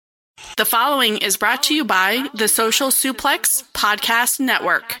The following is brought to you by the Social Suplex Podcast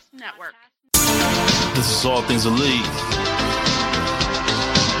Network. This is All Things Elite.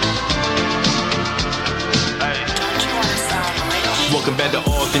 Welcome back to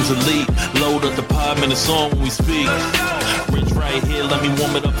All Things Elite. Load up the pod, man, it's on when we speak. Rich right here, let me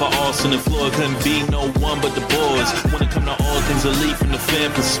warm it up for Austin and Floyd. Couldn't be no one but the boys. When it come to All Things Elite from the fan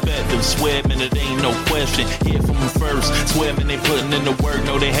perspective, swear, man, it ain't no question. Hear from them first. Swear, man, they putting in the work.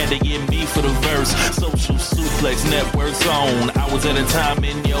 No, they had to get me for the verse. Social Suplex Network zone. Hours at a time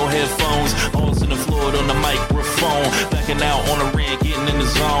in your headphones. Austin and Floyd on the microphone. Backing out on the rant, getting in the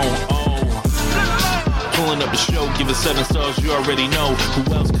zone. Pulling up the show, give it 7 stars, you already know.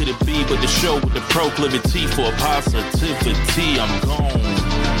 Who else could it be but the show with the proclivity for positivity? I'm gone.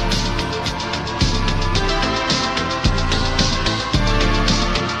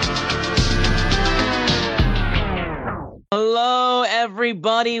 Hello,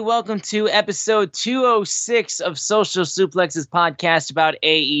 everybody. Welcome to episode 206 of Social Suplex's podcast about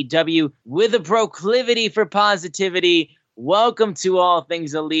AEW with a proclivity for positivity. Welcome to All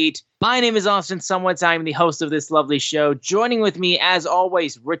Things Elite. My name is Austin Sumwitz. I'm the host of this lovely show. Joining with me, as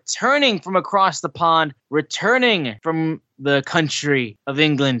always, returning from across the pond, returning from the country of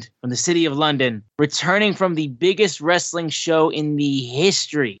England, from the city of London, returning from the biggest wrestling show in the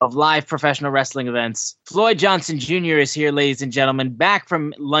history of live professional wrestling events. Floyd Johnson Jr. is here, ladies and gentlemen, back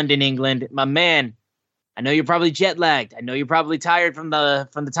from London, England. My man, I know you're probably jet lagged. I know you're probably tired from the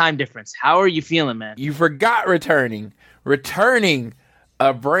time difference. How are you feeling, man? You forgot returning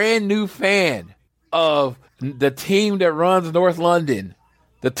a brand new fan of the team that runs North London,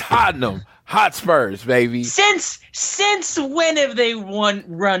 the Tottenham Hotspurs, baby. Since when have they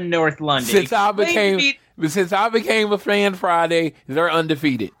run North London? Since I became a fan Friday, they're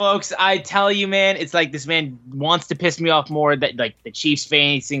undefeated. Folks, I tell you, man, it's like this man wants to piss me off more that like the Chiefs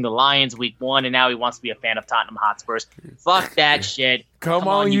facing the Lions week 1, and now he wants to be a fan of Tottenham Hotspurs. Fuck that shit. Come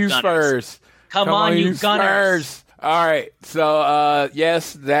on, you Spurs. Come on, you Gunners. Spurs. All right, so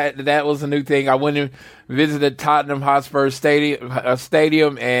yes, that was a new thing. I went and visited Tottenham Hotspur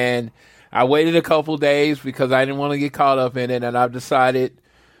Stadium, and I waited a couple days because I didn't want to get caught up in it, and I've decided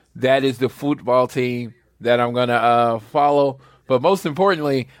that is the football team that I'm going to follow. But most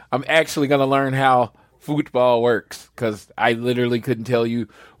importantly, I'm actually going to learn how football works because I literally couldn't tell you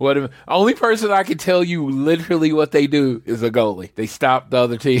what. Only person I can tell you literally what they do is a goalie. They stop the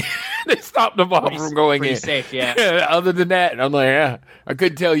other team. They stop the ball from going in. Safe, yeah. Other than that, I'm like, yeah, I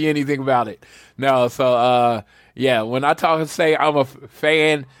couldn't tell you anything about it. No, so yeah, when I say I'm a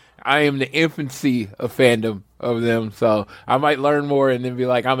fan, I am the infancy of fandom of them. So I might learn more and then be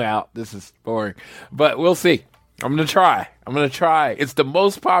like, I'm out. This is boring. But we'll see. I'm going to try. It's the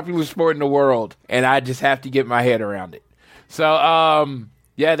most popular sport in the world, and I just have to get my head around it. So,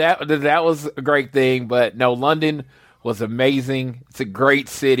 yeah, that was a great thing. But no, London was amazing. It's a great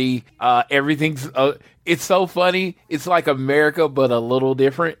city. Everything's it's so funny. It's like America, but a little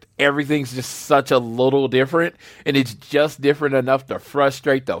different. Everything's just such a little different, and it's just different enough to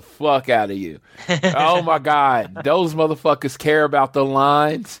frustrate the fuck out of you. Oh, my God. Those motherfuckers care about the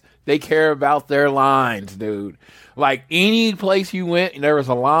lines. They care about their lines, dude. Like, any place you went and there was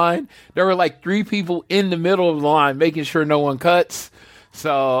a line, there were like 3 people in the middle of the line making sure no one cuts.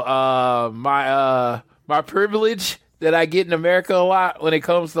 So my privilege that I get in America a lot when it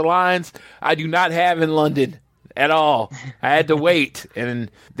comes to lines, I do not have in London at all. I had to wait,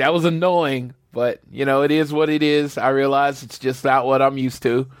 and that was annoying. But, you know, it is what it is. I realize it's just not what I'm used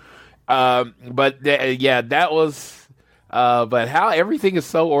to. Yeah, that was... but how everything is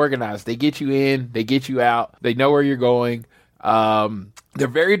so organized. They get you in, they get you out, they know where you're going. They're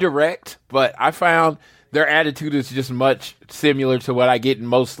very direct, but I found their attitude is just much similar to what I get in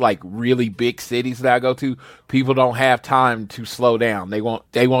most like really big cities that I go to. People don't have time to slow down. They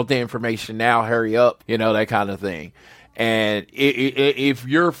want the information now, hurry up, you know, that kind of thing. And if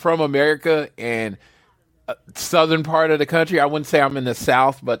you're from America and southern part of the country, I wouldn't say I'm in the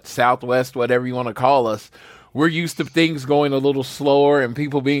South, but Southwest, whatever you want to call us, we're used to things going a little slower and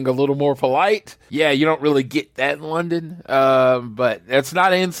people being a little more polite. Yeah, you don't really get that in London. But that's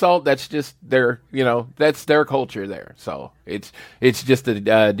not an insult. That's just that's their culture there. So it's just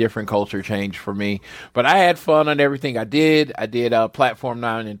a different culture change for me. But I had fun on everything I did. I did Platform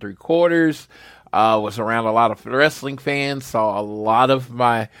 9 3/4. Was around a lot of wrestling fans. Saw a lot of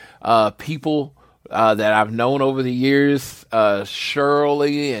my people that I've known over the years,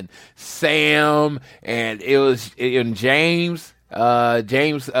 Shirley and Sam, and James.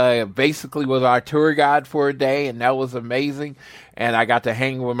 James basically was our tour guide for a day, and that was amazing. And I got to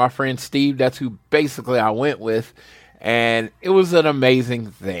hang with my friend Steve. That's who basically I went with. And it was an amazing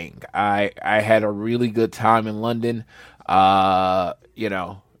thing. I had a really good time in London. I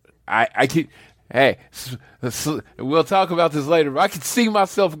could, hey, we'll talk about this later, but I could see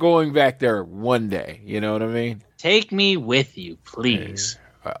myself going back there one day. You know what I mean? Take me with you, please.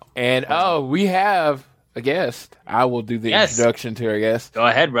 And we have a guest. I will do the introduction to our guest. Go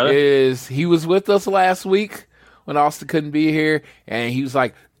ahead, brother. He was with us last week when Austin couldn't be here, and he was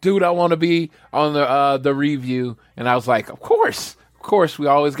like, dude, I want to be on the review. And I was like, of course, we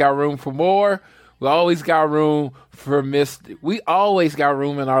always got room for more. We always got room for we always got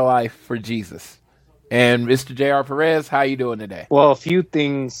room in our life for Jesus. And Mr. J.R. Perez, how you doing today? Well, a few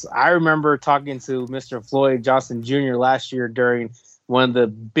things. I remember talking to Mr. Floyd Johnson Jr. last year during one of the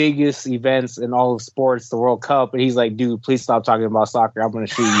biggest events in all of sports, the World Cup. And he's like, dude, please stop talking about soccer. I'm going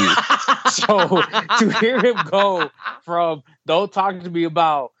to shoot you. So to hear him go from don't talk to me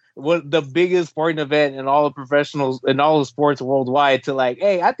about what the biggest sporting event in all the professionals in all the sports worldwide to like,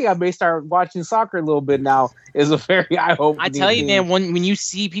 hey, I think I may start watching soccer a little bit now is a very eye-opening. I tell you, thing. man, when you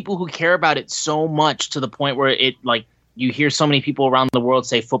see people who care about it so much to the point where it like you hear so many people around the world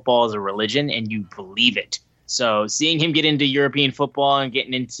say football is a religion and you believe it. So seeing him get into European football and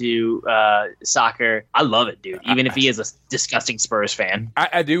getting into soccer, I love it, dude. Even if he is a disgusting Spurs fan.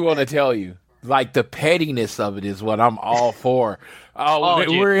 I do want to tell you, like, the pettiness of it is what I'm all for.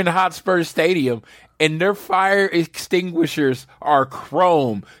 We're in Hotspur Stadium, and their fire extinguishers are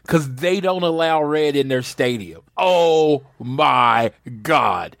chrome because they don't allow red in their stadium. Oh, my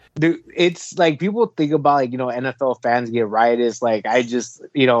God. Dude, it's like people think about, like, NFL fans get riotous. Like, I just,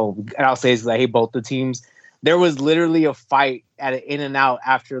 and I'll say this because I hate both the teams. There was literally a fight at an In-N-Out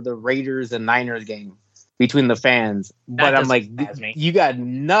after the Raiders and Niners game between the fans. But I'm like, you got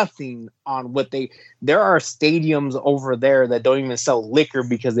nothing on what there are stadiums over there that don't even sell liquor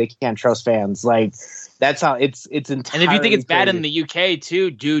because they can't trust fans. Like, that's how it's entirely. And if you think it's bad crazy. in the UK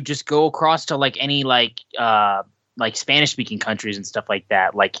too, dude, just go across to like any like Spanish speaking countries and stuff like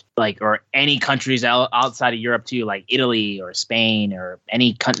that. Like or any countries outside of Europe too, like Italy or Spain or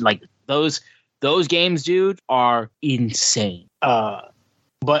any country like those games, dude, are insane.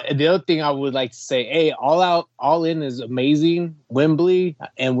 But the other thing I would like to say, hey, All In is amazing, Wembley,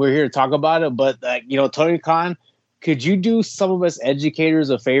 and we're here to talk about it. But Tony Khan, could you do some of us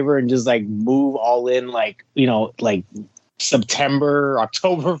educators a favor and just like move All In, like September,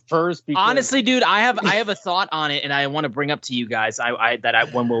 October 1st? Because honestly, dude, I have a thought on it, and I want to bring up to you guys.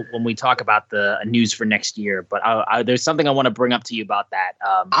 When we talk about the news for next year, but there's something I want to bring up to you about that.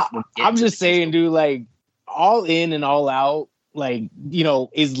 I'm just saying, dude, like All In and All Out, like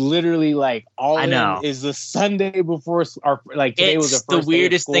is literally like All In is the Sunday before today was the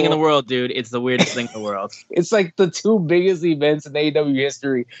weirdest thing in the world, dude. It's the weirdest thing in the world. It's like the two biggest events in AEW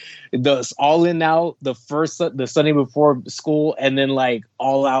history. The All In Out, the Sunday before school, and then like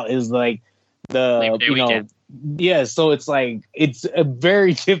All Out is like the weekend. Yeah, so it's like it's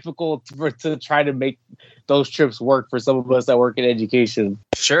very difficult to try to make those trips work for some of us that work in education.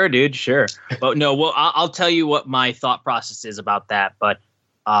 Sure, dude, sure. But no, well, I'll tell you what my thought process is about that. But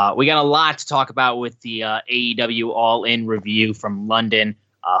we got a lot to talk about with the AEW All In review from London.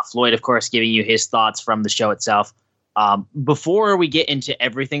 Floyd, of course, giving you his thoughts from the show itself. Before we get into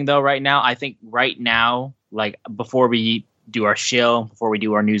everything, though, I think right now, like before we do our shill, before we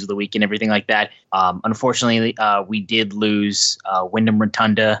do our news of the week and everything like that, unfortunately, we did lose Wyndham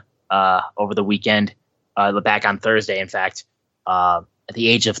Rotunda over the weekend. Back on Thursday, in fact, at the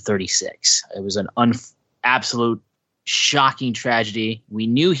age of 36. It was an absolute shocking tragedy. We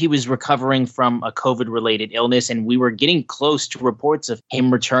knew he was recovering from a COVID-related illness, and we were getting close to reports of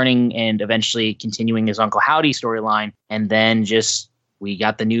him returning and eventually continuing his Uncle Howdy storyline. And then we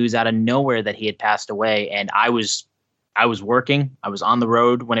got the news out of nowhere that he had passed away. And I was working. I was on the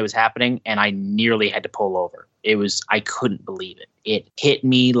road when it was happening, and I nearly had to pull over. I couldn't believe it. It hit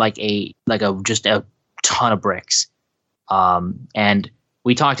me like a ton of bricks. And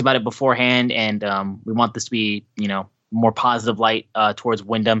we talked about it beforehand, and we want this to be, more positive light towards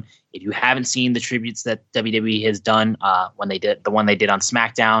Wyndham. If you haven't seen the tributes that WWE has done, when they did the one they did on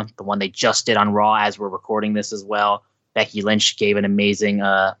SmackDown, the one they just did on Raw as we're recording this as well, Becky Lynch gave an amazing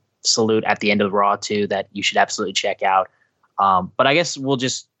salute at the end of Raw too that you should absolutely check out. But I guess we'll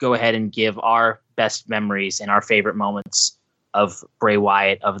just go ahead and give our best memories and our favorite moments of Bray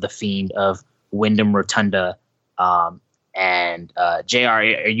Wyatt, of The Fiend, of Wyndham Rotunda. And JR,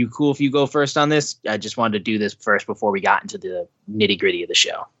 are you cool if you go first on this? I just wanted to do this first before we got into the nitty gritty of the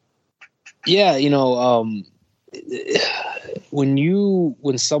show. Yeah,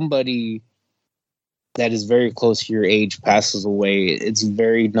 when somebody that is very close to your age passes away, it's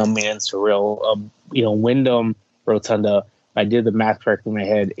very numbing and surreal. Wyndham Rotunda, I did the math correctly in my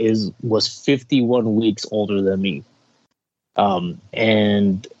head, was 51 weeks older than me.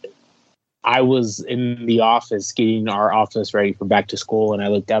 And I was in the office getting our office ready for back to school, and I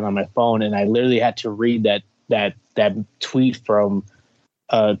looked down on my phone, and I literally had to read that tweet from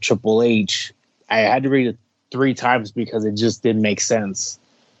Triple H. I had to read it 3 times because it just didn't make sense.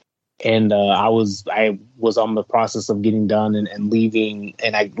 And I was on the process of getting done and leaving,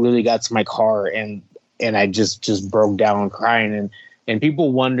 and I literally got to my car and I just broke down crying. And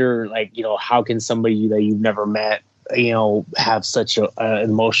people wonder, like, you know, how can somebody that you've never met, you know, have such an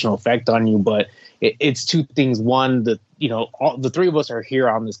emotional effect on you? But it's 2 things. One, that, you know, the 3 of us are here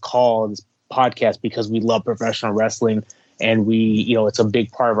on this call, this podcast, because we love professional wrestling, and we, you know, it's a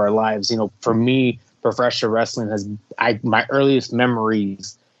big part of our lives. You know, for me, professional wrestling my earliest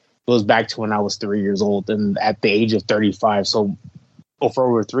memories goes back to when I was 3 years old, and at the age of 35. So for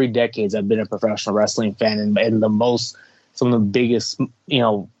over 3 decades, I've been a professional wrestling fan, and some of the biggest, you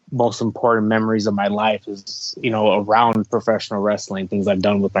know, most important memories of my life is, you know, around professional wrestling, things I've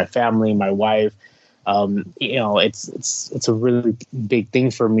done with my family, my wife. You know, it's a really big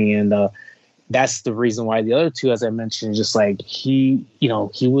thing for me. And that's the reason why the other 2, as I mentioned, just like he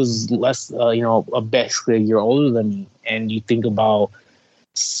was less, you know, basically a year older than me. And you think about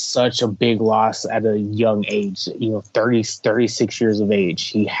such a big loss at a young age, you know, 36 years of age.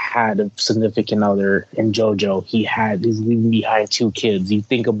 He had a significant other in JoJo. He's leaving behind 2 kids. You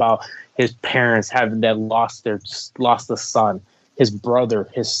think about his parents having that lost a son, his brother,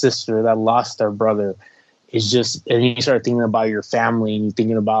 his sister that lost their brother. It's just, and you start thinking about your family, and you're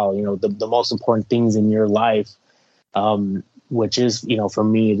thinking about, you know, the most important things in your life, which is, you know, for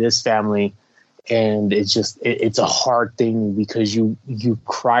me, it is family. And it's just, it's a hard thing because you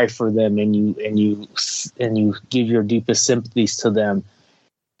cry for them, and you give your deepest sympathies to them.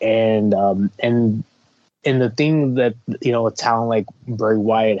 And the thing that, you know, a talent like Bray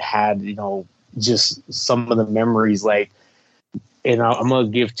Wyatt had, you know, just some of the memories, like, and I'm going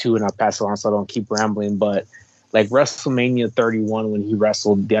to give 2 and I'll pass it on so I don't keep rambling, but like WrestleMania 31, when he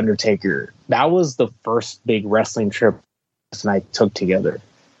wrestled The Undertaker, that was the first big wrestling trip and I took together.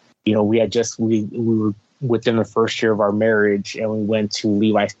 You know, we were within the first year of our marriage, and we went to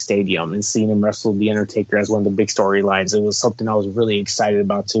Levi Stadium, and seeing him wrestle The Undertaker as one of the big storylines, it was something I was really excited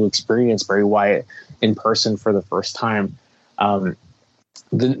about, to experience Bray Wyatt in person for the first time.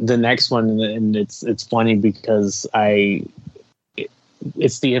 The next one, and it's funny because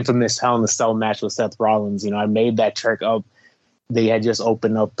it's the infamous Hell in a Cell match with Seth Rollins. You know, I made that trek up. They had just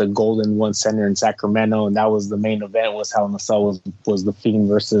opened up the Golden One Center in Sacramento, and that was the main event. Was Hell in a Cell was the Fiend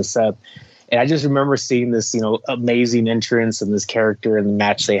versus Seth. And I just remember seeing this, you know, amazing entrance and this character and the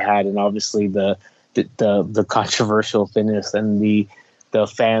match they had, and obviously the controversial finish and the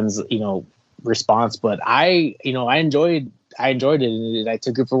fans, you know, response. But I enjoyed it, and I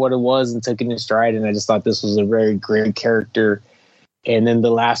took it for what it was and took it in stride. And I just thought this was a very great character. And then the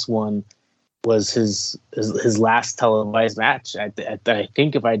last one was his last televised match. I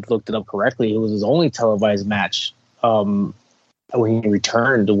think if I looked it up correctly, it was his only televised match when he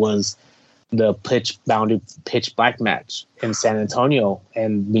returned. Was the Pitch Black match in San Antonio,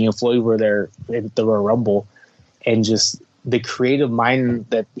 and me and Floyd were there at the Royal Rumble, and just the creative mind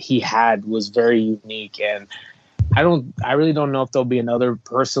that he had was very unique. And I really don't know if there'll be another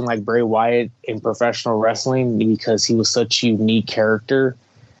person like Bray Wyatt in professional wrestling, because he was such a unique character.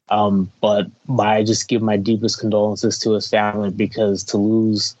 But I just give my deepest condolences to his family, because to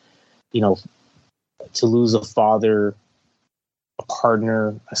lose a father, a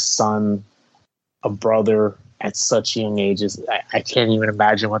partner, a son, a brother at such a young age, I can't even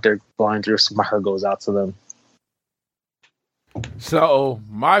imagine what they're going through. So my heart goes out to them. So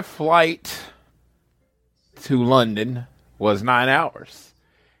my flight to London was 9 hours,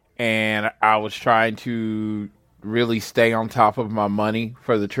 and I was trying to really stay on top of my money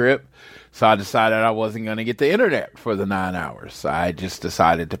for the trip. So I decided I wasn't going to get the internet for the 9 hours. So I just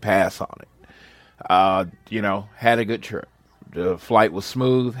decided to pass on it. Had a good trip. The flight was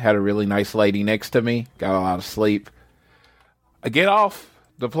smooth, had a really nice lady next to me, got a lot of sleep. I get off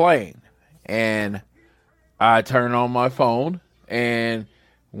the plane and I turn on my phone, and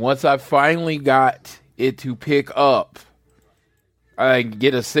once I finally got it to pick up, I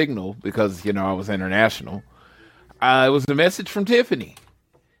get a signal because, I was international. It was a message from Tiffany.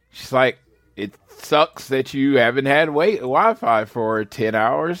 She's like, it sucks that you haven't had Wi-Fi for 10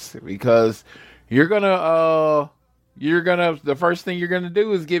 hours because the first thing you're going to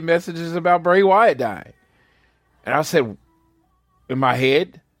do is get messages about Bray Wyatt dying. And I said, in my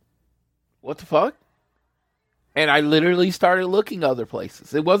head, what the fuck? And I literally started looking other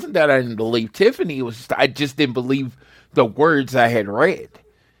places. It wasn't that I didn't believe Tiffany. It was just, I just didn't believe the words I had read.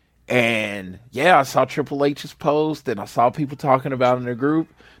 And yeah, I saw Triple H's post, and I saw people talking about in the group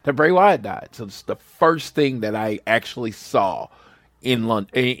that Bray Wyatt died. So it's the first thing that I actually saw in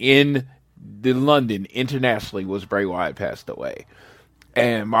London internationally was Bray Wyatt passed away.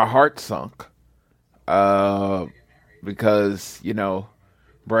 And my heart sunk. Because, you know,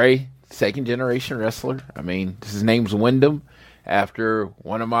 Bray, second generation wrestler. I mean, his name's Wyndham, after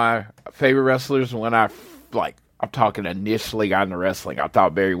one of my favorite wrestlers. When I'm talking initially got into wrestling, I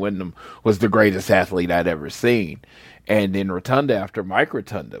thought Barry Windham was the greatest athlete I'd ever seen. And then Rotunda, after Mike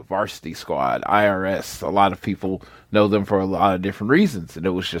Rotunda, Varsity Squad, IRS, a lot of people know them for a lot of different reasons. And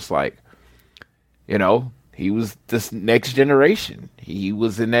it was just like, you know, he was this next generation. He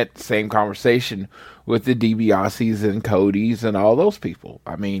was in that same conversation with the DiBiase's and Cody's and all those people.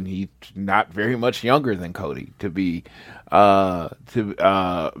 I mean, he's not very much younger than Cody, to be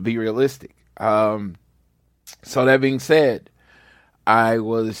realistic. So that being said, I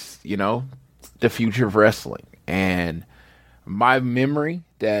was, you know, the future of wrestling. And my memory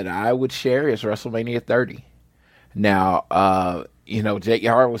that I would share is WrestleMania 30. Now, you know, Jake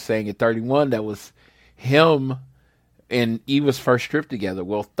Hart was saying at 31, that was him and Eva's first trip together.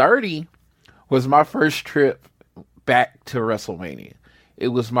 Well, 30 was my first trip back to WrestleMania. It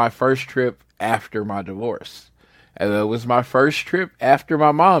was my first trip after my divorce. And it was my first trip after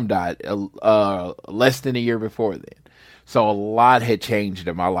my mom died, less than a year before then. So a lot had changed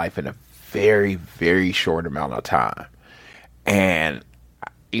in my life in a very, very short amount of time. And,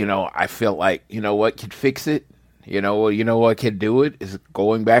 you know, I felt like, you know what could fix it? You know what could do it is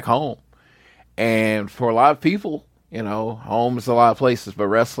going back home. And for a lot of people, you know, home is a lot of places, but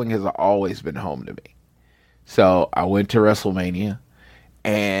wrestling has always been home to me. So I went to WrestleMania,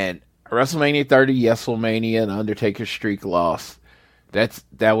 and WrestleMania 30, WrestleMania, and Undertaker's streak loss.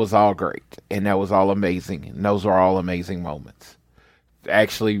 That was all great, and that was all amazing, and those were all amazing moments.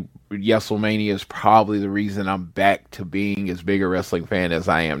 Actually, WrestleMania is probably the reason I'm back to being as big a wrestling fan as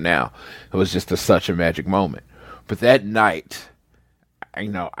I am now. It was just such a magic moment. But that night, you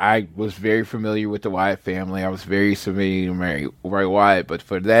know, I was very familiar with the Wyatt family. I was very familiar with Bray Wyatt, but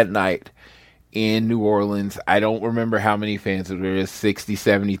for that night in New Orleans, I don't remember how many fans. There were 60,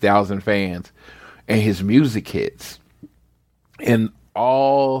 70,000 fans, and his music hits, and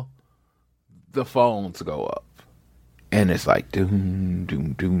all the phones go up, and it's like doom,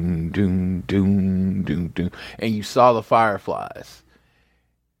 doom, doom, doom, doom, doom, doom, and you saw the fireflies,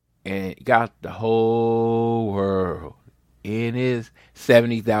 and it got the whole world in his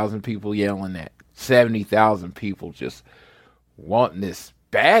 70,000 people yelling at 70,000 people just wanting this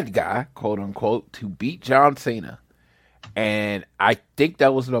bad guy, quote unquote, to beat John Cena. And I think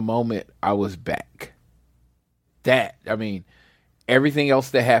that was the moment I was back. Everything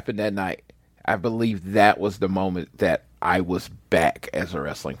else that happened that night, I believe that was the moment that I was back as a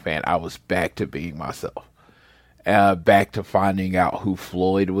wrestling fan. I was back to being myself. Back to finding out who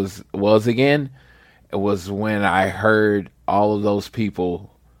Floyd was again. It was when I heard all of those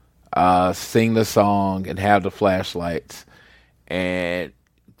people sing the song and have the flashlights. And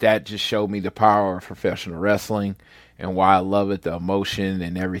that just showed me the power of professional wrestling and why I love it, the emotion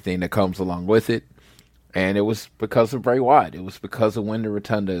and everything that comes along with it. And it was because of Bray Wyatt. It was because of Wyndham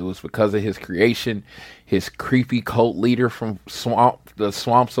Rotunda. It was because of his creation, his creepy cult leader from the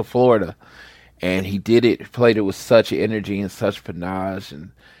swamps of Florida. And he did it, played it with such energy and such panache.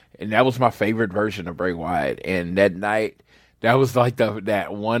 And that was my favorite version of Bray Wyatt. And that night, that was like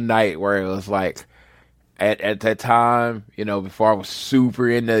that one night where it was like, at that time, you know, before I was super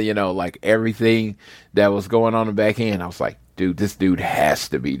into, you know, like everything that was going on in the back end, I was like, dude, this dude has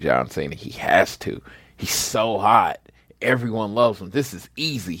to be John Cena. He has to. He's so hot. Everyone loves him. This is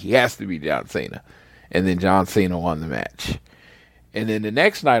easy. He has to be John Cena. And then John Cena won the match. And then the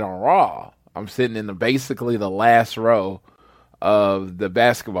next night on Raw, I'm sitting in basically the last row of the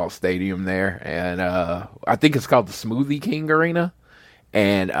basketball stadium there. And I think it's called the Smoothie King Arena.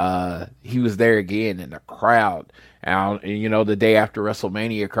 And he was there again, and the crowd, and you know, the day after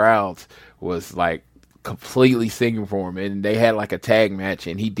WrestleMania, crowds was like completely singing for him, and they had like a tag match,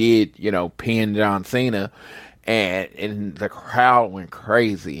 and he did, you know, pin John Cena, and the crowd went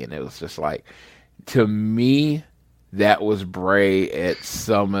crazy, and it was just like, to me, that was Bray at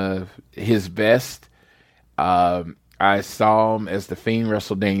some of his best. I saw him as The Fiend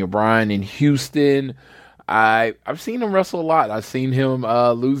wrestle Daniel Bryan in Houston. I've seen him wrestle a lot. I've seen him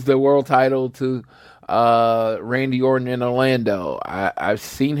lose the world title to Randy Orton in Orlando. I've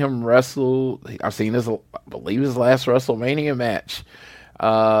seen him wrestle. I've seen his, I believe, his last WrestleMania match.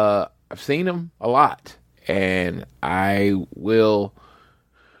 I've seen him a lot, and I will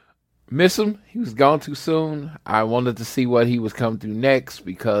miss him. He was gone too soon. I wanted to see what he was coming through next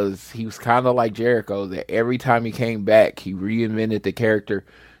because he was kind of like Jericho, that every time he came back, he reinvented the character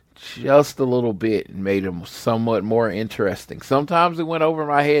just a little bit and made him somewhat more interesting. Sometimes it went over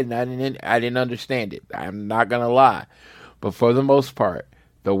my head and I didn't understand it. I'm not gonna lie, but for the most part,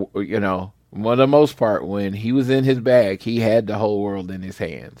 when he was in his bag, he had the whole world in his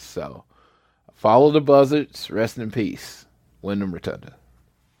hands. So, follow the Buzzards. Rest in peace, Wyndham Rotunda.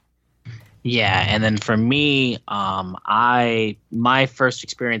 Yeah, and then for me, my first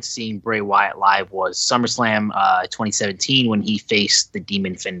experience seeing Bray Wyatt live was SummerSlam 2017 when he faced the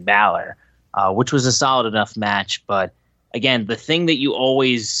Demon Finn Balor, which was a solid enough match. But again, the thing that you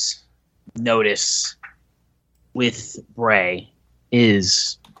always notice with Bray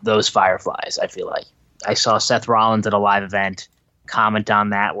is those fireflies. I feel like I saw Seth Rollins at a live event comment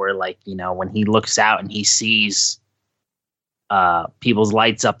on that, where when he looks out and he sees people's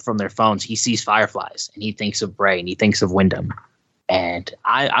lights up from their phones, he sees fireflies and he thinks of Bray and he thinks of Wyndham. And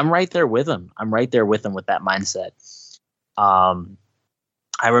I'm right there with him. I'm right there with him with that mindset.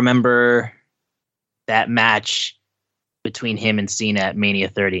 I remember that match between him and Cena at Mania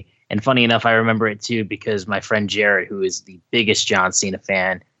 30. And funny enough, I remember it too because my friend Jared, who is the biggest John Cena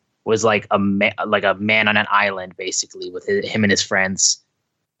fan, was like a man on an island, basically, with him and his friends.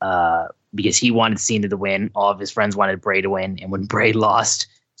 Because he wanted Cena to win. All of his friends wanted Bray to win. And when Bray lost,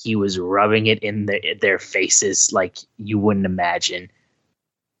 he was rubbing it in their faces like you wouldn't imagine.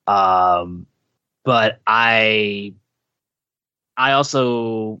 But I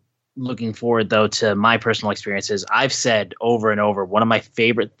also, looking forward, though, to my personal experiences, I've said over and over, one of my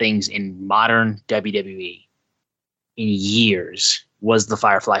favorite things in modern WWE in years was the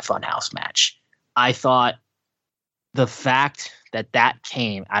Firefly Funhouse match. I thought the fact that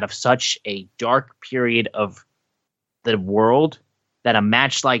came out of such a dark period of the world, that a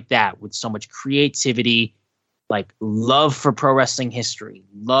match like that with so much creativity, like love for pro wrestling history,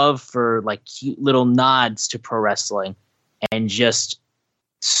 love for like cute little nods to pro wrestling, and just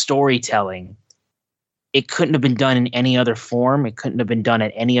storytelling, it couldn't have been done in any other form. It couldn't have been done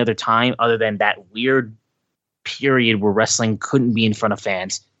at any other time other than that weird period where wrestling couldn't be in front of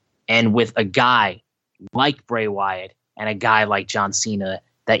fans. And with a guy like Bray Wyatt and a guy like John Cena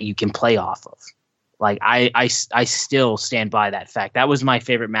that you can play off of. Like, I still stand by that fact. That was my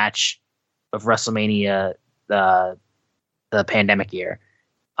favorite match of WrestleMania, the pandemic year.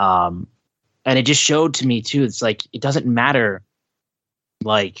 And it just showed to me too, it's like, it doesn't matter.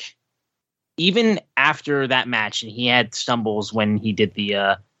 Like, even after that match, and he had stumbles when he did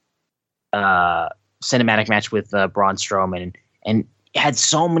the cinematic match with Braun Strowman, and had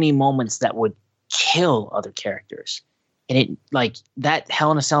so many moments that would kill other characters. And it, like, that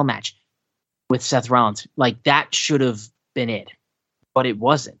Hell in a Cell match with Seth Rollins, like, that should have been it. But it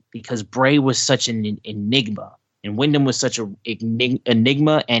wasn't, because Bray was such an enigma, and Wyndham was such an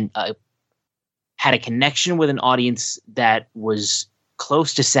enigma, and had a connection with an audience that was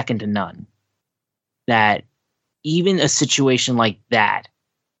close to second to none. That even a situation like that,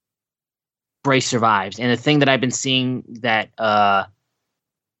 Bray survives. And the thing that I've been seeing that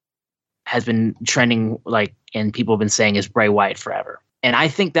has been trending, like, and people have been saying, is Bray Wyatt forever. And I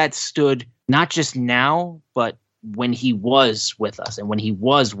think that stood not just now, but when he was with us, and when he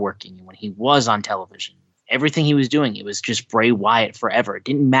was working, and when he was on television. Everything he was doing, it was just Bray Wyatt forever. It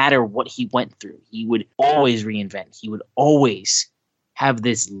didn't matter what he went through. He would always reinvent. He would always have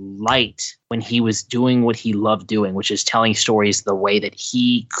this light when he was doing what he loved doing, which is telling stories the way that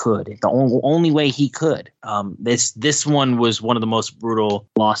he could, the only way he could. This one was one of the most brutal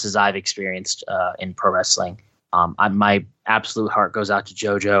losses I've experienced in pro wrestling. My absolute heart goes out to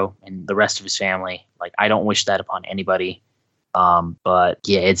JoJo and the rest of his family. Like, I don't wish that upon anybody. But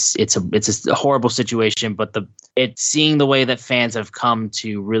yeah, it's a horrible situation, but it's seeing the way that fans have come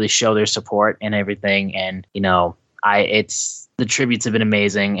to really show their support and everything. And, the tributes have been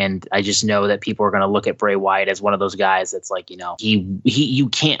amazing. And I just know that people are going to look at Bray Wyatt as one of those guys that's like, you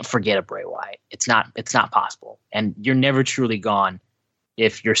can't forget a Bray Wyatt. It's not possible. And you're never truly gone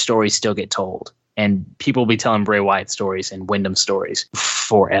if your stories still get told. And people will be telling Bray Wyatt stories and Wyndham stories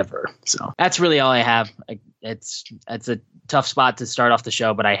forever. So that's really all I have. It's a tough spot to start off the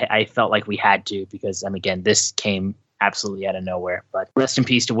show, but I felt like we had to, because again, this came absolutely out of nowhere. But rest in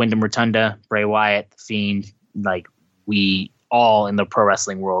peace to Wyndham Rotunda, Bray Wyatt, The Fiend. Like, we all in the pro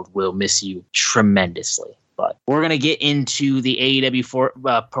wrestling world will miss you tremendously. But we're gonna get into the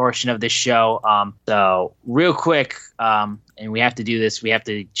AEW portion of this show. So real quick, and we have to do this. We have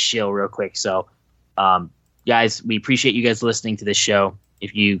to chill real quick. So, guys, we appreciate you guys listening to this show.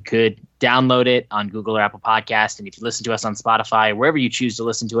 If you could download it on Google or Apple Podcast. And if you listen to us on Spotify, wherever you choose to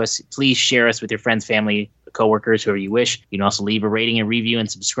listen to us, please share us with your friends, family, coworkers, whoever you wish. You can also leave a rating and review and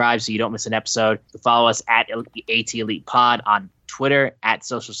subscribe so you don't miss an episode. You can follow us at AT Elite Pod on Twitter, at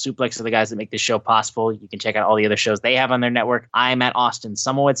Social Suplex are the guys that make this show possible. You can check out all the other shows they have on their network. I'm at Austin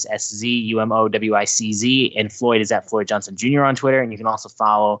Szumowicz, SZUMOWICZ, and Floyd is at Floyd Johnson Jr. on Twitter. And you can also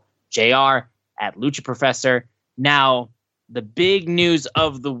follow JR at Lucha Professor. Now, the big news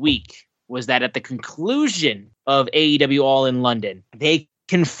of the week was that at the conclusion of AEW All in London, they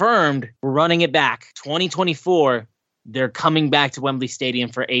confirmed we're running it back. 2024, they're coming back to Wembley Stadium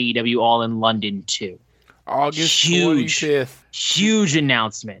for AEW All in London 2. August 25th. Huge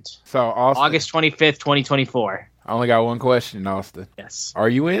announcement. So, Austin, August 25th, 2024. I only got one question, Austin. Yes. Are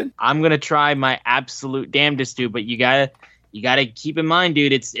you in? I'm going to try my absolute damnedest to, but you got to keep in mind,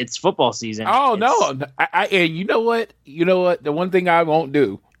 dude, it's football season. Oh, no. And you know what? The one thing I won't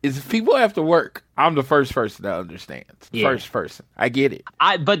do is if people have to work, I'm the first person that understands. Yeah. First person. I get it.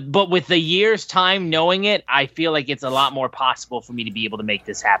 But with the year's time knowing it, I feel like it's a lot more possible for me to be able to make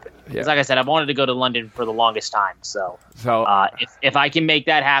this happen. Because like I said, I've wanted to go to London for the longest time. So if I can make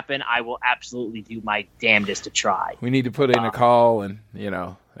that happen, I will absolutely do my damnedest to try. We need to put in a call and,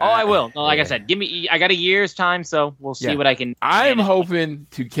 Oh, I will. No, like I said, I got a year's time, so we'll see what I can. I'm hoping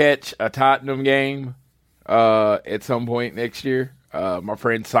to catch a Tottenham game at some point next year. My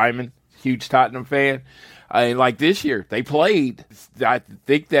friend Simon, huge Tottenham fan. Like this year, they played, I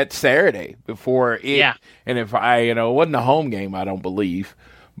think that Saturday before it. Yeah. And if it wasn't a home game, I don't believe.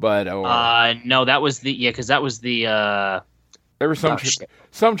 But no, that was because that was the there was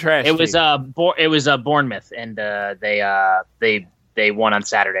some trash. It was Bournemouth, and they won on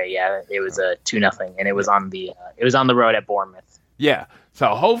Saturday. Yeah, it was 2-0, and it was on the road at Bournemouth. Yeah. So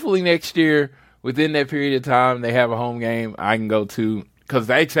hopefully next year, within that period of time, they have a home game I can go to, because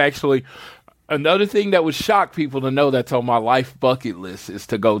that's actually another thing that would shock people to know that's on my life bucket list is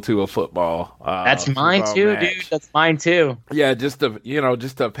to go to a football. That's mine too, match. Dude. That's mine too. Yeah, just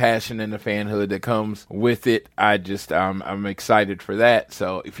the passion and the fanhood that comes with it. I'm excited for that.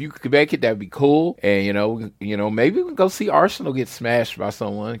 So if you could make it, that'd be cool. And maybe we can go see Arsenal get smashed by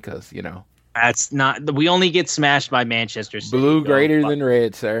someone, because that's not. We only get smashed by Manchester City. Blue greater than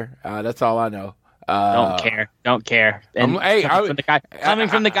red, sir. That's all I know. Don't care. And coming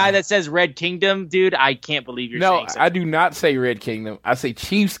from the guy that says Red Kingdom, dude, I can't believe you're saying so. No, I do not say Red Kingdom. I say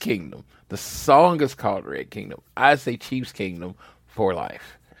Chiefs Kingdom. The song is called Red Kingdom. I say Chiefs Kingdom for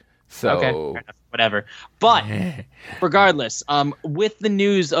life. So okay, whatever. But regardless, with the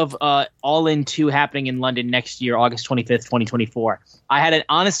news of All In 2 happening in London next year, August 25th, 2024, I had an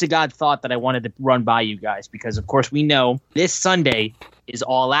honest-to-God thought that I wanted to run by you guys, because, of course, we know this Sunday is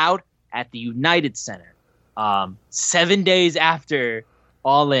All Out at the United Center. 7 days after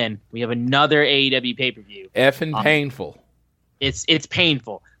All In, we have another AEW pay-per-view. Effing painful. It's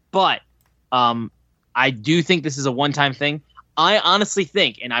painful. But I do think this is a one-time thing. I honestly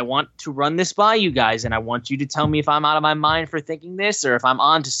think, and I want to run this by you guys, and I want you to tell me if I'm out of my mind for thinking this or if I'm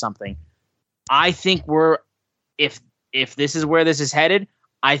onto something. I think if this is where this is headed,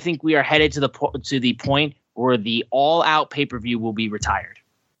 I think we are headed to the point where the All Out pay-per-view will be retired.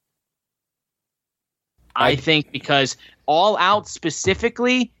 I think because All Out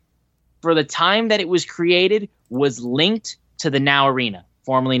specifically, for the time that it was created, was linked to the Now Arena,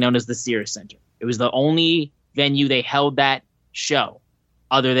 formerly known as the Sears Center. It was the only venue they held that show,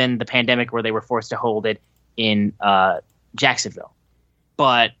 other than the pandemic where they were forced to hold it in Jacksonville.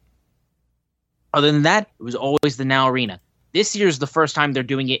 But other than that, it was always the Now Arena. This year's the first time they're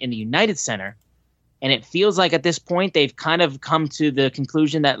doing it in the United Center, and it feels like at this point they've kind of come to the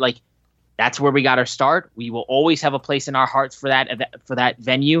conclusion that that's where we got our start. We will always have a place in our hearts for that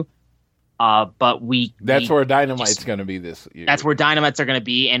venue. But that's where Dynamite's going to be this year. That's where Dynamites are going to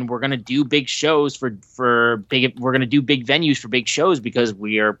be, and we're going to do big shows we're going to do big venues for big shows, because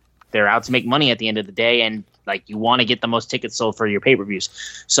they're out to make money at the end of the day, and you want to get the most tickets sold for your pay-per-views.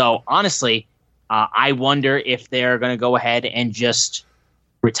 So honestly, I wonder if they're going to go ahead and just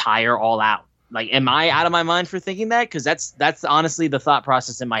retire All Out. Am I out of my mind for thinking that? Because that's honestly the thought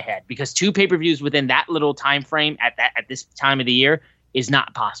process in my head. Because 2 pay-per-views within that little time frame at this time of the year is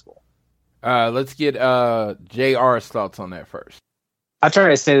not possible. Let's get JR's thoughts on that first. I'll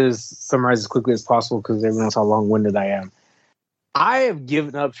try to summarize as quickly as possible, because everyone knows how long-winded I am. I have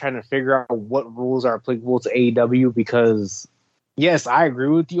given up trying to figure out what rules are applicable to AEW, because, yes, I agree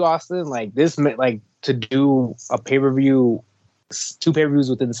with you, Austin. This meant to do a pay-per-view, 2 pay-per-views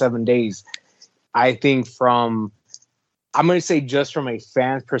within 7 days. I think I'm going to say just from a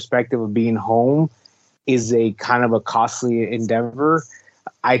fan perspective of being home, is a kind of a costly endeavor.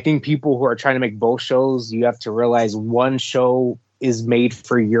 I think people who are trying to make both shows, you have to realize one show is made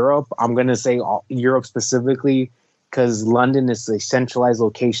for Europe. I'm going to say Europe specifically, because London is a centralized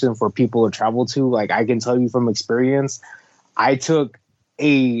location for people to travel to. Like, I can tell you from experience, I'm sure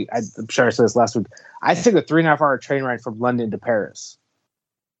I said this last week, I took a 3.5-hour train ride from London to Paris.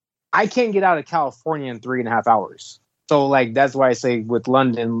 I can't get out of California in 3.5 hours. So, like, that's why I say with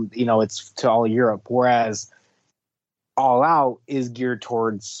London, it's to all Europe, whereas All Out is geared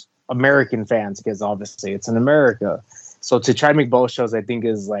towards American fans, because obviously it's in America. So to try to make both shows, I think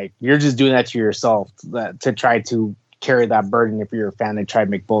is like, you're just doing that to yourself, to try to carry that burden if you're a fan and try to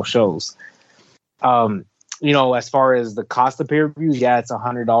make both shows. As far as the cost of pay-per-views, yeah, it's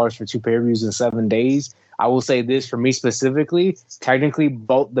 $100 for 2 pay-per-views in 7 days. I will say this, for me specifically, technically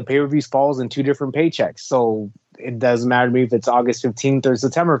both the pay-per-views falls in 2 different paychecks. So it doesn't matter to me if it's August 15th or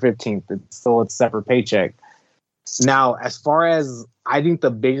September 15th. It's still a separate paycheck. Now, as far as, I think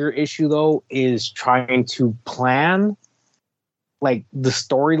the bigger issue, though, is trying to plan like the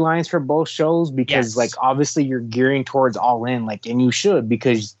storylines for both shows, because like obviously you're gearing towards All In, like, and you should,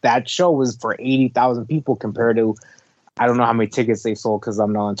 because that show was for 80,000 people compared to, I don't know how many tickets they sold because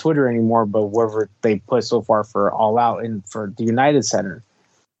I'm not on Twitter anymore, but whatever they put so far for All Out and for the United Center.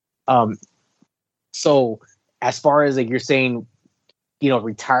 So as far as like you're saying,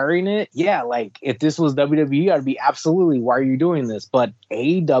 retiring it, yeah, like if this was WWE, I'd be absolutely, why are you doing this? But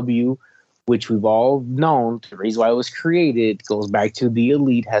AEW, which we've all known, the reason why it was created goes back to the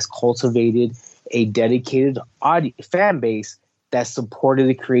Elite has cultivated a dedicated fan base that supported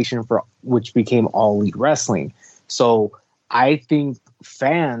the creation for which became All Elite Wrestling. So I think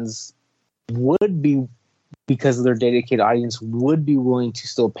fans would be, because of their dedicated audience, would be willing to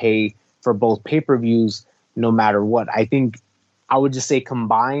still pay for both pay-per-views no matter what. I think I would just say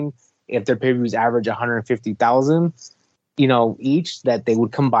combined, if their pay-per-views average 150,000, each, that they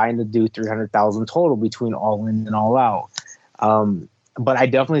would combine to do 300,000 total between All In and All Out. But I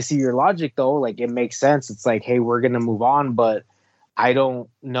definitely see your logic, though. Like, it makes sense. It's like, hey, we're going to move on, but I don't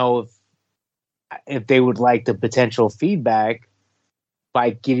know if they would like the potential feedback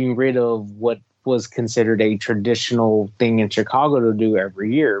by getting rid of what was considered a traditional thing in Chicago to do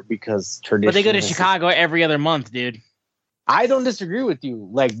every year, because tradition. But they go to Chicago every other month, dude. I don't disagree with you,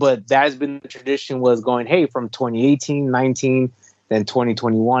 but that has been the tradition, was going, hey, from 2018, 19, then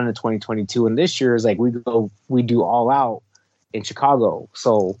 2021 and 2022, and this year is like we do All Out in Chicago.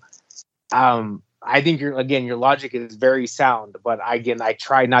 So I think your logic is very sound, but I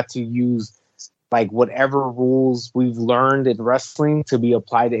try not to use like whatever rules we've learned in wrestling to be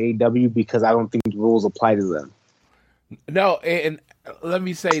applied to AEW, because I don't think the rules apply to them. No, and let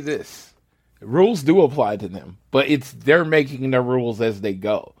me say this. Rules do apply to them, but they're making the rules as they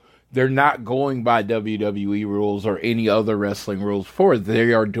go. They're not going by WWE rules or any other wrestling rules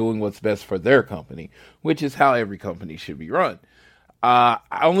they are doing what's best for their company, which is how every company should be run.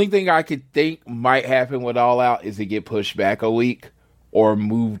 Only thing I could think might happen with All Out is it get pushed back a week or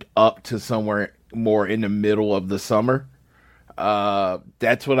moved up to somewhere more in the middle of the summer.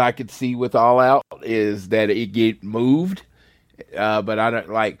 That's what I could see with All Out, is that it get moved. But I don't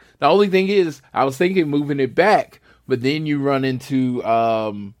like, the only thing is I was thinking moving it back, but then you run into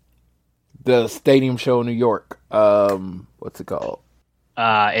the stadium show in New York. What's it called?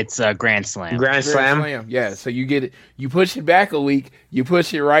 It's a Grand Slam. Grand Slam. Yeah. So you push it back a week, you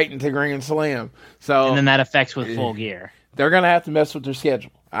push it right into Grand Slam. So and then that affects with Full Gear. They're gonna have to mess with their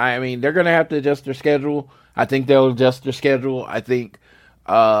schedule. I mean, they're gonna have to adjust their schedule. I think they'll adjust their schedule. I think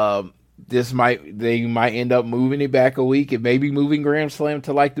they might end up moving it back a week and maybe moving Grand Slam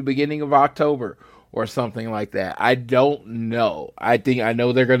to like the beginning of October or something like that. I don't know. I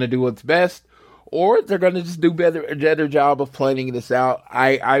know they're going to do what's best, or they're going to just do a better job of planning this out.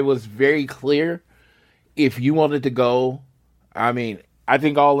 I was very clear. If you wanted to go, I mean, I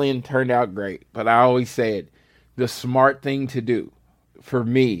think All In turned out great, but I always said the smart thing to do for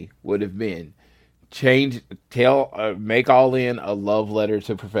me would have been make All In a love letter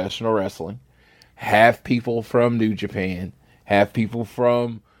to professional wrestling. Have people from New Japan, have people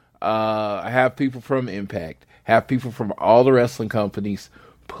from Impact, have people from all the wrestling companies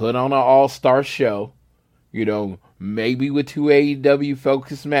put on an all-star show, maybe with 2 AEW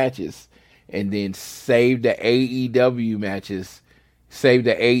focused matches, and then save the AEW matches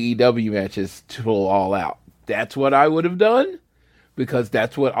to All Out. That's what I would have done. Because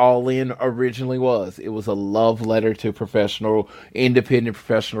that's what All In originally was. It was a love letter to independent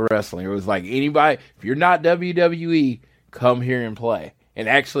professional wrestling. It was like, anybody, if you're not WWE, come here and play. And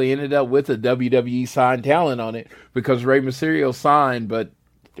actually ended up with a WWE signed talent on it, because Rey Mysterio signed, but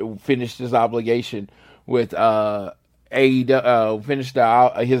finished his obligation with finished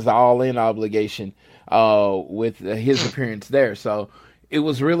his All In obligation with his appearance there. So it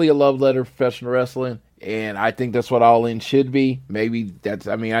was really a love letter for professional wrestling, and I think that's what All In should be. Maybe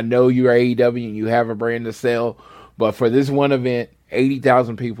I know you're AEW and you have a brand to sell, but for this one event,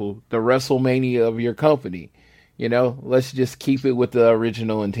 80,000 people, the WrestleMania of your company, let's just keep it with the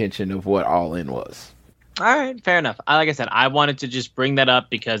original intention of what All In was. All right, fair enough. Like I said, I wanted to just bring that up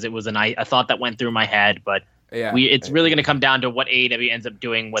because it was a thought that went through my head, but it's really going to come down to what AEW ends up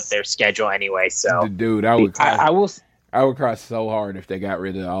doing with their schedule anyway. So, dude, I would cry so hard if they got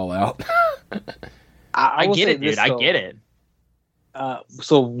rid of All Out. I get it, dude. I get it.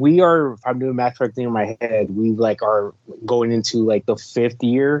 So we are. If I'm doing math correctly in my head, we are going into the 5th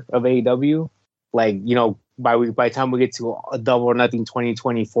year of AEW. By the time we get to a Double or Nothing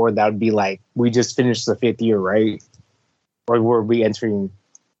 2024, that would be we just finished the 5th year, right? Or were we entering?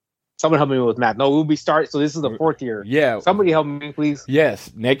 Someone help me with math. No, we'll be start. So this is the 4th year. Yeah. Somebody help me, please.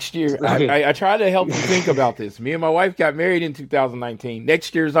 Yes, next year. Okay. I try to help you think about this. Me and my wife got married in 2019.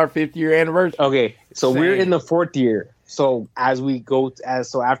 Next year is our 5th year anniversary. Okay, so we're in the 4th year. So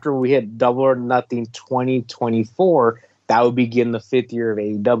after we hit Double or Nothing 2024, that would begin the 5th year of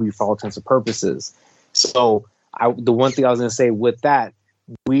AEW for all intents and purposes. So the one thing I was going to say with that,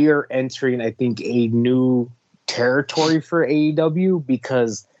 we are entering, I think, a new territory for AEW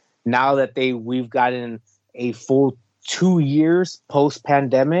because now that we've gotten a full 2 years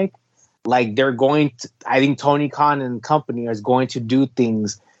post-pandemic, they're going to, I think Tony Khan and company is going to do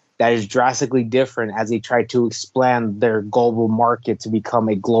things that is drastically different as they try to expand their global market to become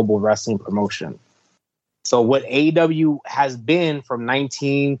a global wrestling promotion. So what AEW has been from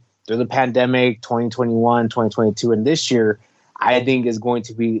 19 through the pandemic, 2021, 2022, and this year, I think is going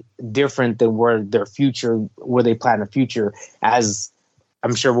to be different than where they plan a future. As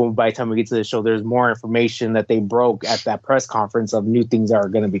I'm sure by the time we get to the show, there's more information that they broke at that press conference of new things that are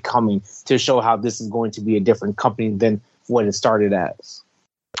going to be coming to show how this is going to be a different company than what it started as.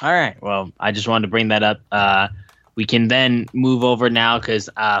 All right. Well, I just wanted to bring that up. We can then move over now because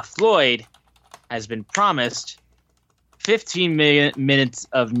Floyd has been promised 15 minutes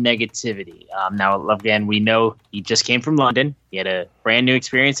of negativity. Now, again, we know he just came from London. He had a brand new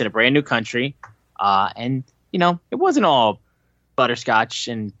experience in a brand new country. And, it wasn't all butterscotch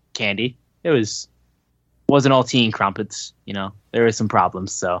and candy. It wasn't all tea and crumpets. There were some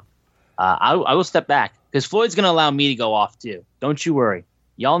problems. So I will step back because Floyd's going to allow me to go off too. Don't you worry.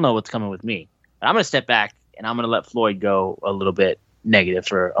 Y'all know what's coming with me. But I'm going to step back and I'm going to let Floyd go a little bit negative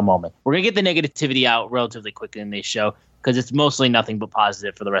for a moment. We're going to get the negativity out relatively quickly in this show because it's mostly nothing but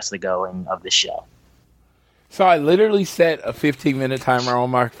positive for the rest of the going of the show. So I literally set a 15-minute timer on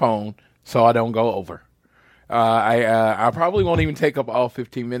my phone so I don't go over. I probably won't even take up all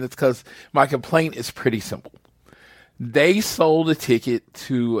 15 minutes because my complaint is pretty simple. They sold a ticket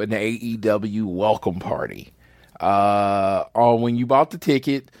to an AEW welcome party. When you bought the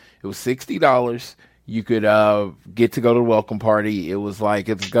ticket, it was $60. You could get to go to the welcome party. It was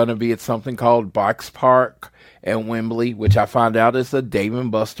it's going to be at something called Box Park at Wembley, which I found out is a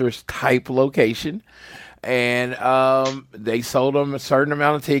Dave & Buster's type location. And they sold them a certain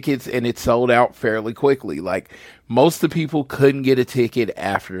amount of tickets, and it sold out fairly quickly. Most of the people couldn't get a ticket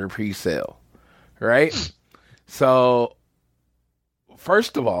after the pre-sale, right? So,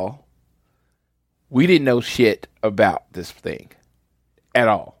 first of all, we didn't know shit about this thing at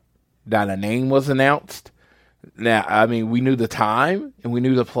all. Not a name was announced. Now, we knew the time and we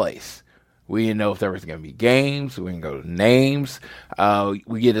knew the place. We didn't know if there was going to be games. We didn't go to names.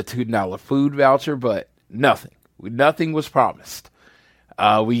 We get a $2 food voucher, but nothing. Nothing was promised.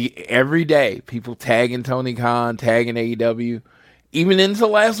 Every day, people tagging Tony Khan, tagging AEW. Even into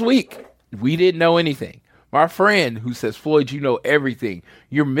last week, we didn't know anything. My friend who says, Floyd, you know everything.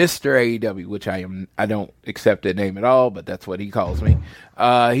 You're Mr. AEW, which I am. I don't accept that name at all, but that's what he calls me.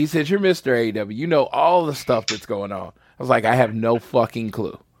 He says, you're Mr. AEW. You know all the stuff that's going on. I was like, I have no fucking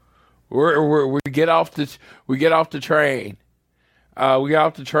clue. We get off the train. We get off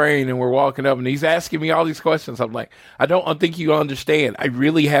the train and we're walking up and he's asking me all these questions. I'm like, I don't think you understand. I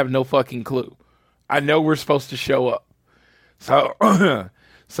really have no fucking clue. I know we're supposed to show up. So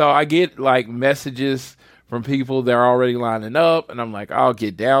I get messages from people that are already lining up, and I'm like, I'll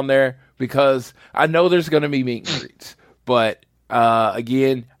get down there because I know there's going to be meet and greets. But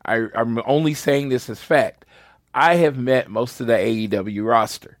again, I'm only saying this as fact. I have met most of the AEW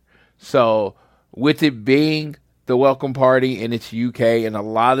roster. So with it being the welcome party and it's UK, and a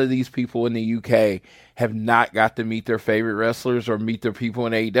lot of these people in the UK have not got to meet their favorite wrestlers or meet their people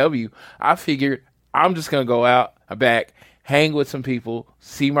in AEW, I figured I'm just going to go out back, hang with some people,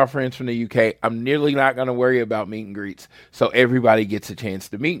 see my friends from the UK. I'm nearly not going to worry about meet and greets, so everybody gets a chance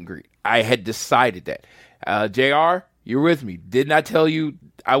to meet and greet. I had decided that. JR, you're with me. Didn't I tell you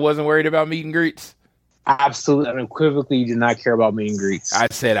I wasn't worried about meet and greets? Absolutely, unequivocally, did not care about meet and greets. I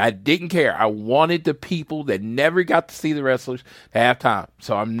said I didn't care. I wanted the people that never got to see the wrestlers to have time.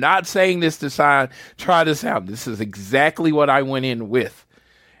 So I'm not saying this to try this out. This is exactly what I went in with.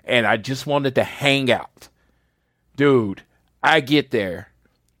 And I just wanted to hang out. Dude, I get there.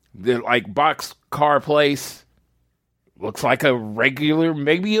 The box car place looks like a regular,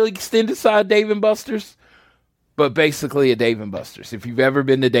 maybe extended side Dave & Buster's, but basically a Dave & Buster's. If you've ever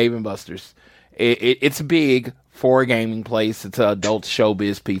been to Dave & Buster's, it's big for a gaming place. It's an adult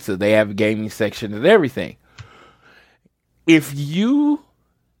showbiz pizza. They have a gaming section and everything. If you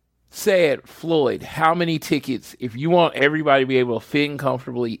said, Floyd, how many tickets, if you want everybody to be able to fit and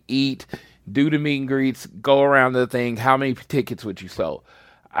comfortably eat, do the meet and greets, go around the thing, how many tickets would you sell?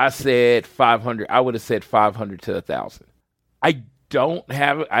 I said 500. I would have said 500 to 1,000. I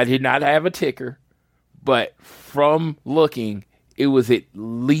did not have a ticker, but from looking, it was at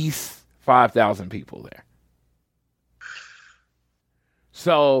least 5,000 people there.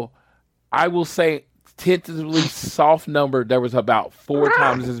 So I will say, tentatively soft number, there was about 4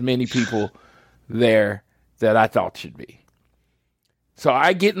 times as many people there that I thought should be. So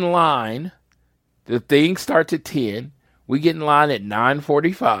I get in line. The thing starts at 10. We get in line at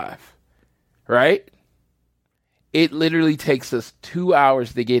 9:45. Right? It literally takes us 2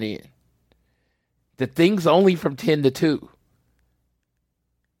 hours to get in. The thing's only from 10 to 2.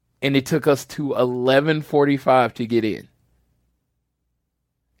 And it took us to 11:45 to get in.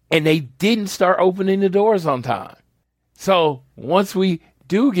 And they didn't start opening the doors on time. So once we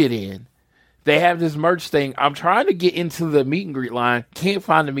do get in, they have this merch thing. I'm trying to get into the meet and greet line. Can't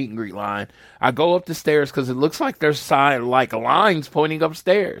find the meet and greet line. I go up the stairs because it looks like there's lines pointing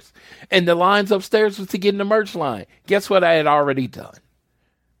upstairs. And the lines upstairs was to get in the merch line. Guess what I had already done?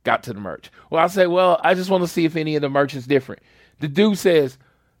 Got to the merch. Well, I say, I just want to see if any of the merch is different. The dude says,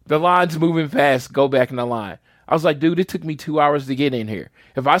 the line's moving fast. Go back in the line. I was like, dude, it took me 2 hours to get in here.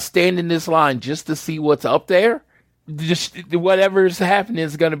 If I stand in this line just to see what's up there, just whatever's happening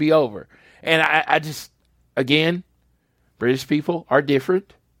is going to be over. And I just, again, British people are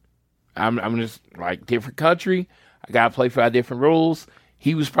different. I'm just different country. I got to play by different rules.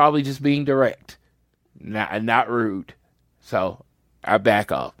 He was probably just being direct, not rude. So I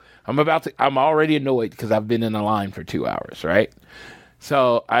back off. I'm already annoyed because I've been in a line for 2 hours, right?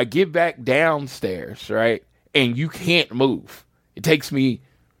 So I get back downstairs, right? And you can't move. It takes me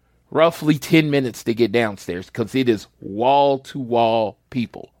roughly 10 minutes to get downstairs because it is wall-to-wall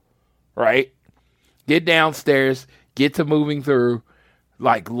people, right? Get downstairs, get to moving through,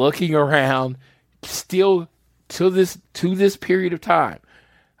 looking around, still to this period of time.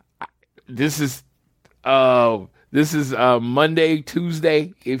 This is Monday,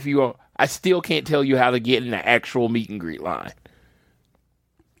 Tuesday. I still can't tell you how to get in the actual meet and greet line.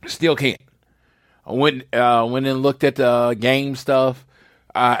 Still can't. I went and looked at the game stuff.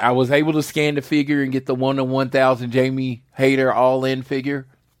 I was able to scan the figure and get the 1 to 1,000 Jamie Hayter all-in figure.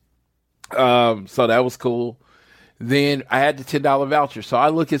 So that was cool. Then I had the $10 voucher. So I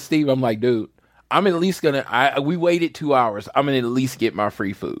look at Steve. I'm like, dude, I'm at least we waited 2 hours. I'm going to at least get my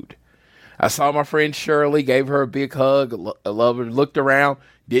free food. I saw my friend Shirley, gave her a big hug. I love her. Looked around,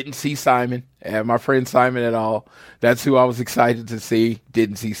 didn't see Simon. My friend Simon at all. That's who I was excited to see.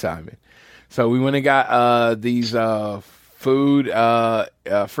 Didn't see Simon. So we went and got these food.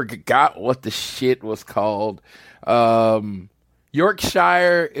 Forgot what the shit was called.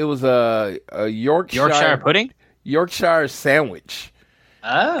 Yorkshire. It was a Yorkshire pudding. Yorkshire sandwich.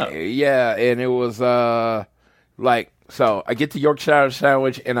 Oh. Yeah, and it was so I get the Yorkshire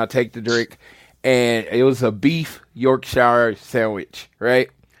sandwich and I take the drink, and it was a beef Yorkshire sandwich, right?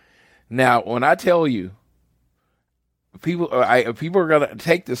 Now, when I tell you, people are gonna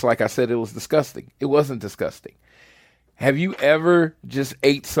take this like I said it was disgusting. It wasn't disgusting. Have you ever just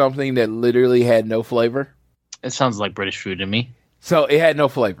ate something that literally had no flavor? It sounds like British food to me. So it had no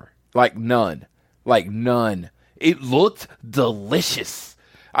flavor, none. It looked delicious.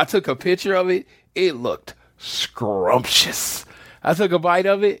 I took a picture of it. It looked scrumptious. I took a bite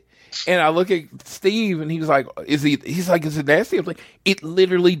of it, and I look at Steve, and he's like, is it nasty? I'm like, it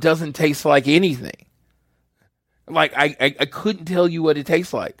literally doesn't taste like anything. I couldn't tell you what it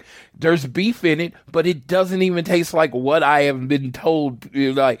tastes like. There's beef in it, but it doesn't even taste like what I have been told,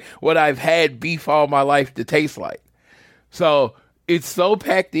 what I've had beef all my life to taste like. So it's so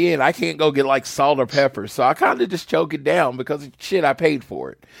packed in, I can't go get salt or pepper. So I kind of just choke it down because shit, I paid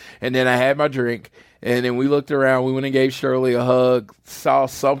for it. And then I had my drink. And then we looked around. We went and gave Shirley a hug, saw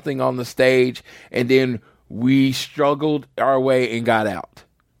something on the stage, and then we struggled our way and got out.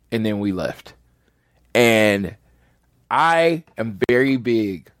 And then we left. And I am very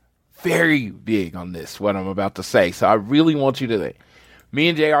big on this, what I'm about to say. So I really want you to think. Me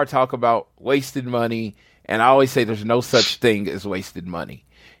and JR talk about wasted money, and I always say there's no such thing as wasted money.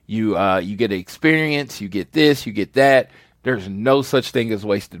 You get an experience, you get this, you get that. There's no such thing as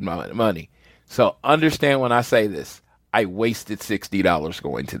wasted money. So understand when I say this, I wasted $60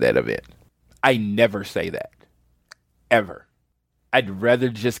 going to that event. I never say that. Ever. I'd rather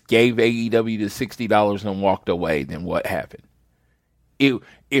just gave AEW the $60 and walked away than what happened.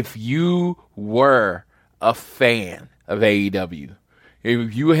 If you were a fan of AEW,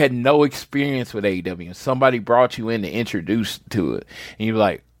 if you had no experience with AEW and somebody brought you in to introduce to it, and you're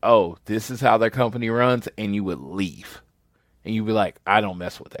like, oh, this is how their company runs, and you would leave. And you'd be like, I don't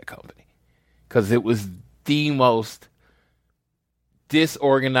mess with that company. Because it was the most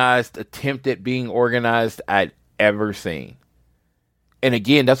disorganized attempt at being organized I'd ever seen. And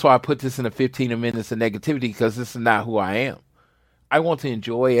again, that's why I put this in the 15 minutes of negativity, because this is not who I am. I want to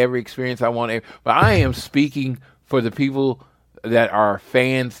enjoy every experience but I am speaking for the people that are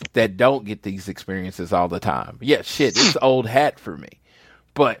fans that don't get these experiences all the time. Yeah, shit, it's old hat for me.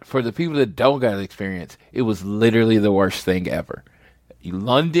 But for the people that don't get an experience, it was literally the worst thing ever.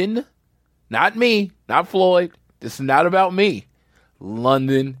 London, not me, not Floyd. This is not about me.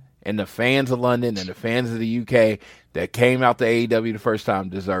 London and the fans of London and the fans of the UK that came out to AEW the first time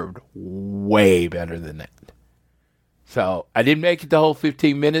deserved way better than that. So I didn't make it the whole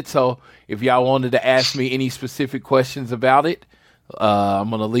 15 minutes. So if y'all wanted to ask me any specific questions about it, I'm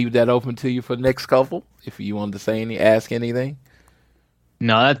going to leave that open to you for the next couple. If you wanted to ask anything.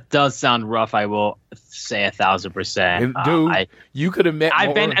 No, that does sound rough. I will say 1,000%. Dude, you could have met.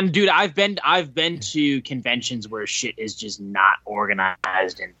 I've been to conventions where shit is just not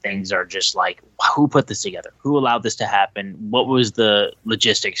organized and things are just like, who put this together? Who allowed this to happen? What was the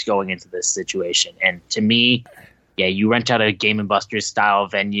logistics going into this situation? And to me, yeah, you rent out a Game & Buster's style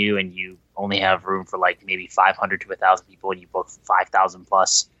venue and you only have room for like maybe 500 to 1,000 people, and you book 5,000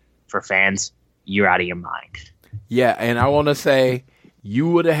 plus for fans. You're out of your mind. Yeah, and I want to say, you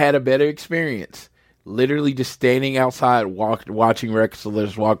would have had a better experience literally just standing outside watching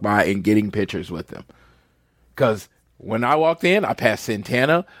wrestlers walk by and getting pictures with them. Because when I walked in, I passed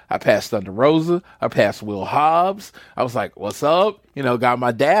Santana, I passed Thunder Rosa, I passed Will Hobbs. I was like, what's up? Got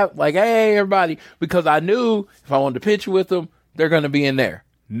my dap, like, hey, everybody. Because I knew if I wanted to picture with them, they're going to be in there.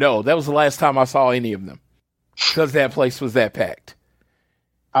 No, that was the last time I saw any of them. Because that place was that packed.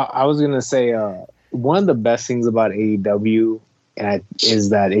 I was going to say, one of the best things about AEW is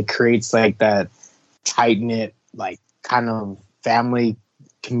that it creates like that tight-knit, like kind of family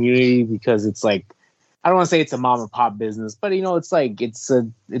community, because it's like, I don't want to say it's a mom and pop business, but it's like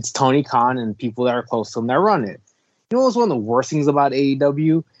it's Tony Khan and people that are close to him that run it. What's one of the worst things about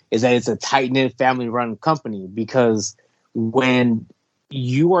AEW is that it's a tight-knit family-run company, because when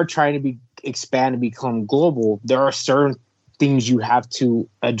you are trying to expand and become global, there are certain things you have to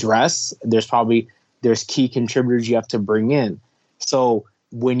address. There's key contributors you have to bring in. So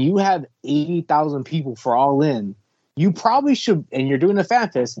when you have 80,000 people for All In, you probably should, and you're doing a fan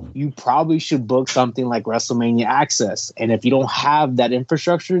fest, you probably should book something like WrestleMania Access. And if you don't have that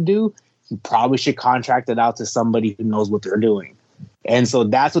infrastructure to do, you probably should contract it out to somebody who knows what they're doing. And so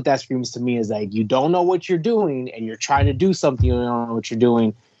that's what that screams to me, is like, you don't know what you're doing and you're trying to do something, you don't know what you're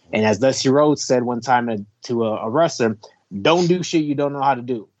doing. And as Dusty Rhodes said one time to a wrestler, don't do shit you don't know how to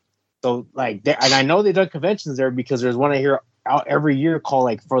do. So like, and I know they've done conventions there, because there's one I hear out every year called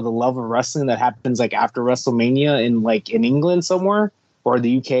like For the Love of Wrestling that happens like after WrestleMania in England somewhere, or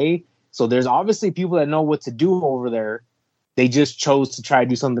the UK. So there's obviously people that know what to do over there. They just chose to try to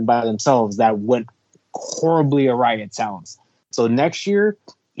do something by themselves that went horribly awry, it sounds. So next year,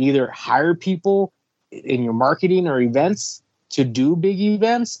 either hire people in your marketing or events to do big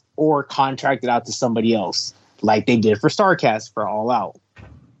events, or contract it out to somebody else, like they did for StarCast for All Out.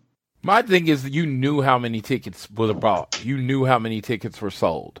 My thing is, you knew how many tickets were bought. You knew how many tickets were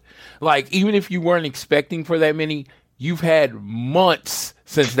sold. Like, even if you weren't expecting for that many, you've had months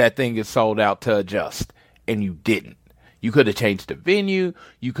since that thing is sold out to adjust, and you didn't. You could have changed the venue.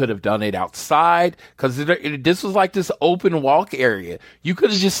 You could have done it outside, because this was like this open walk area. You could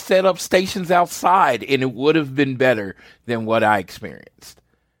have just set up stations outside, and it would have been better than what I experienced.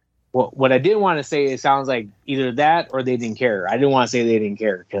 Well, what I didn't want to say, it sounds like either that or they didn't care. I didn't want to say they didn't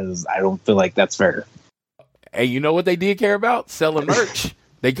care, because I don't feel like that's fair. Hey, you know what they did care about? Selling merch.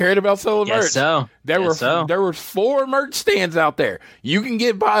 They cared about selling merch. So. There were 4 merch stands out there. You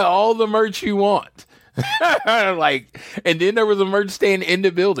can buy all the merch you want. Like, and then there was a merch stand in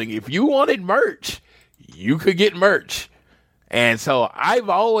the building. If you wanted merch, you could get merch. And so I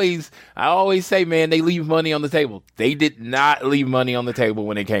always say, man, they leave money on the table. They did not leave money on the table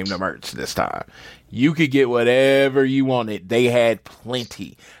when it came to merch this time. You could get whatever you wanted. They had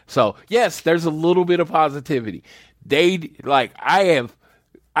plenty. So yes, there's a little bit of positivity. I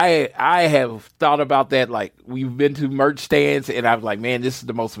have thought about that. Like, we've been to merch stands and I was like, man, this is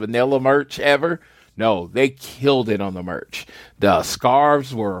the most vanilla merch ever. No, they killed it on the merch. The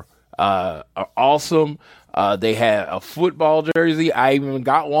scarves were awesome. They had a football jersey. I even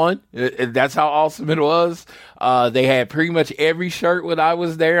got one. That's how awesome it was. They had pretty much every shirt when I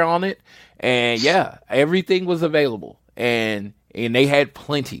was there on it. And yeah, everything was available. And they had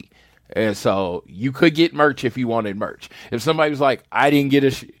plenty. And so you could get merch if you wanted merch. If somebody was like, I didn't get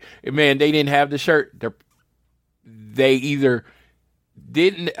man, they didn't have the shirt. They either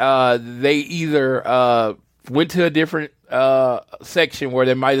went to a different section where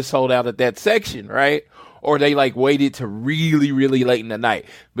they might have sold out at that section, right? Or they like waited to really, really late in the night,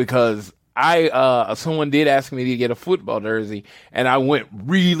 because someone did ask me to get a football jersey, and I went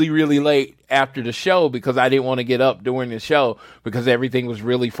really, really late after the show because I didn't want to get up during the show because everything was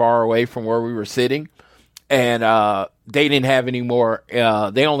really far away from where we were sitting. And they didn't have any more.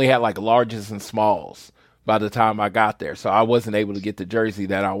 They only had like larges and smalls by the time I got there. So I wasn't able to get the jersey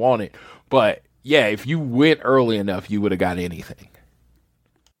that I wanted. But yeah, if you went early enough, you would have got anything.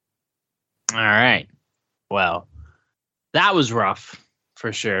 All right. Well, that was rough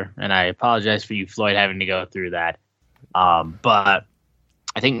for sure. And I apologize for you, Floyd, having to go through that. But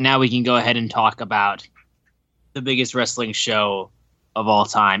I think now we can go ahead and talk about the biggest wrestling show of all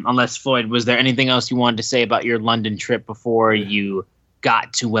time. Unless, Floyd, was there anything else you wanted to say about your London trip before you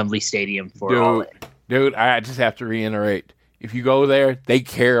got to Wembley Stadium for All In? Dude, I just have to reiterate. If you go there, they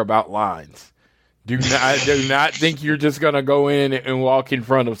care about lines. Do not think you're just going to go in and walk in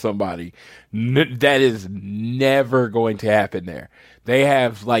front of somebody. That is never going to happen there. They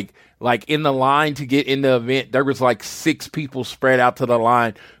have like in the line to get in the event, there was like 6 people spread out to the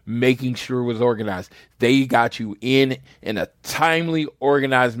line, making sure it was organized. They got you in a timely,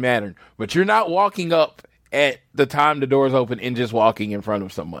 organized manner. But you're not walking up at the time the doors open and just walking in front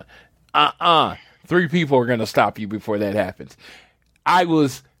of someone. 3 people are going to stop you before that happens. I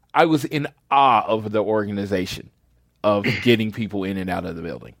was in awe of the organization of getting people in and out of the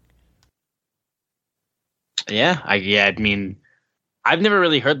building. Yeah, I mean, I've never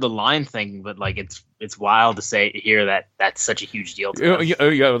really heard the line thing, but like it's wild to hear that that's such a huge deal to us.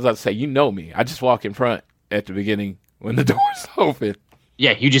 I was about to say, you know me. I just walk in front at the beginning when the doors open.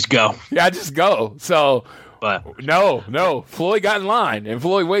 Yeah, you just go. Yeah, I just go. So, but no. Floyd got in line, and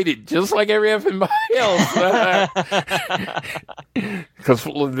Floyd waited just like everybody else. Because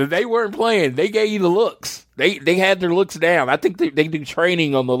they weren't playing. They gave you the looks. They had their looks down. I think they do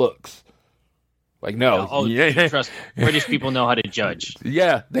training on the looks. Like, no. Trust me, British people know how to judge.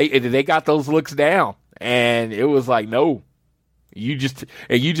 Yeah, they got those looks down, and it was like, no. You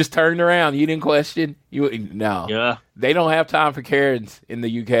just turned around. You didn't question. No. Yeah. They don't have time for Karens in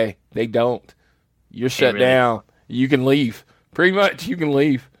the UK. They don't. You're shut down. You can leave. Pretty much, you can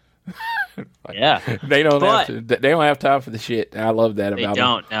leave. Yeah. They don't have time for the shit. I love that about them. They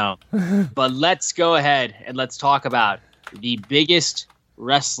don't, no. But let's go ahead and let's talk about the biggest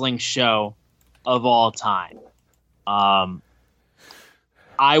wrestling show of all time. I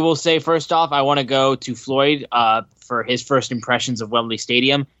will say, first off, I want to go to Floyd for his first impressions of Wembley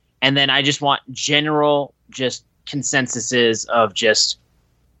Stadium, and then I just want general just consensuses of just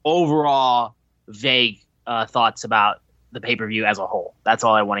overall vague thoughts about the pay-per-view as a whole. That's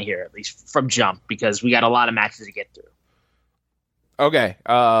all I want to hear, at least from jump, because we got a lot of matches to get through. Okay.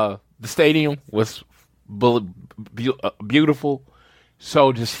 The stadium was beautiful.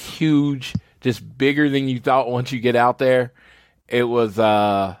 So just huge, just bigger than you thought once you get out there. It was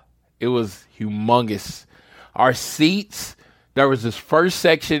humongous. Our seats, there was this first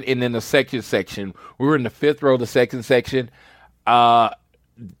section and then the second section. We were in the 5th row, the second section.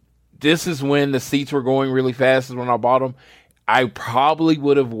 This is when the seats were going really fast, is when I bought them. I probably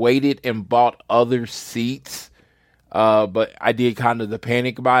would have waited and bought other seats, but I did kind of the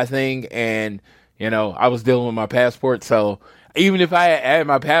panic buy thing, and, I was dealing with my passport, so even if I had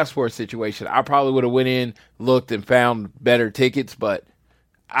my passport situation, I probably would have went in, looked, and found better tickets, but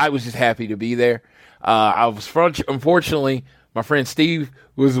I was just happy to be there. Unfortunately, my friend Steve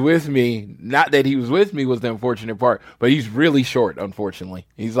was with me. Not that he was with me was the unfortunate part, but he's really short, unfortunately.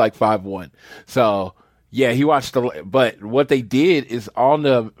 He's like 5'1". So, yeah, he watched but what they did is on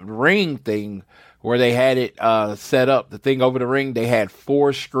the ring thing where they had it set up, the thing over the ring, they had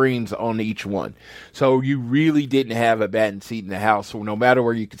 4 screens on each one. So you really didn't have a bad seat in the house. So no matter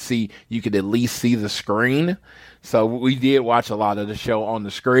where you could see, you could at least see the screen. So we did watch a lot of the show on the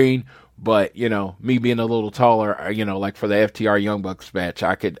screen. But, you know, me being a little taller, you know, like for the FTR Young Bucks match,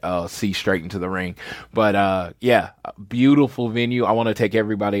 I could see straight into the ring. But, yeah, beautiful venue. I want to take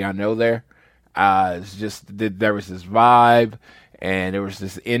everybody I know there. It's just, there was this vibe. And there was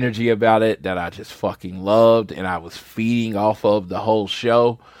this energy about it that I just fucking loved, and I was feeding off of the whole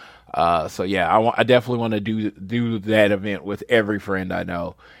show. So yeah, I definitely want to do that event with every friend I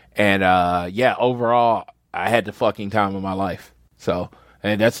know. And yeah, overall, I had the fucking time of my life. So,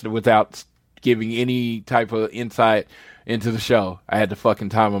 and that's without giving any type of insight into the show. I had the fucking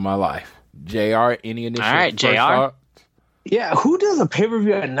time of my life. JR, any initial? All right, JR. Yeah, who does a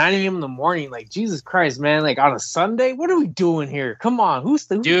pay-per-view at 9 a.m. in the morning? Like, Jesus Christ, man! Like on a Sunday, what are we doing here? Come on, who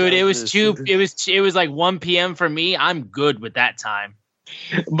dude? It was It was like 1 p.m. for me. I'm good with that time.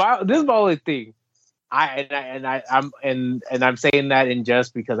 This is my only thing. I'm saying that in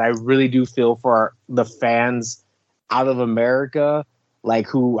jest because I really do feel for the fans out of America. Like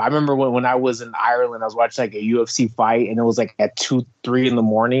who I remember when I was in Ireland, I was watching like a UFC fight, and it was like at 2-3 in the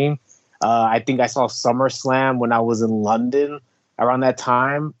morning. I think I saw SummerSlam when I was in London around that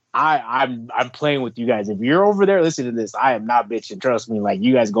time. I'm playing with you guys. If you're over there listening to this, I am not bitching. Trust me. Like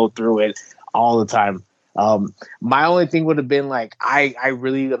you guys go through it all the time. My only thing would have been like I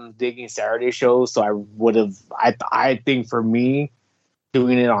really am digging Saturday shows, so I would have. I think for me,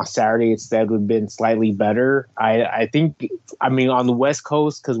 doing it on Saturday instead would have been slightly better. I think. I mean, on the West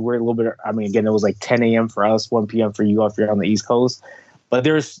Coast because we're a little bit. I mean, again, it was like 10 a.m. for us, 1 p.m. for you if you're on the East Coast. But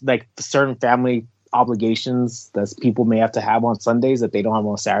there's like certain family obligations that people may have to have on Sundays that they don't have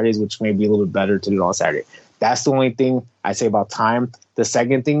on Saturdays, which may be a little bit better to do it on Saturday. That's the only thing I say about time. The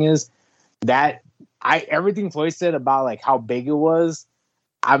second thing is that everything Floyd said about like how big it was,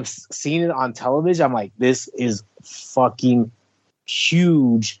 I'm seeing it on television. I'm like, this is fucking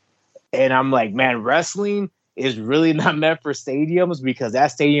huge. And I'm like, man, wrestling is really not meant for stadiums because that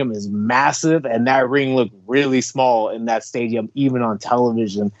stadium is massive and that ring looked really small in that stadium, even on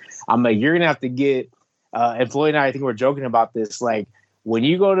television. I'm like, you're going to have to get, and Floyd and I think we're joking about this. Like when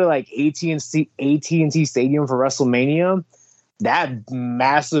you go to like AT&T Stadium for WrestleMania, that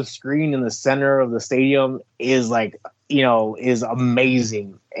massive screen in the center of the stadium is like, you know, is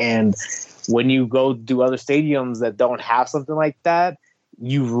amazing. And when you go do other stadiums that don't have something like that,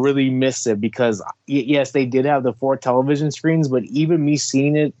 you really miss it because yes, they did have the 4 television screens, but even me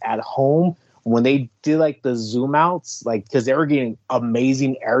seeing it at home when they did like the zoom outs, like because they were getting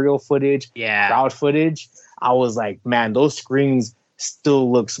amazing aerial footage, crowd footage, I was like, man, those screens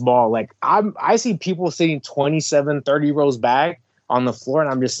still look small. Like I see people sitting 27, 30 rows back on the floor, and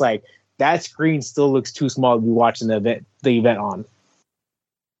I'm just like, that screen still looks too small to be watching the event on.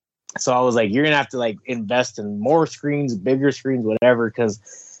 So I was like, you're going to have to like invest in more screens, bigger screens, whatever. Cause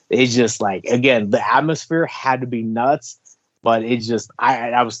it's just like, again, the atmosphere had to be nuts, but it just,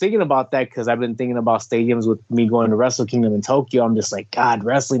 I was thinking about that cause I've been thinking about stadiums with me going to Wrestle Kingdom in Tokyo. I'm just like, God,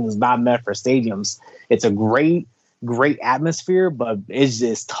 wrestling is not meant for stadiums. It's a great atmosphere, but it's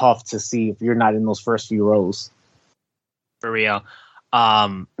just tough to see if you're not in those first few rows. For real.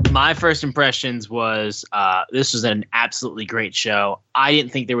 My first impressions was this was an absolutely great show. I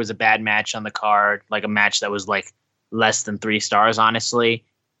didn't think there was a bad match on the card, like a match that was like less than 3 stars, honestly.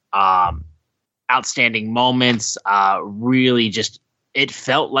 Outstanding moments, really just it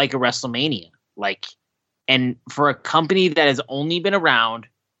felt like a WrestleMania. Like, and for a company that has only been around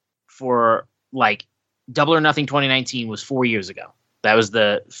for like Double or Nothing 2019 was 4 years ago. That was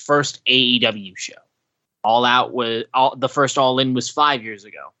the first AEW show. The first All In was 5 years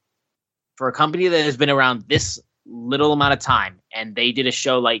ago. For a company that has been around this little amount of time, and they did a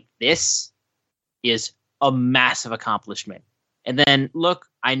show like this, is a massive accomplishment. And then, look,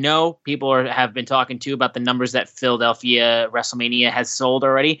 I know people have been talking too about the numbers that Philadelphia WrestleMania has sold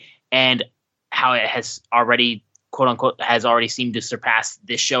already, and how it has already, quote unquote, has already seemed to surpass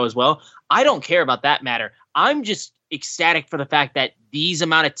this show as well. I don't care about that matter. I'm just ecstatic for the fact that these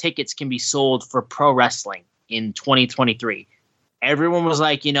amount of tickets can be sold for pro wrestling in 2023. Everyone was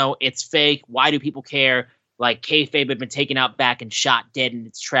like, you know, it's fake. Why do people care? Like kayfabe had been taken out back and shot dead in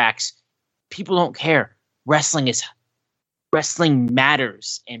its tracks. People don't care. Wrestling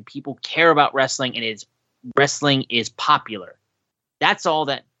matters, and people care about wrestling, and wrestling is popular. That's all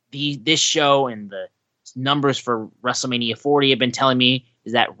that this show and the numbers for WrestleMania 40 have been telling me,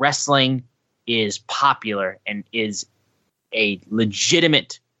 is that wrestling is popular and is a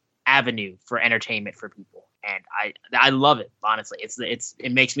legitimate avenue for entertainment for people. and I love it. Honestly,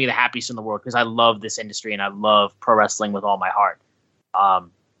 it makes me the happiest in the world because I love this industry and I love pro wrestling with all my heart.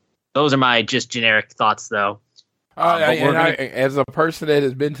 Those are my just generic thoughts, though. As a person that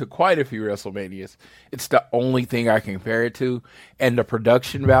has been to quite a few WrestleManias, it's the only thing I can compare it to, and the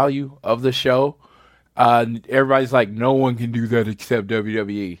production value of the show. Everybody's like, no one can do that except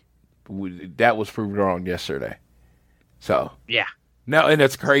WWE. That was proved wrong yesterday. So yeah. No, and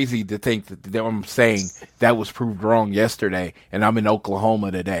it's crazy to think that I'm saying that was proved wrong yesterday, and I'm in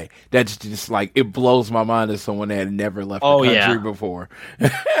Oklahoma today. That's just like, it blows my mind as someone that had never left the country before.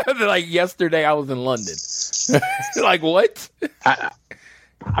 Like yesterday, I was in London. Like what?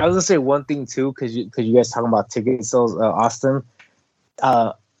 I was gonna say one thing too, because you guys talking about ticket sales, Austin.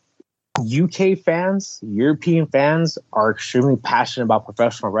 UK fans, European fans are extremely passionate about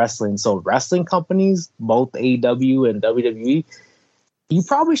professional wrestling. So wrestling companies, both AEW and WWE, you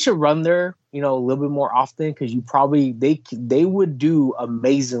probably should run there, a little bit more often, because they would do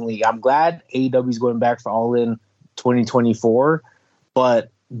amazingly. I'm glad AEW is going back for All In 2024, but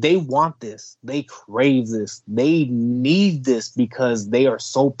they want this. They crave this. They need this because they are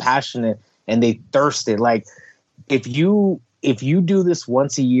so passionate and they thirst it. Like if you do this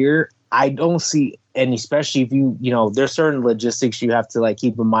once a year, I don't see, and especially if you there's certain logistics you have to like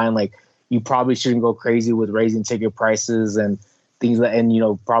keep in mind. Like you probably shouldn't go crazy with raising ticket prices and things like,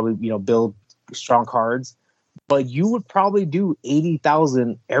 and probably build strong cards, but you would probably do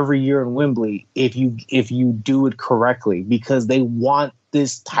 80,000 every year in Wembley if you do it correctly, because they want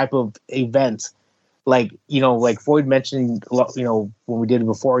this type of event. Like like Floyd mentioned, when we did it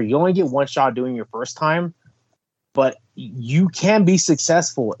before, you only get one shot doing your first time, but you can be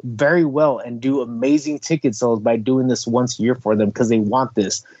successful very well and do amazing ticket sales by doing this once a year for them, because they want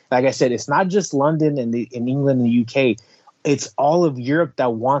this. Like I said, it's not just London and in England and the UK. It's all of Europe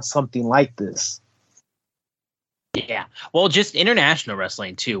that wants something like this. Yeah. Well, just international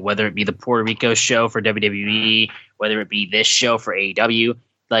wrestling too, whether it be the Puerto Rico show for WWE, whether it be this show for AEW,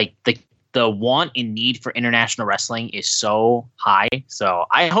 like the want and need for international wrestling is so high. So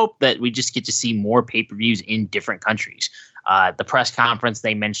I hope that we just get to see more pay-per-views in different countries. The press conference,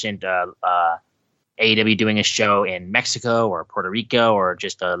 they mentioned AEW doing a show in Mexico or Puerto Rico or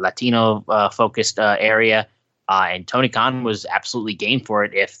just a Latino focused area. And Tony Khan was absolutely game for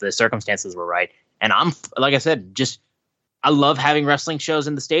it if the circumstances were right. And I'm, like I said, I love having wrestling shows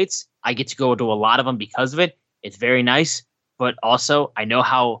in the States. I get to go to a lot of them because of it. It's very nice. But also, I know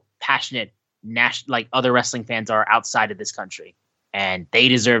how passionate other wrestling fans are outside of this country. And they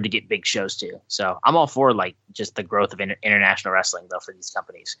deserve to get big shows too. So I'm all for just the growth of international wrestling, though, for these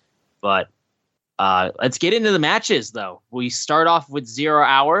companies. But let's get into the matches, though. We start off with 0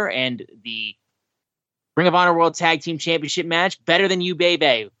 Hour and the Ring of Honor World Tag Team Championship match, Better Than You,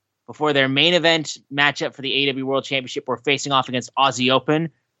 Baby. Before their main event matchup for the AEW World Championship, we're facing off against Aussie Open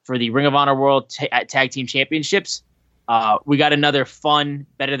for the Ring of Honor World Tag Team Championships. We got another fun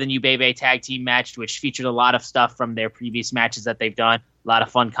Better Than You, Baby tag team match, which featured a lot of stuff from their previous matches that they've done. A lot of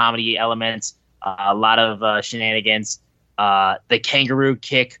fun comedy elements, a lot of shenanigans. The kangaroo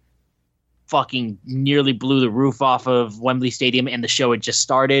kick fucking nearly blew the roof off of Wembley Stadium, and the show had just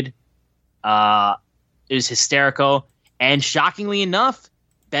started. It was hysterical. And shockingly enough,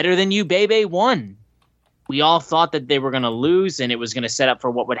 Better Than You, Baby won. We all thought that they were going to lose and it was going to set up for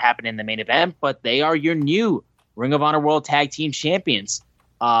what would happen in the main event, but they are your new Ring of Honor World Tag Team Champions.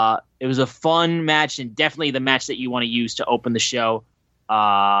 It was a fun match and definitely the match that you want to use to open the show.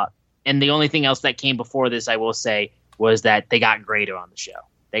 And the only thing else that came before this, I will say, was that they got Grado on the show.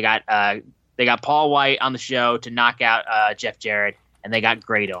 They got Paul White on the show to knock out Jeff Jarrett, and they got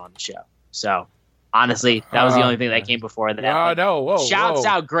Grado on the show. So honestly, that was the only thing that came before that. Shouts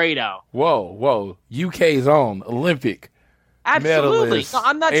out Grado. Whoa. UK's own Olympic. Absolutely. No,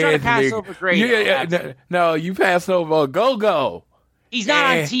 I'm not trying to pass over Grado. No, you pass over Go-Go. He's not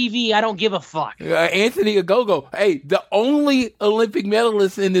on TV. I don't give a fuck. Anthony Ogogo. Hey, the only Olympic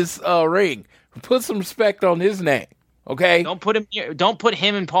medalist in this ring. Put some respect on his name, okay? Don't put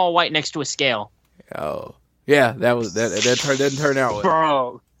him and Paul White next to a scale. Oh, yeah, that didn't turn out well.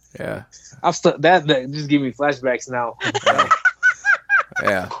 Bro. Yeah. That just give me flashbacks now.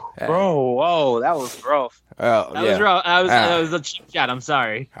 Yeah. Bro, whoa, that was rough. Oh, that was rough. That was a cheap shot. I'm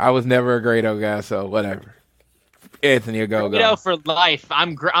sorry. I was never a Grado guy, so whatever. Anthony Ogogo. Grado for life.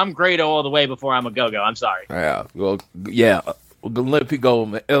 I'm Grado all the way before I'm a go-go. I'm sorry. Yeah. Well, yeah. Olympic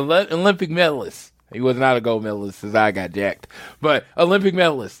medalist. He was not a gold medalist since I got jacked, but Olympic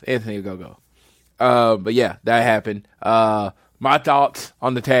medalist Anthony Ogogo. But yeah, that happened. My thoughts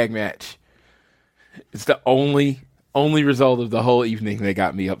on the tag match. It's the only result of the whole evening that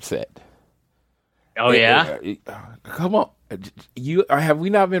got me upset. Oh yeah. Come on, have we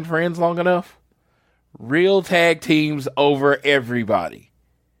not been friends long enough? Real tag teams over everybody.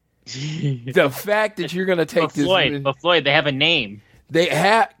 The fact that you're going to take Floyd, they have a name.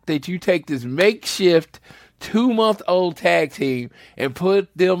 That you take this makeshift 2-month-old tag team and put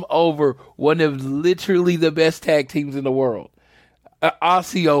them over one of literally the best tag teams in the world.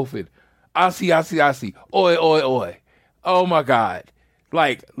 Aussie Open. Aussie. Oi. Oh my God.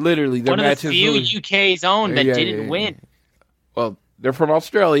 Like, literally, their matches. One of the few UK's own that didn't win. Well, they're from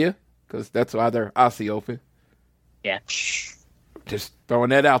Australia, because that's why they're Aussie Open. Yeah. Just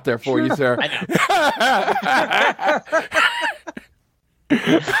throwing that out there for you, sir. Oi.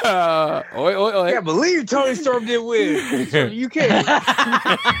 I can't believe Tony Storm didn't win. He's from the UK.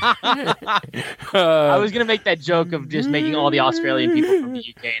 I was going to make that joke of just making all the Australian people from the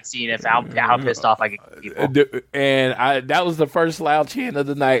UK and seeing how pissed off I get people. And that was the first loud chant of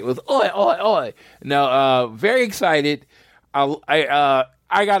the night was oi. Now, very excited. I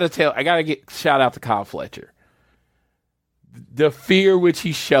gotta get shout out to Kyle Fletcher. The fear which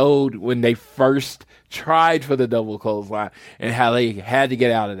he showed when they first tried for the double clothesline and how they had to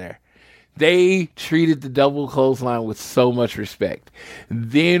get out of there. They treated the double clothesline with so much respect.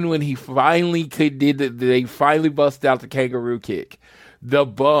 Then when he finally they finally busted out the kangaroo kick. The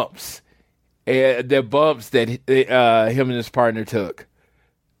bumps that him and his partner took.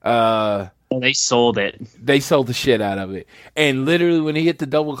 They sold it. They sold the shit out of it. And literally when he hit the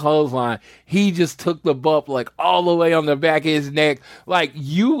double clothesline, he just took the bump like all the way on the back of his neck. Like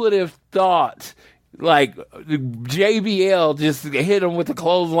you would have thought like JBL just hit him with the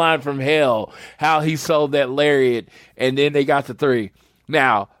clothesline from hell, how he sold that lariat, and then they got the 3.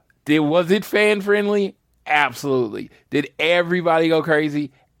 Now, was it fan friendly? Absolutely. Did everybody go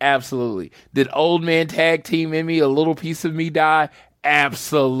crazy? Absolutely. Did old man tag team in me, a little piece of me die?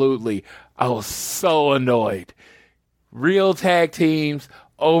 Absolutely. I was so annoyed. Real tag teams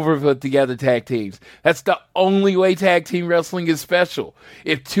over put together tag teams. That's the only way tag team wrestling is special.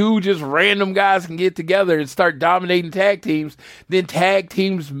 If 2 just random guys can get together and start dominating tag teams, then tag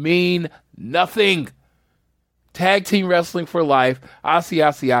teams mean nothing. Tag team wrestling for life.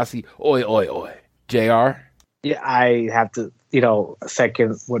 Aussie. Oi. JR? Yeah, I have to,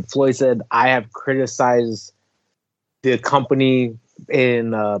 second what Floyd said. I have criticized the company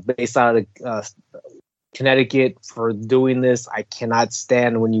based out of Connecticut for doing this. I cannot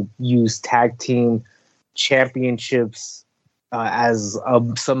stand when you use tag team championships as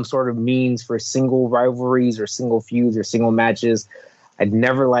some sort of means for single rivalries or single feuds or single matches. I'd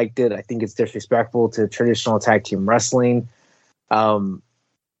never liked it. I think it's disrespectful to traditional tag team wrestling.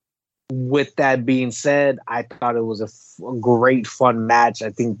 With that being said, I thought it was a great, fun match. I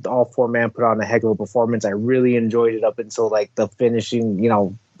think all 4 men put on a heck of a performance. I really enjoyed it up until like the finishing,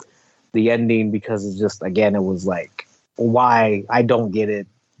 the ending, because it's just, again, it was like, why? I don't get it.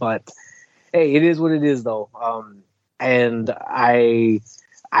 But hey, it is what it is, though. And I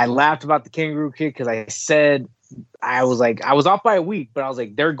laughed about the kangaroo kick because I said, I was off by a week, but I was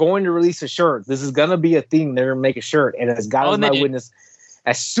like, they're going to release a shirt. This is going to be a thing. They're going to make a shirt. And as God is my witness,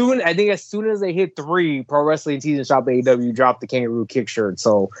 as soon as they hit 3, Pro Wrestling Tees and Shop AEW dropped the kangaroo kick shirt.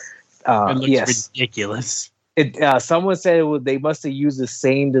 So, it looks ridiculous. Someone said they must have used the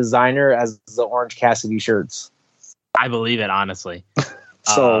same designer as the Orange Cassidy shirts. I believe it, honestly.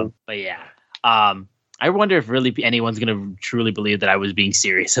 But yeah. I wonder if really anyone's going to truly believe that I was being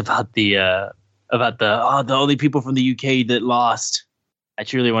serious about the only people from the UK that lost. I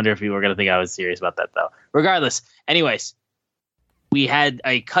truly wonder if people were going to think I was serious about that, though. Regardless, anyways, we had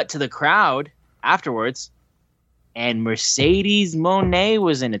a cut to the crowd afterwards, and Mercedes Moné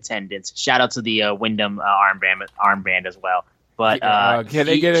was in attendance. Shout out to the Wyndham armband as well. But can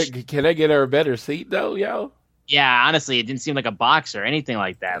I get her a better seat though, yo? Yeah, honestly, it didn't seem like a box or anything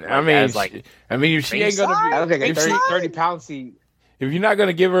like that. I mean, if she ain't gonna be, I don't think a 30-pound seat. If you're not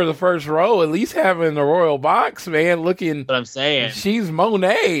gonna give her the first row, at least have her in the royal box, man. Looking, what I'm saying, she's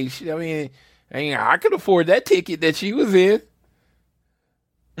Moné. I could afford that ticket that she was in.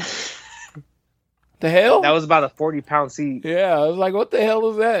 The hell? That was about a 40-pound seat. Yeah, I was like, what the hell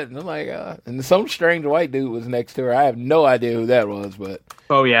is that? And I'm like, and some strange white dude was next to her. I have no idea who that was, but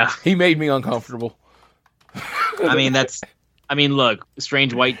oh yeah, he made me uncomfortable. Look,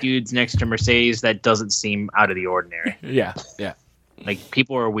 strange white dudes next to Mercedes, that doesn't seem out of the ordinary. Yeah. Like,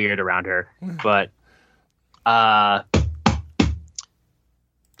 people are weird around her. But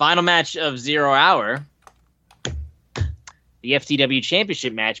final match of 0 Hour, the FTW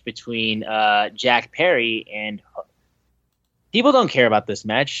Championship match between Jack Perry and Hook. People don't care about this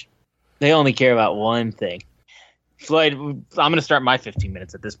match. They only care about one thing. Floyd, I'm going to start my 15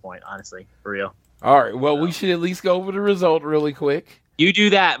 minutes at this point, honestly, for real. All right. Well, we should at least go over the result really quick. You do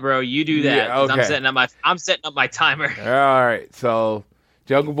that, bro. You do that. Yeah, okay. I'm setting up my timer. All right. So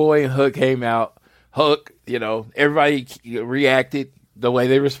Jungle Boy and Hook came out. Hook, everybody reacted the way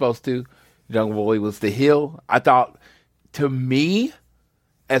they were supposed to. Jungle Boy was the heel. I thought, to me,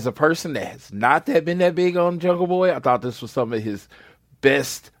 as a person that has not been that big on Jungle Boy, I thought this was some of his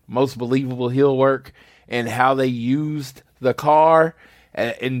best, most believable heel work, and how they used the car.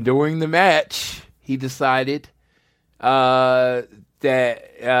 And during the match, he decided that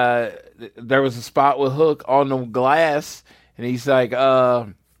there was a spot with Hook on the glass, and he's like,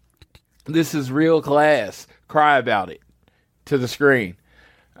 this is real class. Cry about it to the screen.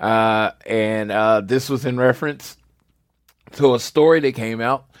 And this was in reference to a story that came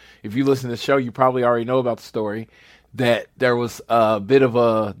out. If you listen to the show, you probably already know about the story, that there was a bit of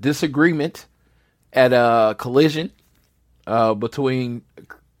a disagreement at a Collision between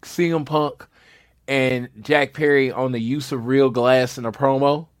CM Punk and Jack Perry on the use of real glass in a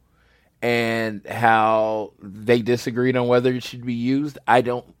promo, and how they disagreed on whether it should be used.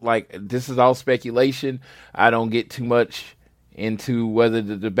 This is all speculation. I don't get too much into whether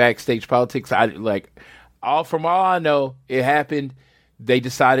the backstage politics. From all I know, it happened. They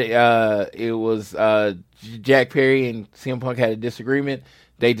decided it was Jack Perry and CM Punk had a disagreement.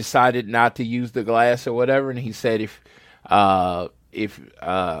 They decided not to use the glass or whatever, and he said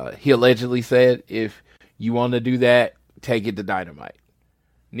he allegedly said, if you want to do that, take it to Dynamite.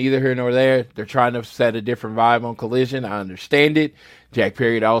 Neither here nor there. They're trying to set a different vibe on Collision. I understand it. Jack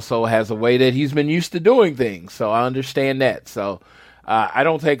Perry also has a way that he's been used to doing things, so I understand that. So I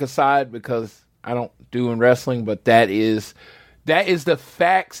don't take a side because I don't do in wrestling, but that is the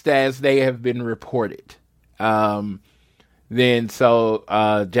facts as they have been reported. Then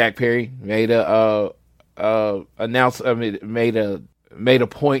Jack Perry made made a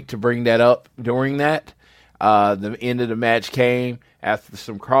point to bring that up during that. The end of the match came after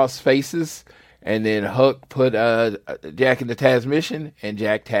some cross faces, and then Hook put Jack in the transmission, and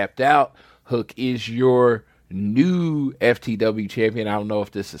Jack tapped out. Hook is your new FTW champion. I don't know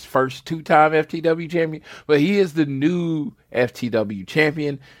if this is first two-time FTW champion, but he is the new FTW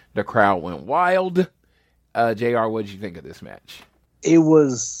champion. The crowd went wild. JR, what did you think of this match? It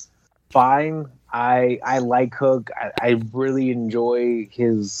was fine. I like Hook. I really enjoy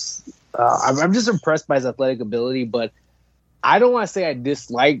his. I'm just impressed by his athletic ability, but I don't want to say I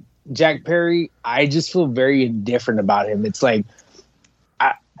dislike Jack Perry. I just feel very indifferent about him. It's like,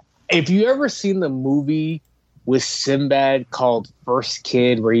 if you ever seen the movie with Sinbad called First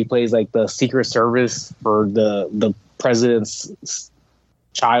Kid, where he plays like the Secret Service for the president's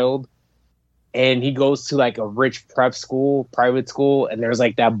child, and he goes to like a rich private school, and there's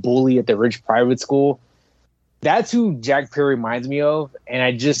like that bully at the rich private school. That's who Jack Perry reminds me of, and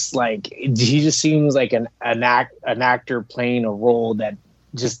I just he just seems like an actor playing a role that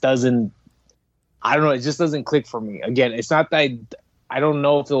just doesn't. I don't know. It just doesn't click for me. Again, it's not that I don't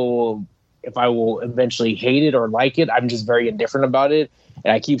know if I will eventually hate it or like it. I'm just very indifferent about it,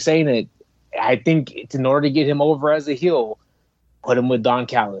 and I keep saying it. I think in order to get him over as a heel, put him with Don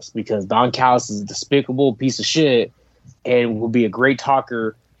Callis, because Don Callis is a despicable piece of shit and will be a great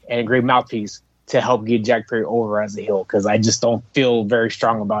talker and a great mouthpiece to help get Jack Perry over as a heel, because I just don't feel very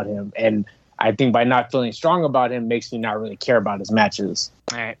strong about him. And I think by not feeling strong about him makes me not really care about his matches.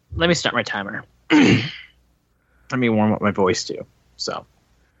 All right, let me start my timer. Let me warm up my voice too. So,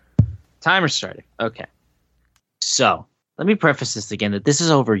 timer started. Okay. So, let me preface this again, that this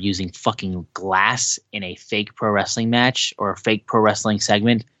is over using fucking glass in a fake pro wrestling match or a fake pro wrestling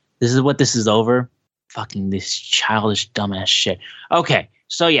segment. This is what this is over. Fucking this childish, dumbass shit. Okay,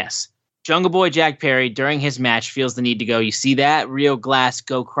 so yes. Jungle Boy Jack Perry, during his match, feels the need to go, you see that? Real glass,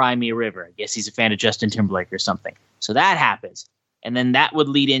 go cry me a river. I guess he's a fan of Justin Timberlake or something. So that happens. And then that would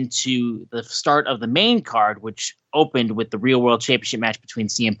lead into the start of the main card, which opened with the Real World Championship match between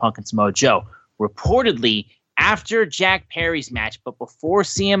CM Punk and Samoa Joe. Reportedly, after Jack Perry's match, but before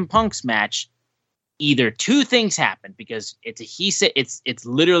CM Punk's match, either two things happened, because it's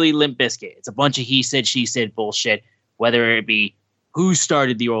literally Limp Bizkit. It's a bunch of he said, she said bullshit, whether it be who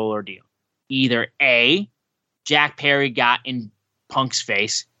started the whole ordeal. Either A, Jack Perry got in Punk's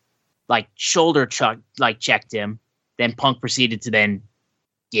face, checked him. Then Punk proceeded to then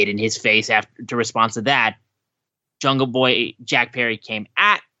get in his face after to respond to that. Jungle Boy Jack Perry came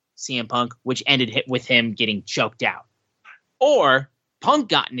at CM Punk, which ended with him getting choked out. Or Punk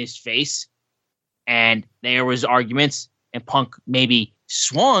got in his face, and there was arguments, and Punk maybe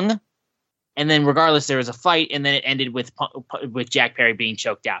swung And then regardless, there was a fight, and then it ended with Jack Perry being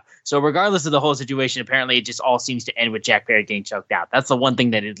choked out. So regardless of the whole situation, apparently it just all seems to end with Jack Perry getting choked out. That's the one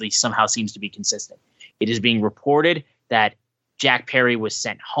thing that at least somehow seems to be consistent. It is being reported that Jack Perry was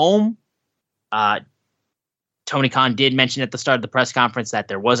sent home. Tony Khan did mention at the start of the press conference that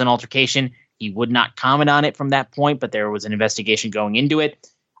there was an altercation. He would not comment on it from that point, but there was an investigation going into it.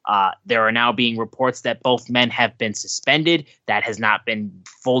 There are now being reports that both men have been suspended. That has not been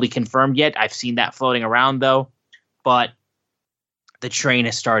fully confirmed yet. I've seen that floating around, though. But the train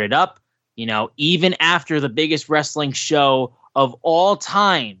has started up. You know, even after the biggest wrestling show of all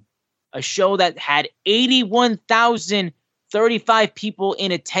time, a show that had 81,035 people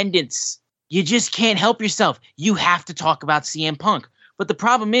in attendance, you just can't help yourself. You have to talk about CM Punk. But the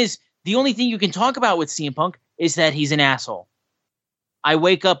problem is, the only thing you can talk about with CM Punk is that he's an asshole. I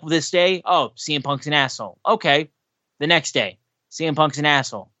wake up this day, oh, CM Punk's an asshole. Okay. The next day, CM Punk's an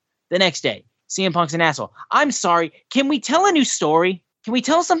asshole. The next day, CM Punk's an asshole. I'm sorry. Can we tell a new story? Can we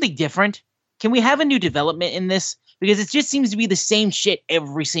tell something different? Can we have a new development in this? Because it just seems to be the same shit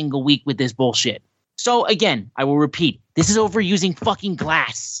every single week with this bullshit. So again, I will repeat, this is overusing fucking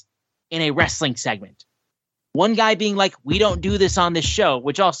glass in a wrestling segment. One guy being like, we don't do this on this show,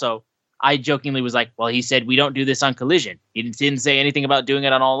 which also I jokingly was like, well, he said we don't do this on Collision. He didn't say anything about doing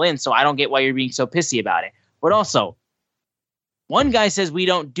it on All In, so I don't get why you're being so pissy about it. But also, one guy says we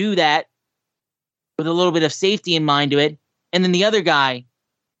don't do that with a little bit of safety in mind to it, and then the other guy,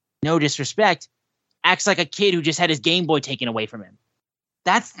 no disrespect, acts like a kid who just had his Game Boy taken away from him.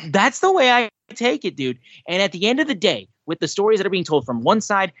 That's the way I take it, dude. And at the end of the day, with the stories that are being told from one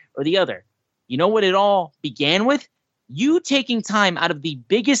side or the other, you know what it all began with? You taking time out of the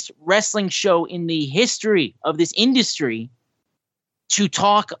biggest wrestling show in the history of this industry to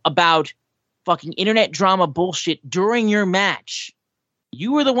talk about fucking internet drama bullshit during your match.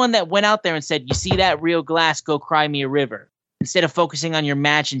 You were the one that went out there and said, you see that real glass, go cry me a river. Instead of focusing on your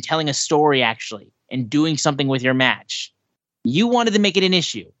match and telling a story, actually, and doing something with your match. You wanted to make it an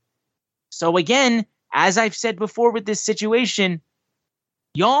issue. So again, as I've said before with this situation,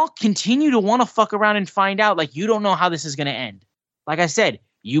 y'all continue to want to fuck around and find out like you don't know how this is going to end. Like I said,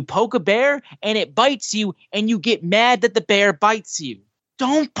 you poke a bear and it bites you and you get mad that the bear bites you.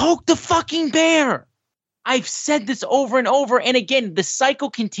 Don't poke the fucking bear. I've said this over and over. And again, the cycle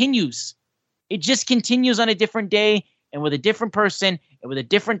continues. It just continues on a different day and with a different person and with a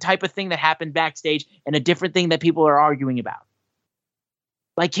different type of thing that happened backstage and a different thing that people are arguing about.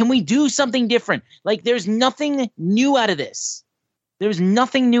 Like, can we do something different? Like, there's nothing new out of this. There's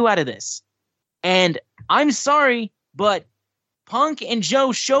nothing new out of this. And I'm sorry, but Punk and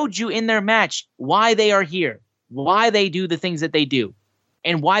Joe showed you in their match why they are here, why they do the things that they do,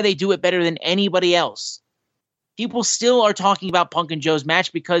 and why they do it better than anybody else. People still are talking about Punk and Joe's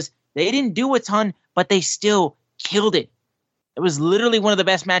match because they didn't do a ton, but they still killed it. It was literally one of the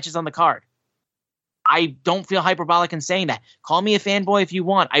best matches on the card. I don't feel hyperbolic in saying that. Call me a fanboy if you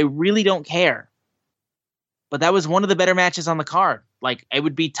want. I really don't care. But that was one of the better matches on the card. Like, it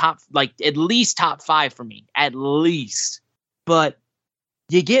would be top, like, at least top 5 for me. At least. But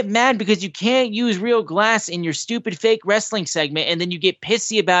you get mad because you can't use real glass in your stupid fake wrestling segment, and then you get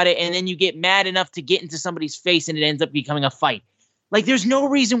pissy about it, and then you get mad enough to get into somebody's face, and it ends up becoming a fight. Like, there's no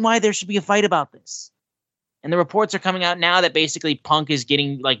reason why there should be a fight about this. And the reports are coming out now that basically Punk is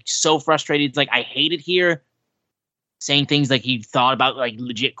getting, like, so frustrated. It's like, I hate it here. Saying things like he thought about, like,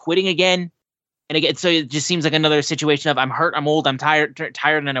 legit quitting again. And again, so it just seems like another situation of I'm hurt, I'm old, I'm tired,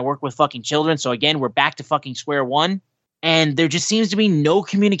 and I work with fucking children. So again, we're back to fucking square one. And there just seems to be no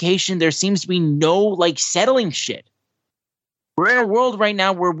communication. There seems to be no, like, settling shit. We're in a world right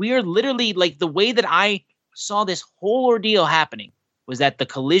now where we are literally, like, the way that I saw this whole ordeal happening was that the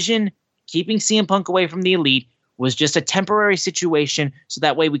Collision keeping CM Punk away from the Elite was just a temporary situation. So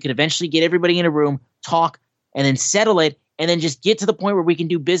that way we could eventually get everybody in a room, talk, and then settle it. And then just get to the point where we can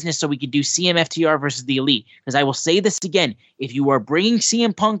do business so we can do CMFTR versus the Elite. Because I will say this again. If you are bringing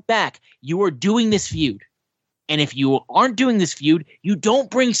CM Punk back, you are doing this feud. And if you aren't doing this feud, you don't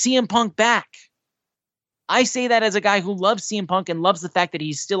bring CM Punk back. I say that as a guy who loves CM Punk and loves the fact that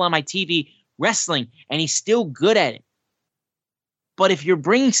he's still on my TV wrestling and he's still good at it. But if you're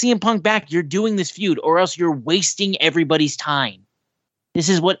bringing CM Punk back, you're doing this feud or else you're wasting everybody's time. This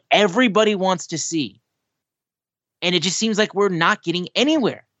is what everybody wants to see. And it just seems like we're not getting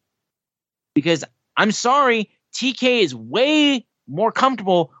anywhere. Because I'm sorry, TK is way more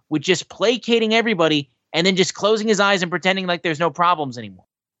comfortable with just placating everybody and then just closing his eyes and pretending like there's no problems anymore.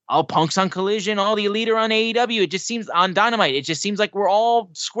 All Punk's on Collision, all the Elite are on AEW. It just seems on Dynamite. It just seems like we're all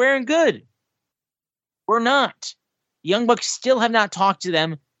square and good. We're not. The Young Bucks still have not talked to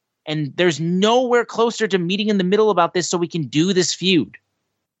them And there's nowhere closer to meeting in the middle about this so we can do this feud.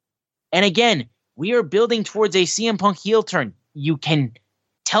 And again, we are building towards a CM Punk heel turn. You can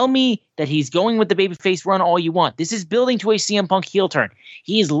tell me that he's going with the babyface run all you want. This is building to a CM Punk heel turn.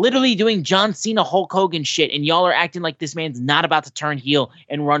 He is literally doing John Cena, Hulk Hogan shit, and y'all are acting like this man's not about to turn heel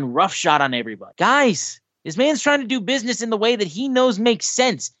and run roughshod on everybody. Guys, this man's trying to do business in the way that he knows makes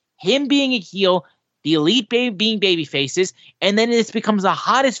sense. Him being a heel, the Elite being baby faces, and then it becomes the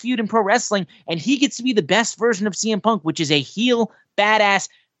hottest feud in pro wrestling, and he gets to be the best version of CM Punk, which is a heel, badass,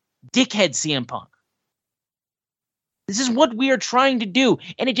 dickhead CM Punk. This is what we are trying to do,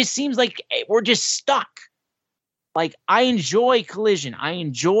 and it just seems like we're just stuck. Like, I enjoy Collision. I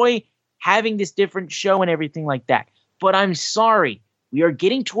enjoy having this different show and everything like that, but I'm sorry. We are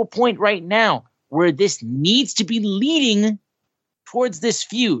getting to a point right now where this needs to be leading towards this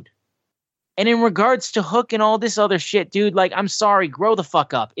feud. And in regards to Hook and all this other shit, dude, like, I'm sorry, grow the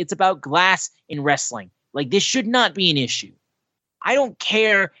fuck up. It's about glass in wrestling. Like, this should not be an issue. I don't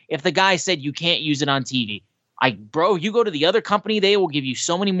care if the guy said you can't use it on TV. Bro, you go to the other company, they will give you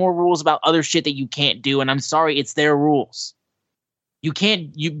so many more rules about other shit that you can't do. And I'm sorry, it's their rules. You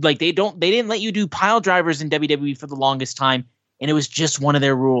can't, they didn't let you do pile drivers in WWE for the longest time. And it was just one of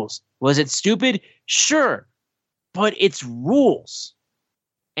their rules. Was it stupid? Sure. But it's rules.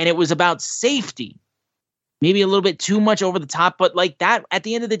 And it was about safety. Maybe a little bit too much over the top, but like that, at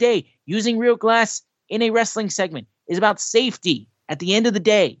the end of the day, using real glass in a wrestling segment is about safety at the end of the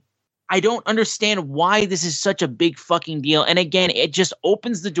day. I don't understand why this is such a big fucking deal. And again, it just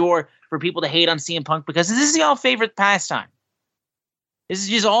opens the door for people to hate on CM Punk because this is y'all favorite pastime. This is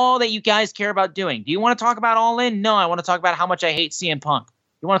just all that you guys care about doing. Do you want to talk about All In? No, I want to talk about how much I hate CM Punk.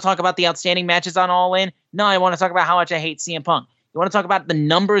 You want to talk about the outstanding matches on All In? No, I want to talk about how much I hate CM Punk. You want to talk about the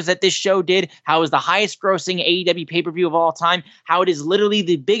numbers that this show did, how it was the highest grossing AEW pay-per-view of all time, how it is literally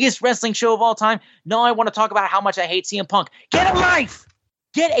the biggest wrestling show of all time? No, I want to talk about how much I hate CM Punk. Get a life!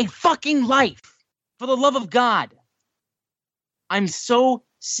 Get a fucking life! For the love of God. I'm so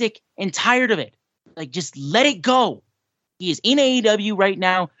sick and tired of it. Like, just let it go. He is in AEW right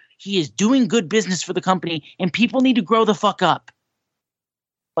now. He is doing good business for the company, and people need to grow the fuck up.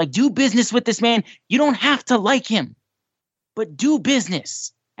 Like, do business with this man. You don't have to like him, but do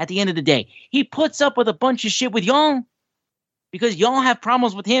business at the end of the day. He puts up with a bunch of shit with y'all because y'all have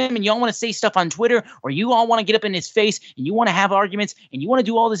problems with him and y'all want to say stuff on Twitter, or you all want to get up in his face and you want to have arguments and you want to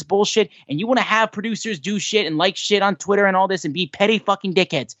do all this bullshit and you want to have producers do shit and like shit on Twitter and all this and be petty fucking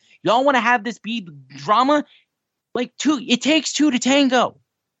dickheads. Y'all want to have this be drama? Like, it takes two to tango.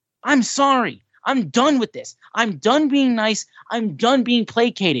 I'm sorry. I'm done with this. I'm done being nice. I'm done being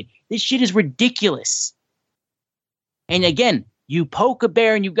placated. This shit is ridiculous. And again, you poke a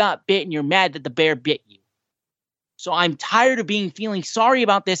bear and you got bit and you're mad that the bear bit you. So I'm tired of feeling sorry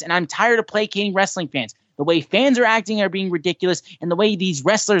about this, and I'm tired of placating wrestling fans. The way fans are acting are being ridiculous, and the way these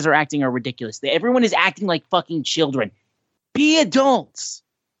wrestlers are acting are ridiculous. Everyone is acting like fucking children. Be adults.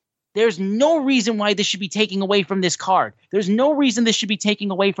 There's no reason why this should be taking away from this card. There's no reason this should be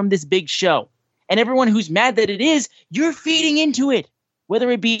taking away from this big show. And everyone who's mad that it is, you're feeding into it. Whether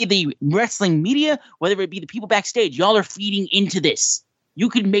it be the wrestling media, whether it be the people backstage, y'all are feeding into this. You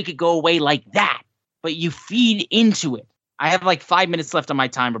could make it go away like that, but you feed into it. I have like 5 minutes left on my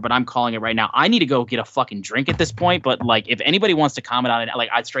timer, but I'm calling it right now. I need to go get a fucking drink at this point, but like, if anybody wants to comment on it, like,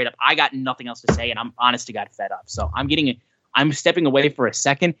 I got nothing else to say, and I'm honest to God fed up. So I'm stepping away for a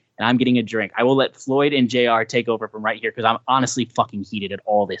second, and I'm getting a drink. I will let Floyd and JR take over from right here because I'm honestly fucking heated at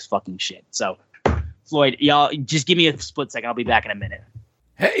all this fucking shit. So, Floyd, y'all, just give me a split second. I'll be back in a minute.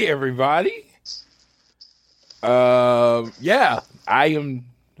 Hey, everybody. Yeah,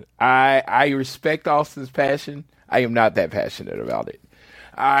 I respect Austin's passion. I am not that passionate about it.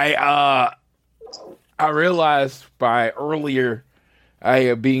 I realized by earlier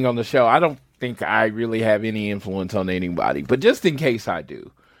being on the show, I don't think I really have any influence on anybody, but just in case I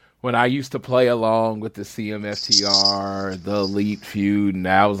do, when I used to play along with the CMFTR, the Elite feud, and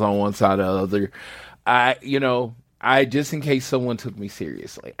I was on one side or the other, I just in case someone took me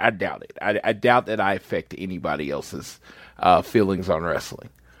seriously. I doubt it. I doubt that I affect anybody else's feelings on wrestling.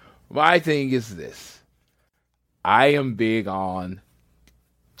 My thing is this. I am big on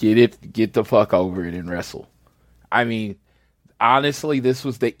get the fuck over it and wrestle. I mean, honestly, this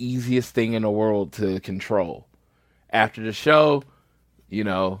was the easiest thing in the world to control. After the show,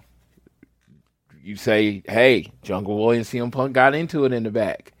 you say, hey, Jungle Boy and CM Punk got into it in the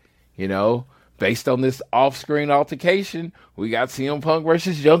back. Based on this off-screen altercation, we got CM Punk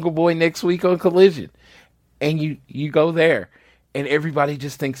versus Jungle Boy next week on Collision. And you go there, and everybody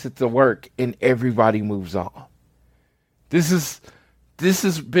just thinks it's a work, and everybody moves on. This this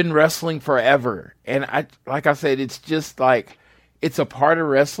has been wrestling forever. And like I said, it's just like, it's a part of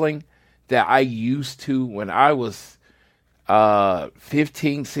wrestling that I used to when I was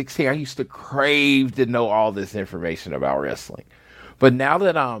 15, 16. I used to crave to know all this information about wrestling. But now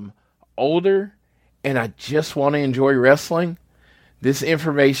that I'm older and I just want to enjoy wrestling, this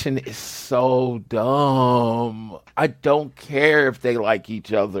information is so dumb. I don't care if they like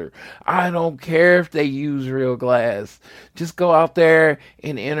each other. I don't care if they use real glass. Just go out there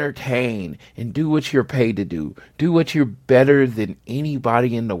and entertain and do what you're paid to do. Do what you're better than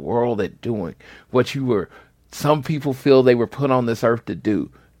anybody in the world at doing. Some people feel they were put on this earth to do.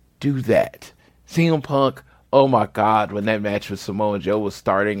 Do that. CM Punk, oh my God, when that match with Samoa Joe was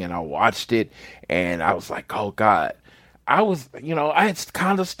starting and I watched it and I was like, oh God. I had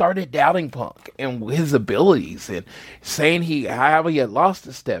kind of started doubting Punk and his abilities and saying how he had lost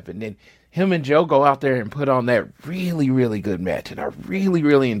a step. And then him and Joe go out there and put on that really, really good match. And I really,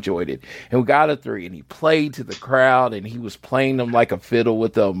 really enjoyed it. And we got a 3 and he played to the crowd and he was playing them like a fiddle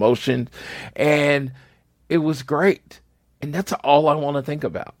with the emotion. And it was great. And that's all I want to think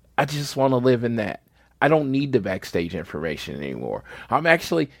about. I just want to live in that. I don't need the backstage information anymore.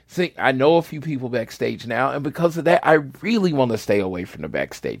 I know a few people backstage now, and because of that, I really want to stay away from the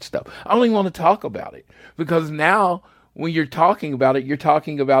backstage stuff. I don't even want to talk about it, because now when you're talking about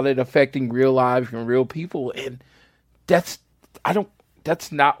it affecting real lives and real people, and that's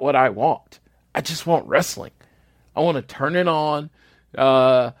not what I want. I just want wrestling. I want to turn it on,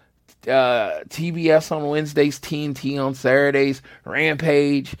 TBS on Wednesdays, TNT on Saturdays,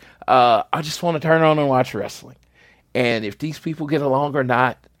 Rampage. I just want to turn on and watch wrestling. And if these people get along or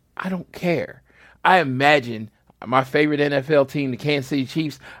not, I don't care. I imagine my favorite NFL team, the Kansas City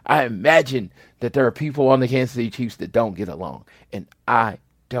Chiefs, I imagine that there are people on the Kansas City Chiefs that don't get along. And I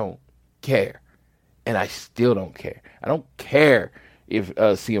don't care. And I still don't care. I don't care if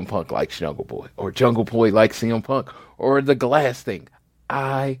CM Punk likes Jungle Boy, or Jungle Boy likes CM Punk, or the glass thing.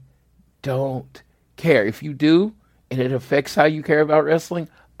 I don't care. If you do, and it affects how you care about wrestling,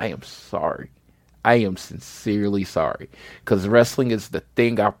 I am sorry. I am sincerely sorry. Because wrestling is the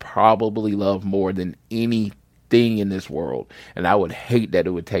thing I probably love more than anything in this world. And I would hate that it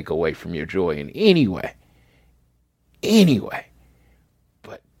would take away from your joy in any way. Anyway.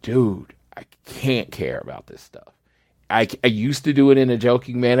 But dude, I can't care about this stuff. I used to do it in a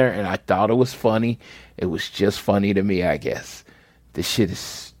joking manner, and I thought it was funny. It was just funny to me, I guess. This shit is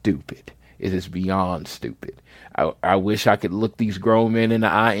stupid. It is beyond stupid. I wish I could look these grown men in the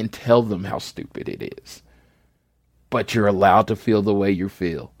eye and tell them how stupid it is. But you're allowed to feel the way you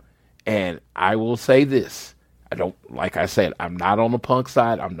feel. And I will say this. Like I said, I'm not on the Punk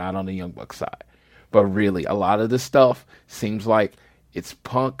side. I'm not on the Young Bucks side. But really, a lot of this stuff seems like it's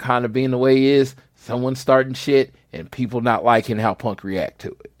Punk kind of being the way he is. Someone starting shit and people not liking how Punk react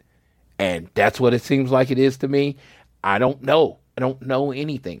to it. And that's what it seems like it is to me. I don't know. I don't know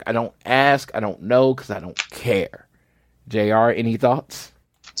anything. I don't ask. I don't know because I don't care. JR, any thoughts?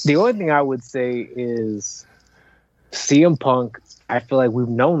 The only thing I would say is CM Punk, I feel like we've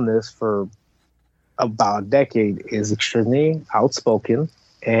known this for about a decade, is extremely outspoken.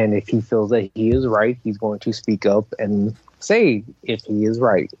 And if he feels that he is right, he's going to speak up and say if he is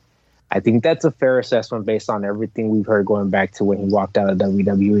right. I think that's a fair assessment based on everything we've heard going back to when he walked out of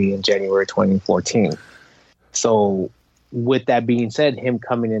WWE in January 2014. So with that being said, him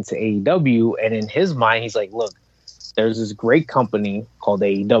coming into AEW, and in his mind, he's like, look, there's this great company called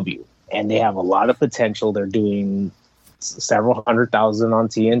AEW, and they have a lot of potential. They're doing several 100,000 on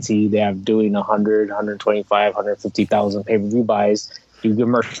TNT. They have doing 100, 125, 150,000 pay-per-view buys, do good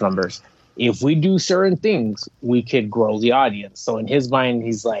merch numbers. If we do certain things, we could grow the audience. So in his mind,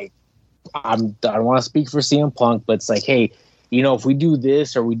 he's like, I don't want to speak for CM Punk, but it's like, hey, you know, if we do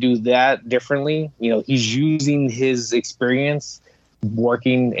this or we do that differently, you know, he's using his experience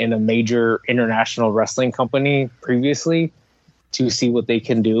working in a major international wrestling company previously to see what they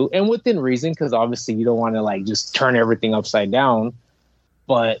can do. And within reason, because obviously you don't want to like just turn everything upside down.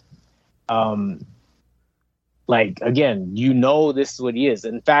 But like, again, you know, this is what he is.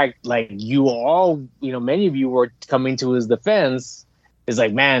 In fact, like you all, you know, many of you were coming to his defense. It's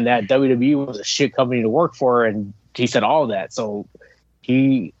like, man, that WWE was a shit company to work for. And he said all that. So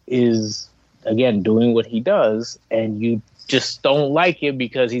he is, again, doing what he does, and you just don't like it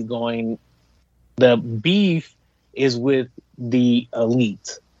because he's going, the beef is with the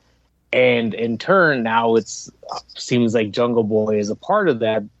elite. And in turn, now seems like Jungle Boy is a part of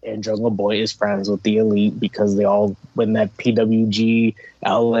that, and Jungle Boy is friends with the elite because they all win that PWG,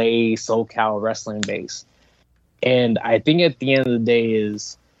 LA, SoCal wrestling base. And I think at the end of the day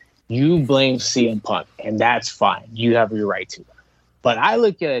is, you blame CM Punk, and that's fine. You have your right to. But I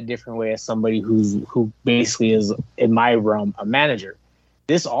look at it a different way as somebody who basically is, in my realm, a manager.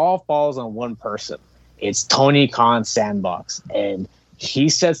 This all falls on one person. It's Tony Khan's sandbox. And he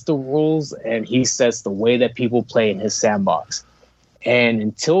sets the rules and he sets the way that people play in his sandbox. And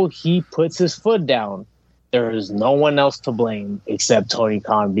until he puts his foot down, there is no one else to blame except Tony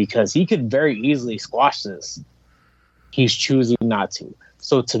Khan, because he could very easily squash this. He's choosing not to.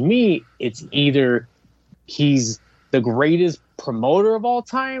 So to me, it's either he's the greatest promoter of all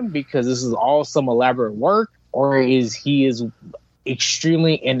time because this is all some elaborate work, or he is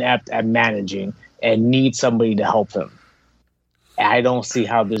extremely inept at managing and needs somebody to help him. I don't see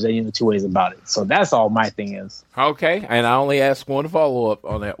how there's any of the two ways about it. So that's all my thing is. Okay, and I only ask one follow-up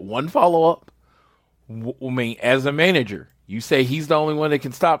on that. One follow-up. I mean, as a manager, you say he's the only one that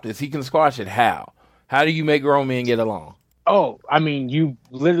can stop this. He can squash it. How? How do you make grown men get along? Oh, I mean, you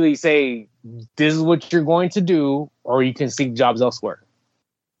literally say, this is what you're going to do, or you can seek jobs elsewhere.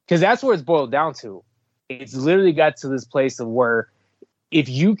 Because that's where it's boiled down to. It's literally got to this place of where if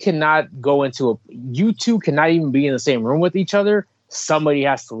you cannot go into you two cannot even be in the same room with each other, somebody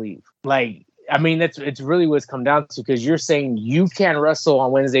has to leave. Like, I mean, it's really what it's come down to, because you're saying you can't wrestle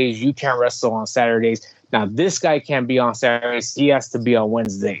on Wednesdays, you can't wrestle on Saturdays. Now, this guy can't be on Saturdays, he has to be on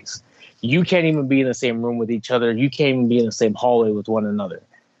Wednesdays. You can't even be in the same room with each other. You can't even be in the same hallway with one another.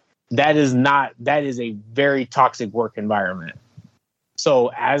 That is a very toxic work environment.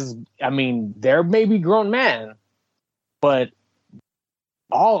 So there may be grown men, but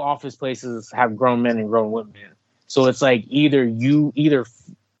all office places have grown men and grown women. So it's like either you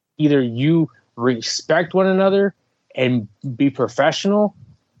respect one another and be professional,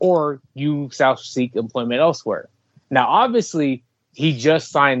 or you seek employment elsewhere. Now, obviously, he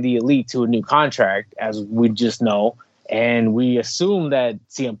just signed the Elite to a new contract, as we just know, and we assume that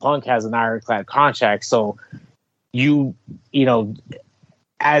CM Punk has an ironclad contract. So you know,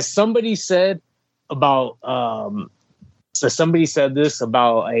 as somebody said about, somebody said this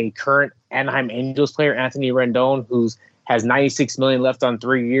about a current Anaheim Angels player, Anthony Rendon, has $96 million left on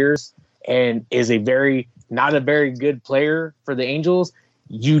 3 years and is not a very good player for the Angels.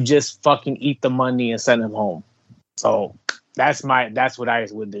 You just fucking eat the money and send him home. So that's what I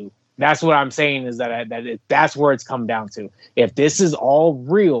would do. That's what I'm saying, is that's where it's come down to. If this is all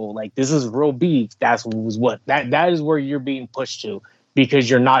real, like this is real beef, that is where you're being pushed to, because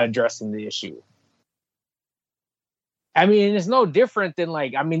you're not addressing the issue. I mean, it's no different than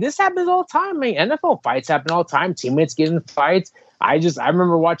this happens all the time, man. NFL fights happen all the time. Teammates get in fights. I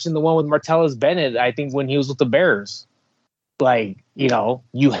remember watching the one with Martellus Bennett, I think when he was with the Bears.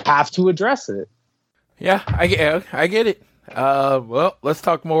 You have to address it. Yeah, I get it. Well, let's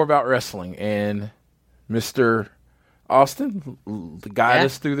talk more about wrestling. And Mr. Austin, guide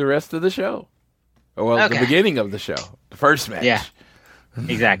us through the rest of the show. Well, the beginning of the show, the first match. Yeah,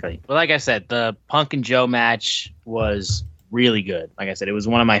 exactly. Well, like I said, the Punk and Joe match was really good. Like I said, it was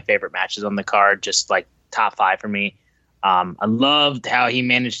one of my favorite matches on the card, just like top 5 for me. I loved how he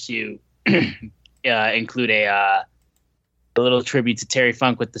managed to include a little tribute to Terry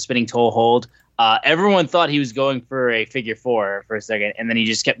Funk with the spinning toe hold. Everyone thought he was going for a figure 4 for a second, and then he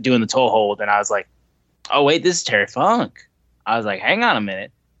just kept doing the toe hold, and I was like, oh, wait, this is Terry Funk. I was like, hang on a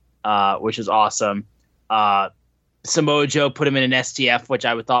minute, which was awesome. Samoa Joe put him in an STF, which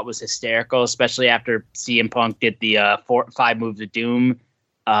I thought was hysterical, especially after CM Punk did the 5 moves of doom,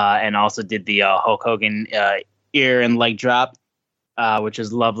 and also did the Hulk Hogan ear and leg drop, which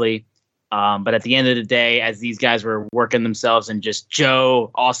was lovely. But at the end of the day, as these guys were working themselves, and just Joe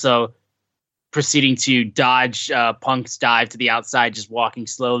also proceeding to dodge Punk's dive to the outside, just walking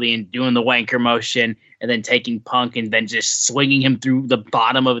slowly and doing the wanker motion, and then taking Punk and then just swinging him through the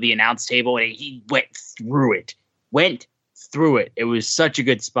bottom of the announce table, and he went through it. It was such a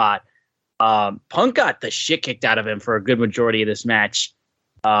good spot. Punk got the shit kicked out of him for a good majority of this match.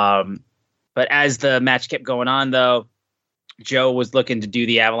 But as the match kept going on, though, Joe was looking to do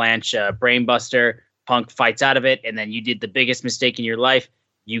the Avalanche Brainbuster. Punk fights out of it, and then you did the biggest mistake in your life.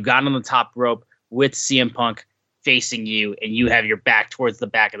 You got on the top rope with CM Punk facing you, and you have your back towards the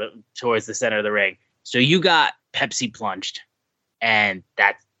center of the ring. So you got Pepsi plunged, and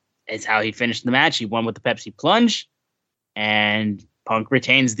that is how he finished the match. He won with the Pepsi plunge, and Punk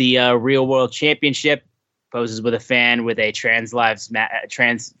retains the Real World Championship. Poses with a fan with a trans lives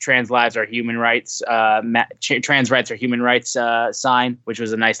are human rights trans rights are human rights sign, which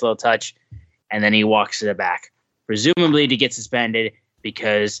was a nice little touch, and then he walks to the back, presumably to get suspended,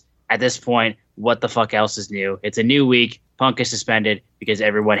 because at this point, what the fuck else is new? It's a new week. Punk is suspended because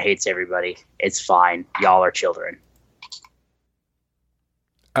everyone hates everybody. It's fine. Y'all are children.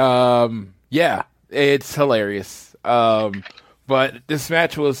 Yeah, it's hilarious. But But this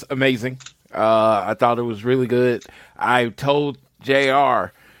match was amazing. I thought it was really good. I told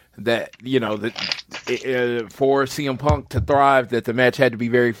JR that, for CM Punk to thrive, that the match had to be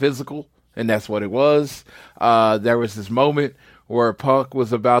very physical, and that's what it was. There was this moment where Punk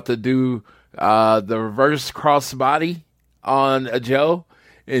was about to do the reverse crossbody on Joe,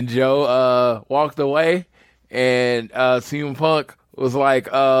 and Joe walked away, and CM Punk was like,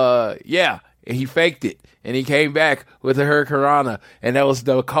 yeah, and he faked it. And he came back with the Hurricanrana, and that was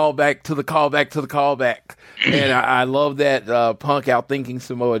the callback to the callback to the callback. And I love that Punk outthinking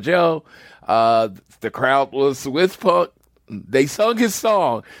Samoa Joe. The crowd was with Punk. They sung his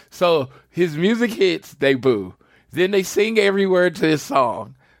song. So his music hits, they boo. Then they sing every word to his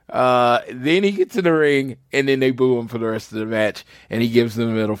song. Then he gets in the ring, and then they boo him for the rest of the match, and he gives them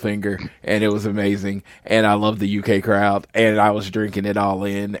the middle finger, and it was amazing. And I love the UK crowd, and I was drinking it all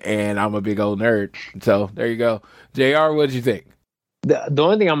in, and I'm a big old nerd. So there you go. JR, what did you think? The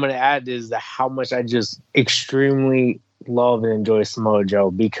only thing I'm going to add is how much I just extremely love and enjoy Samoa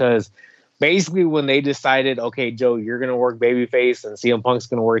Joe, because basically when they decided, okay, Joe, you're going to work babyface and CM Punk's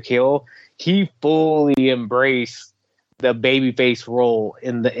going to work heel, he fully embraced the babyface role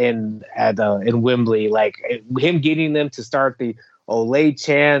in Wembley, like him getting them to start the Olay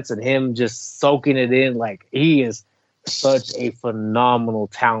chants and him just soaking it in. Like, he is such a phenomenal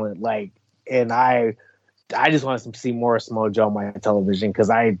talent. Like, and I just want to see more of Samoa Joe on my television, because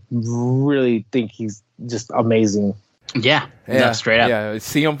I really think he's just amazing. Yeah, no, straight up. Yeah,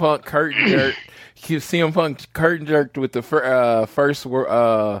 CM Punk curtain jerk. CM Punk curtain jerked with the first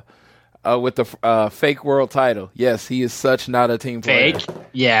with the fake world title. Yes, he is such not a team player. Fake?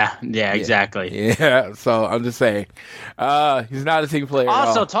 Yeah, exactly. Yeah, so I'm just saying, he's not a team player.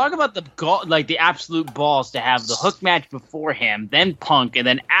 Also, talk about the absolute balls to have the hook match before him, then Punk, and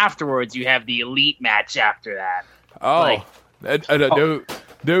then afterwards you have the elite match after that. Oh,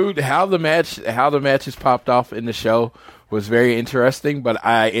 dude, how the matches popped off in the show was very interesting, but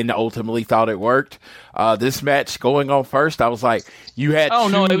I ultimately thought it worked. This match going on first, I was like, you had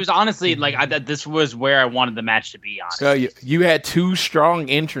no, it was honestly like this was where I wanted the match to be, honestly. You had two strong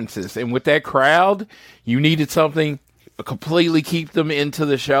entrances, and with that crowd, you needed something to completely keep them into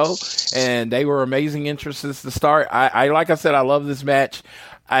the show, and they were amazing entrances to start. I like I said, I love this match.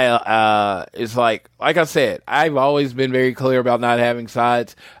 It's like I said, I've always been very clear about not having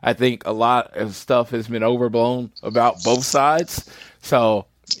sides. I think a lot of stuff has been overblown about both sides. So,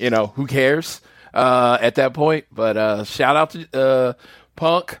 who cares at that point? But shout out to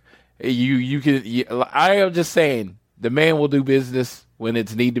Punk. I am just saying, the man will do business when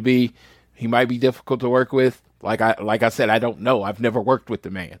it's need to be. He might be difficult to work with. Like I said, I don't know. I've never worked with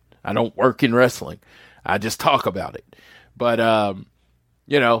the man. I don't work in wrestling. I just talk about it. But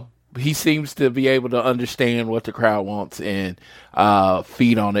he seems to be able to understand what the crowd wants and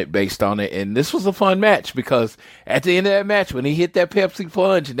feed on it based on it. And this was a fun match, because at the end of that match, when he hit that Pepsi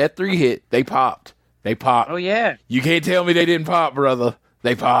plunge and that 3 hit, they popped. Oh, yeah. You can't tell me they didn't pop, brother.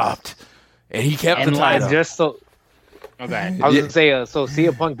 They popped. And he kept the title. Okay. I was going to say, so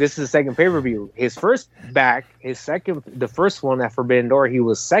CM Punk, this is the second pay-per-view. The first one at Forbidden Door, he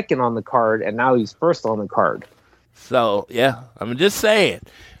was second on the card, and now he's first on the card. So, yeah, I'm just saying,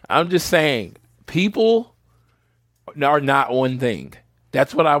 people are not one thing.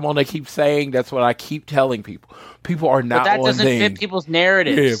 That's what I want to keep saying. That's what I keep telling people. People are not one thing. But that doesn't fit people's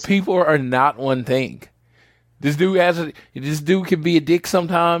narratives. Yeah, people are not one thing. This dude can be a dick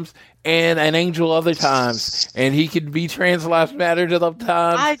sometimes and an angel other times, and he can be trans lives matter to other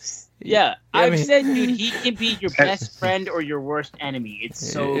times. I've said, dude, he can be your best friend or your worst enemy.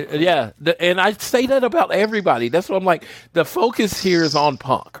 It's so cool. Yeah, and I say that about everybody. That's what I'm like. The focus here is on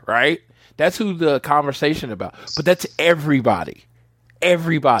Punk, right? That's who the conversation about. But that's everybody.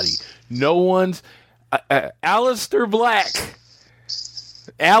 Everybody. No one's Aleister Black,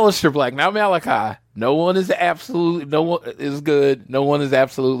 not Malachi. No one is good. No one is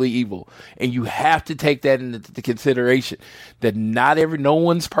absolutely evil. And you have to take that into consideration, that no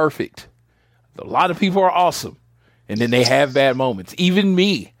one's perfect. A lot of people are awesome, and then they have bad moments. Even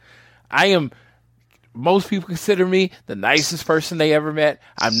me. Most people consider me the nicest person they ever met.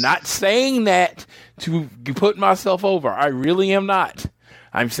 I'm not saying that to put myself over. I really am not.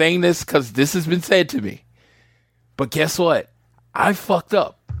 I'm saying this because this has been said to me. But guess what? I fucked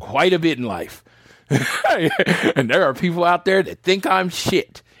up quite a bit in life. And there are people out there that think I'm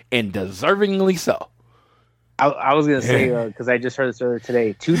shit, and deservingly so. I was going to say, because I just heard this earlier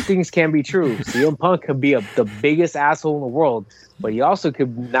today, two things can be true. CM Punk could be the biggest asshole in the world, but he also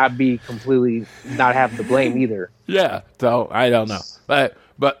could not have the blame either. Yeah, so I don't know. But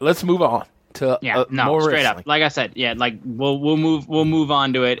let's move on. to no, straight wrestling. up. Like I said, yeah, like we'll move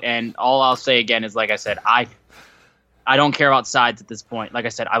on to it. And all I'll say again is, like I said, I don't care about sides at this point. Like I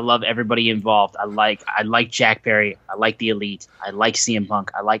said, I love everybody involved. I like Jack Perry. I like the Elite. I like CM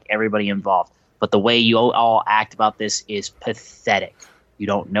Punk. I like everybody involved. But the way you all act about this is pathetic. You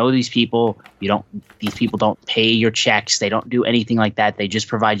don't know these people. These people don't pay your checks. They don't do anything like that. They just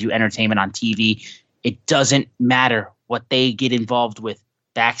provide you entertainment on TV. It doesn't matter what they get involved with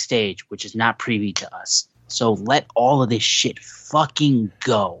backstage, which is not privy to us. So let all of this shit fucking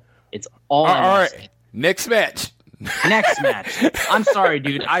go. It's all right. Next match. I'm sorry,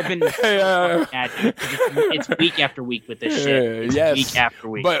 dude. I've been mad. It's week after week with this shit. Yes. Week after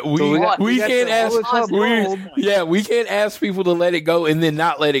week. But we can't ask people to let it go and then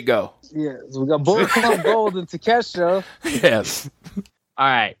not let it go. Yeah, so we got Bullet Club Gold and Takeshita. Yes. All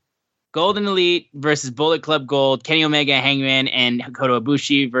right. Golden Elite versus Bullet Club Gold, Kenny Omega, Hangman, and Kota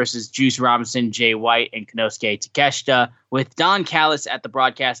Ibushi versus Juice Robinson, Jay White, and Konosuke Takeshita, with Don Callis at the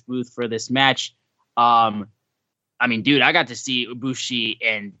broadcast booth for this match. I mean, dude, I got to see Ibushi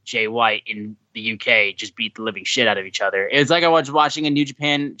and Jay White in the UK just beat the living shit out of each other. It's like I was watching a New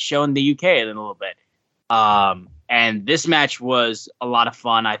Japan show in the UK in a little bit. And this match was a lot of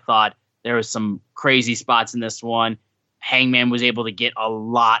fun. I thought there was some crazy spots in this one. Hangman was able to get a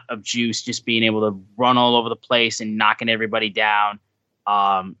lot of juice, just being able to run all over the place and knocking everybody down.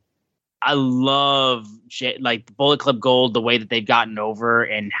 I love like the Bullet Club Gold, the way that they've gotten over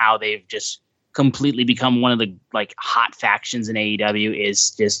and how they've just completely become one of the like hot factions in AEW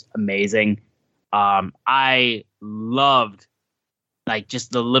is just amazing. I loved like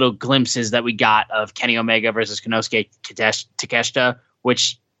just the little glimpses that we got of Kenny Omega versus Konosuke Takeshita,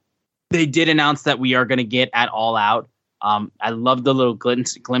 which they did announce that we are going to get at All Out. I love the little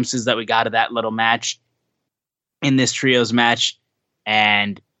glimpses that we got of that little match in this trios match.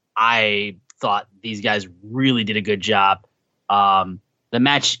 And I thought these guys really did a good job. The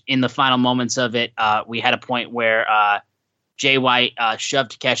match in the final moments of it, we had a point where Jay White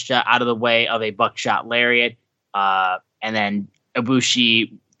shoved Takeshita out of the way of a buckshot lariat. And then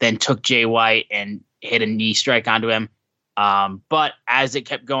Ibushi then took Jay White and hit a knee strike onto him. But as it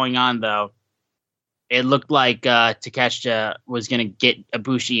kept going on, though, it looked like Takeshita was going to get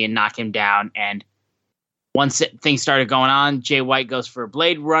Ibushi and knock him down. And once things started going on, Jay White goes for a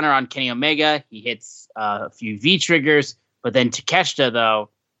Blade Runner on Kenny Omega. He hits a few V-triggers. But then Takeshita, though,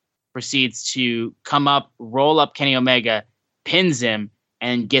 proceeds to come up, roll up Kenny Omega, pins him,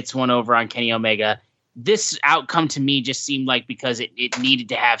 and gets one over on Kenny Omega. This outcome to me just seemed like because it needed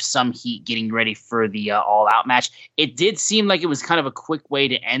to have some heat getting ready for the all-out match. It did seem like it was kind of a quick way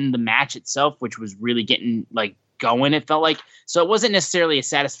to end the match itself, which was really getting like going, it felt like. So it wasn't necessarily a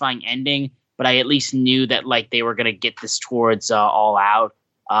satisfying ending, but I at least knew that like they were going to get this towards all out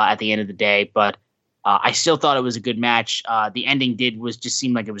at the end of the day. But I still thought it was a good match. The ending just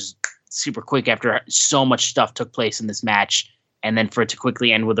seemed like it was super quick after so much stuff took place in this match. And then for it to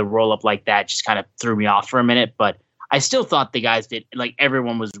quickly end with a roll up like that just kind of threw me off for a minute. But I still thought the guys did, like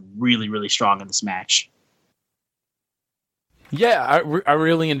everyone was really, really strong in this match. Yeah, I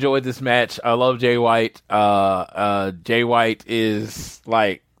really enjoyed this match. I love Jay White. Jay White is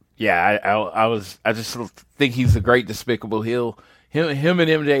like, yeah, I just think he's a great despicable heel. Him and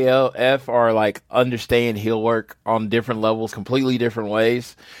MJF are like understand heel work on different levels, completely different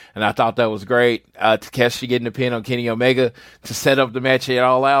ways, and I thought that was great. Takeshita getting the pin on Kenny Omega to set up the match at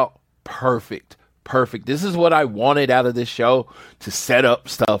All Out, perfect. This is what I wanted out of this show, to set up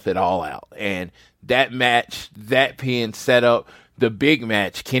stuff at All Out, and that match, that pin set up the big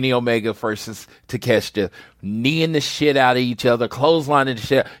match, Kenny Omega versus Takeshita, kneeing the shit out of each other, clotheslining the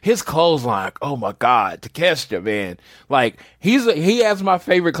shit. His clothesline, oh my God, Takeshita, man. Like, he has my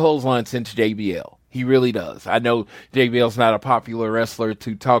favorite clothesline since JBL. He really does. I know JBL's not a popular wrestler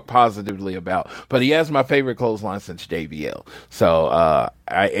to talk positively about, but he has my favorite clothesline since JBL. So,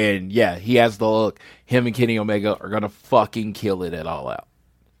 he has the look. Him and Kenny Omega are going to fucking kill it at All Out.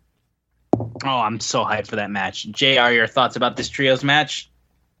 Oh, I'm so hyped for that match. JR, your thoughts about this trios match?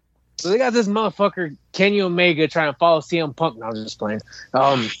 So they got this motherfucker Kenny Omega trying to follow CM Punk. No, I'm just playing.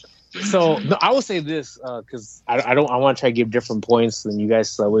 So no, I will say this because I want to try to give different points than you guys.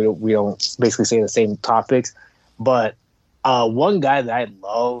 So we don't basically say the same topics. But one guy that I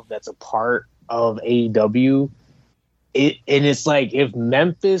love that's a part of AEW, and it's like if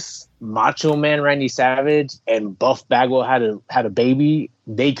Memphis Macho Man Randy Savage and Buff Bagwell had a baby,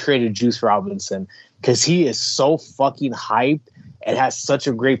 they created Juice Robinson because he is so fucking hyped and has such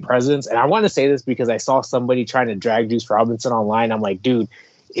a great presence. And I want to say this because I saw somebody trying to drag Juice Robinson online. I'm like, dude,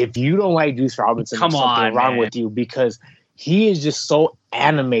 if you don't like Juice Robinson, there's something wrong with you, because he is just so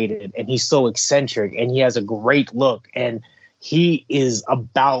animated and he's so eccentric and he has a great look and he is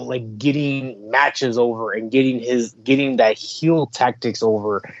about like getting matches over and getting that heel tactics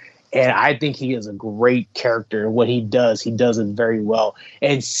over. And I think he is a great character. What he does it very well.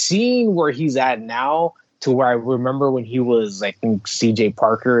 And seeing where he's at now to where I remember when he was like CJ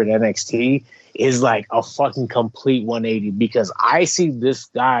Parker at NXT is like a fucking complete 180 because I see this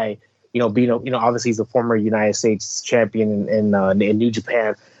guy, being, obviously he's a former United States champion in New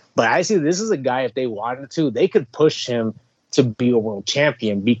Japan, but I see this is a guy, if they wanted to, they could push him to be a world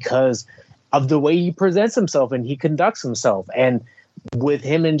champion because of the way he presents himself and he conducts himself. And with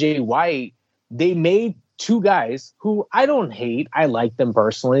him and Jay White, they made two guys who I don't hate. I like them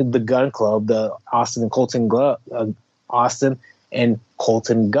personally. The Gun Club, the Austin and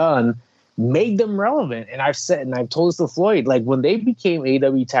Colton Gunn, made them relevant. And I've told this to Floyd, like when they became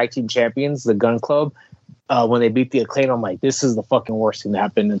AEW Tag Team Champions, the Gun Club, when they beat the Acclaim, I'm like, this is the fucking worst thing that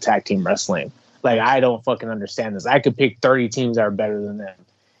happened in tag team wrestling. Like, I don't fucking understand this. I could pick 30 teams that are better than them.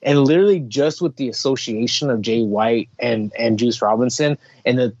 And literally just with the association of Jay White and Juice Robinson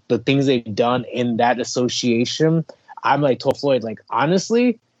and the things they've done in that association, I'm like, told Floyd, like,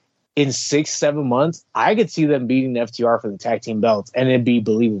 honestly, in 6-7 months, I could see them beating the FTR for the tag team belts and it'd be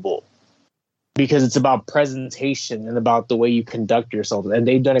believable. Because it's about presentation and about the way you conduct yourself. And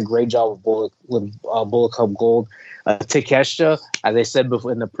they've done a great job with Bullet Club Gold. Takeshita, as I said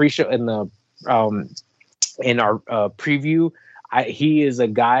before in the pre-show, in our preview, he is a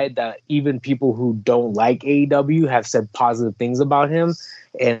guy that even people who don't like AEW have said positive things about him,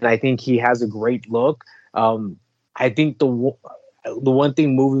 and I think he has a great look. I think the one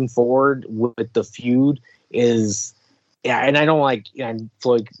thing moving forward with the feud is, and I don't like,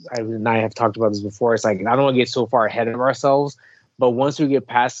 Floyd and I have talked about this before. It's like I don't want to get so far ahead of ourselves, but once we get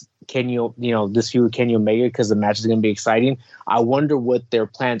past this feud with Kenny Omega, because the match is going to be exciting, I wonder what their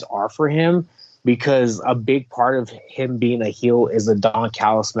plans are for him. Because a big part of him being a heel is a Don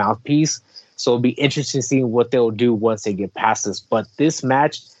Callis mouthpiece. So it'll be interesting seeing what they'll do once they get past this. But this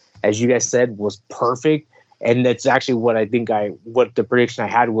match, as you guys said, was perfect. And that's actually what what the prediction I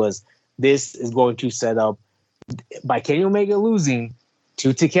had was, this is going to set up, by Kenny Omega losing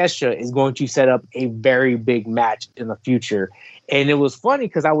to Takeshita, is going to set up a very big match in the future. And it was funny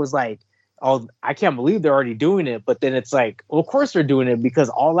because I was like, oh, I can't believe they're already doing it. But then it's like, well, of course they're doing it because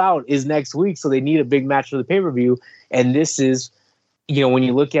All Out is next week. So they need a big match for the pay-per-view. And this is, when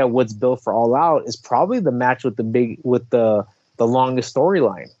you look at what's built for All Out, is probably the match with the longest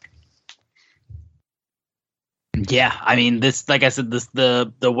storyline. Yeah. I mean, this, like I said,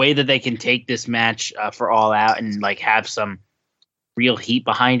 the way that they can take this match for All Out and like have some real heat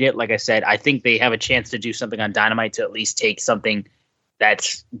behind it. Like I said, I think they have a chance to do something on Dynamite to at least take something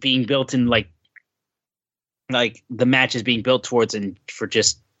that's being built in like the match is being built towards and for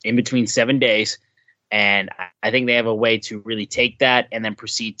just in between 7 days. And I think they have a way to really take that and then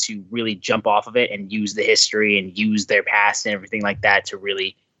proceed to really jump off of it and use the history and use their past and everything like that to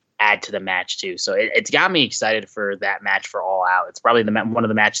really add to the match too. So it's got me excited for that match for All Out. It's probably one of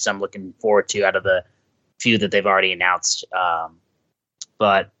the matches I'm looking forward to out of the few that they've already announced.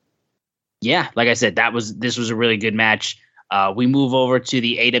 But yeah, like I said, this was a really good match. We move over to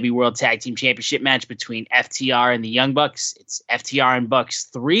the AEW World Tag Team Championship match between FTR and the Young Bucks. It's FTR and Bucks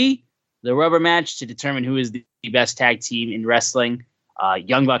 3, the rubber match to determine who is the best tag team in wrestling.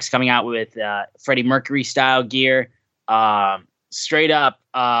 Young Bucks coming out with Freddie Mercury style gear. Straight up,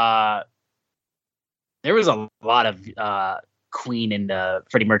 there was a lot of Queen and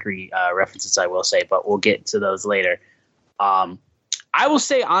Freddie Mercury references, I will say, but we'll get to those later. I will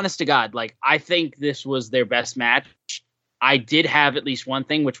say, honest to God, like I think this was their best match. I did have at least one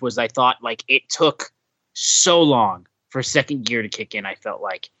thing, which was I thought like it took so long for second gear to kick in. I felt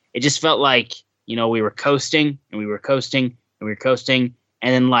like it just felt like, we were coasting and we were coasting and we were coasting.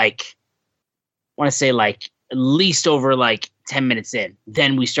 And then like, I want to say like at least over like 10 minutes in,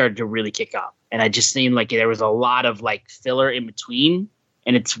 then we started to really kick up. And I just seemed like there was a lot of like filler in between.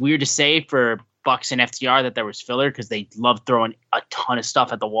 And it's weird to say for Bucks and FTR that there was filler because they love throwing a ton of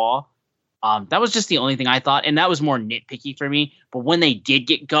stuff at the wall. That was just the only thing I thought, and that was more nitpicky for me. But when they did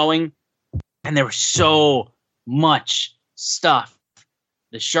get going, and there was so much stuff,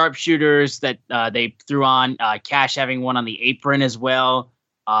 the sharpshooters that they threw on, Cash having one on the apron as well,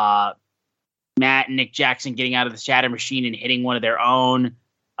 Matt and Nick Jackson getting out of the Shatter Machine and hitting one of their own,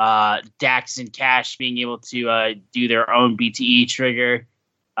 Dax and Cash being able to do their own BTE trigger,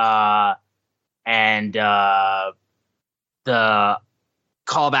 and the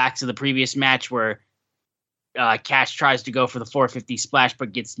callback to the previous match where Cash tries to go for the 450 splash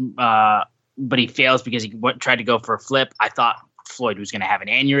but gets but he fails because he tried to go for a flip. I thought Floyd was going to have an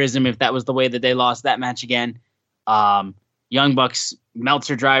aneurysm if that was the way that they lost that match again. Young Bucks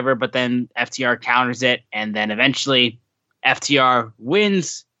Meltzer driver, but then FTR counters it, and then eventually FTR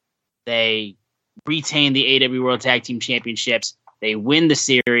wins. They retain the AEW World Tag Team Championships. They win the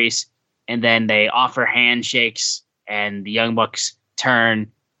series, and then they offer handshakes, and the Young Bucks turn,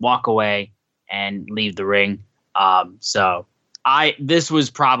 walk away, and leave the ring. So this was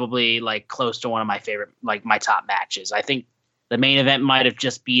probably like close to one of my favorite, like my top matches. I think the main event might have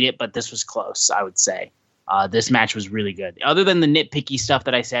just beat it, but this was close, I would say. This match was really good. Other than the nitpicky stuff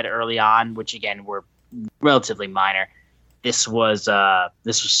that I said early on, which again were relatively minor, this was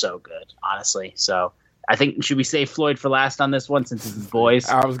so good, honestly. So I think, should we save Floyd for last on this one since it's his boys?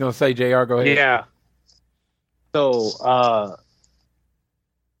 I was gonna say, JR, go ahead. Yeah. So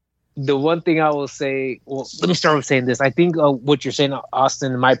the one thing I will say, well, let me start with saying this. I think what you're saying,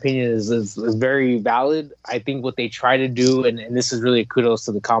 Austin, in my opinion, is very valid. I think what they try to do, and this is really kudos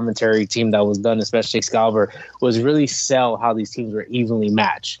to the commentary team that was done, especially Excalibur, was really sell how these teams were evenly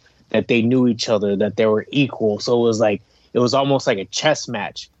matched, that they knew each other, that they were equal. So it was almost like a chess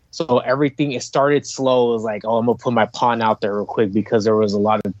match. So everything, it started slow. It was like, oh, I'm going to put my pawn out there real quick, because there was a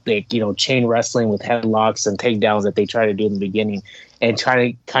lot of chain wrestling with headlocks and takedowns that they tried to do in the beginning, and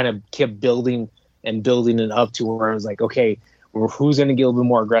try to kind of keep building it up to where it was like, okay, who's going to get a little bit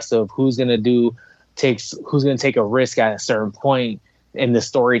more aggressive? Who's going to take a risk at a certain point in the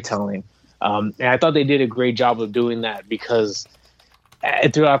storytelling? And I thought they did a great job of doing that, because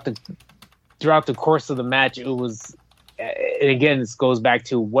throughout the course of the match, it was, and again, this goes back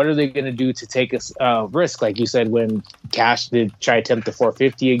to what are they going to do to take a risk? Like you said, when Cash did try to attempt the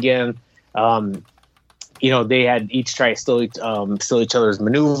 450 again, they had each try to steal each other's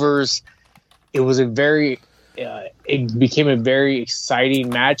maneuvers. It was it became a very exciting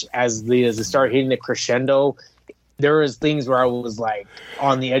match as it started hitting the crescendo. There was things where I was like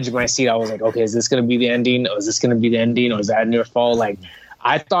on the edge of my seat. I was like, okay, is this going to be the ending? Or is this going to be the ending? Or is that near fall? Like,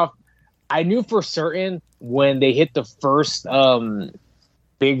 I knew for certain when they hit the first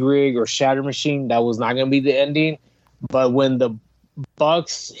big rig or shatter machine, that was not going to be the ending. But when the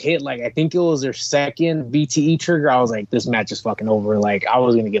Bucks hit, like, I think it was their second VTE trigger, I was like, this match is fucking over. Like, I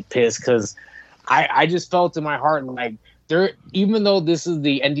was going to get pissed, because I just felt in my heart, like, even though this is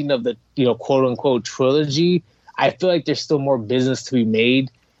the ending of the, quote unquote trilogy, I feel like there's still more business to be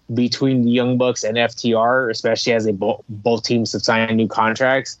made between the Young Bucks and FTR, especially as both teams have signed new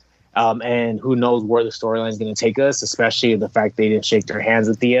contracts. And who knows where the storyline is going to take us, especially the fact they didn't shake their hands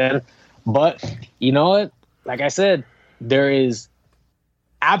at the end. But you know what? Like I said, there is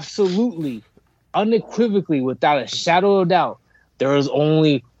absolutely, unequivocally, without a shadow of doubt, there is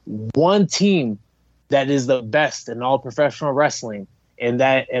only one team that is the best in all professional wrestling, and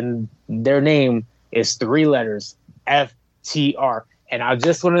their name is 3 letters, FTR. And I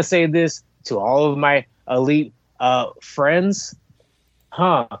just want to say this to all of my elite friends.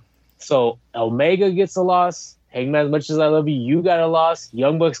 So Omega gets a loss. Hangman, as much as I love you, you got a loss.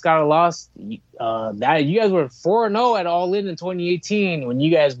 Young Bucks got a loss. That you guys were 4-0 at All In 2018, when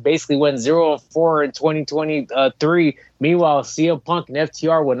you guys basically went 0-4 in 2023. Meanwhile, CM Punk and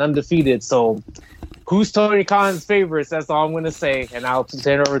FTR went undefeated. So, who's Tony Khan's favorites? That's all I'm going to say, and I'll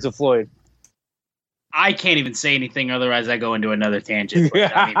turn it over to Floyd. I can't even say anything, otherwise I go into another tangent.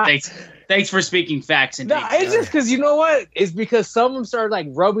 I mean, thanks for speaking facts. And it's just because, you know what? It's because some of them started like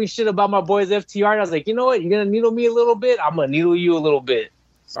rubbing shit about my boys FTR, and I was like, you know what? You're gonna needle me a little bit. I'm gonna needle you a little bit.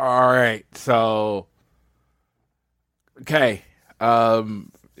 All right. So, okay. I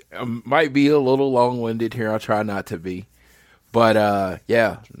might be a little long-winded here. I'll try not to be. But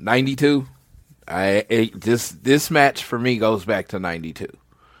 92. This match for me goes back to 92.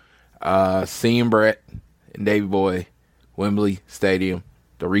 Seeing Brett and Davey Boy, Wembley Stadium,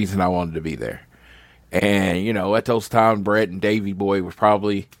 the reason I wanted to be there. And, at those times, Brett and Davey Boy were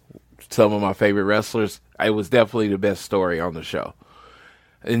probably some of my favorite wrestlers. It was definitely the best story on the show.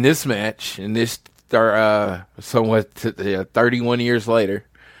 In this match, somewhat 31 years later,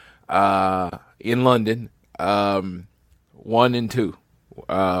 in London, 1 and 2,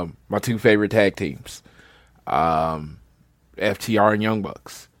 my 2 favorite tag teams, FTR and Young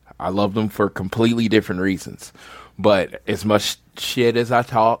Bucks. I love them for completely different reasons. But as much shit as I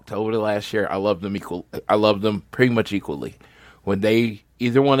talked over the last year, I love them pretty much equally. When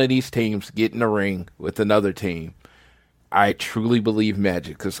either one of these teams get in the ring with another team, I truly believe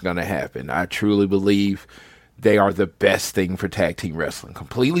magic is going to happen. I truly believe they are the best thing for tag team wrestling.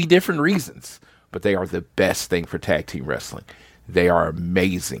 Completely different reasons, but they are the best thing for tag team wrestling. They are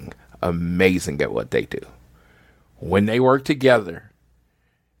amazing at what they do. When they work together,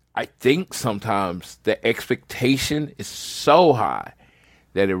 I think sometimes the expectation is so high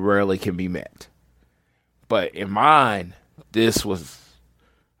that it rarely can be met. But in mine, this was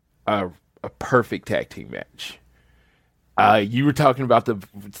a perfect tag team match. You were talking about the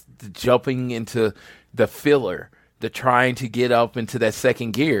jumping into the filler, the trying to get up into that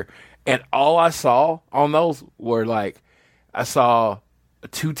second gear. And all I saw on those were I saw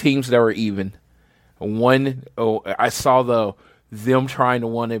two teams that were even. I saw them trying to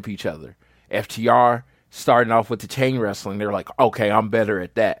one-up each other. FTR starting off with the chain wrestling. They're like, okay, I'm better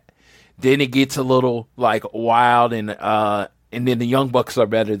at that. Then it gets a little wild, and then the Young Bucks are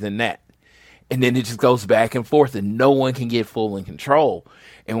better than that. And then it just goes back and forth, and no one can get full in control.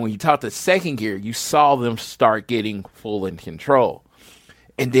 And when you talk the second gear, you saw them start getting full in control.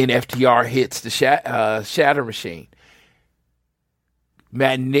 And then FTR hits the Shatter Machine.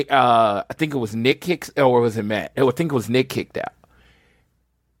 I think it was Nick kicks, or was it Matt? I think it was Nick kicked out.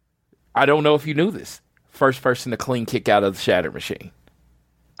 I don't know if you knew this. First person to clean kick out of the Shatter Machine.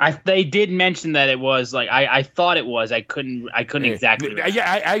 They did mention that it was I thought it was. I couldn't exactly remember.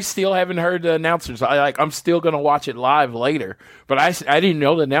 Yeah, I still haven't heard the announcers. I'm still gonna watch it live later, but I didn't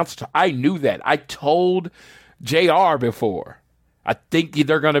know the announcers. I knew that. I told JR before. I think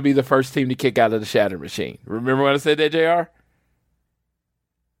they're gonna be the first team to kick out of the Shatter Machine. Remember when I said that, JR?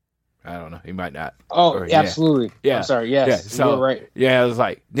 I don't know. He might not. Oh, absolutely. Yeah. I'm sorry. Yes. Yeah. So, you're right. Yeah, it was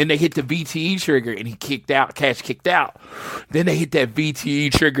then they hit the VTE trigger and he kicked out. Cash kicked out. Then they hit that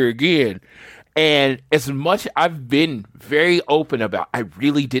VTE trigger again. And as much I've been very open about, I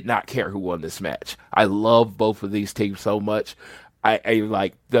really did not care who won this match. I love both of these teams so much. I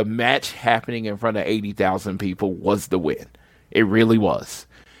like the match happening in front of 80,000 people was the win. It really was.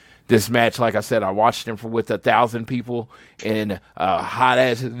 This match, like I said, I watched him with 1,000 people in a hot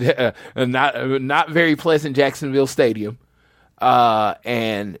ass, not very pleasant Jacksonville Stadium,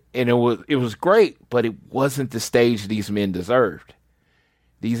 and it was great, but it wasn't the stage these men deserved.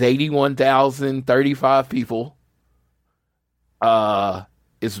 These 81,035 people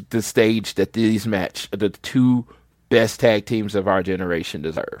is the stage that the two best tag teams of our generation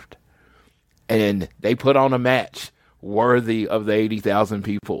deserved, and they put on a match worthy of the 80,000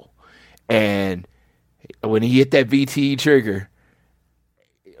 people. And when he hit that VTE trigger,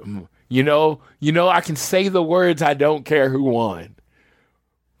 I can say the words, I don't care who won.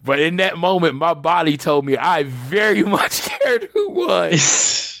 But in that moment, my body told me I very much cared who won.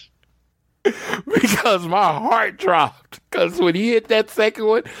 Because my heart dropped. Because when he hit that second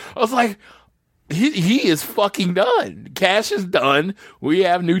one, I was like, he is fucking done. Cash is done. We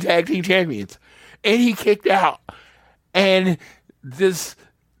have new tag team champions. And he kicked out. And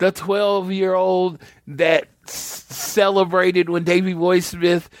the 12-year-old that celebrated when Davey Boy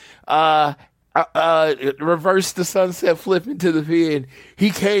Smith reversed the sunset flip into the pin. He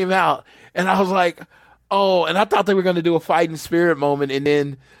came out, and I was like, oh, and I thought they were going to do a fighting spirit moment, and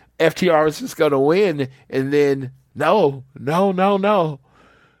then FTR was just going to win, and then no.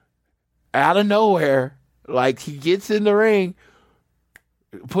 Out of nowhere, he gets in the ring,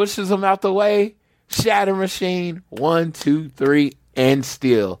 pushes him out the way, Shatter Machine, 1, 2, 3, and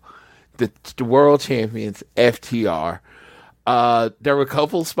still the world champions, FTR. There were a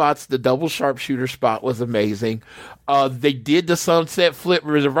couple spots. The double sharpshooter spot was amazing. They did the sunset flip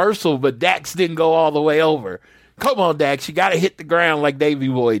reversal, but Dax didn't go all the way over. Come on, Dax, you got to hit the ground like Davey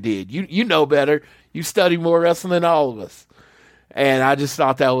Boy did. You know better. You study more wrestling than all of us. And I just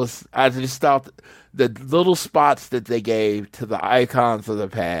thought the little spots that they gave to the icons of the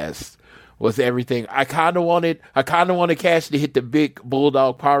past was everything. I kind of wanted Cash to hit the big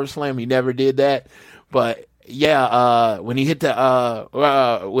bulldog power slam. He never did that, but yeah, when he hit that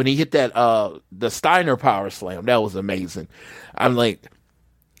the Steiner power slam, that was amazing. I'm like,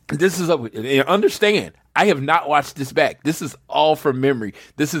 understand. I have not watched this back. This is all from memory.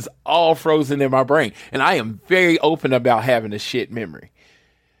 This is all frozen in my brain, and I am very open about having a shit memory.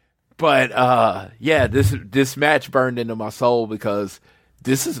 But yeah, this match burned into my soul because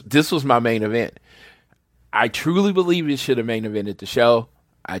this was my main event. I truly believe it should have main evented the show.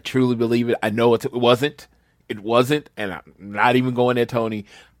 I truly believe it. I know it wasn't. It wasn't, and I'm not even going at Tony.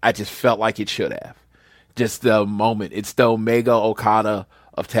 I just felt like it should have. Just the moment. It's the Omega Okada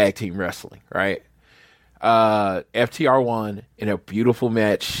of tag team wrestling, right? FTR won in a beautiful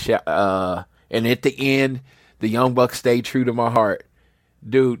match. And at the end, the Young Bucks stayed true to my heart.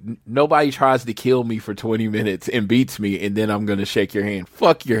 Dude, nobody tries to kill me for 20 minutes and beats me, and then I'm going to shake your hand.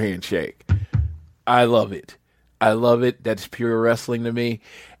 Fuck your handshake. I love it. That's pure wrestling to me.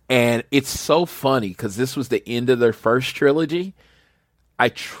 And it's so funny because this was the end of their first trilogy. I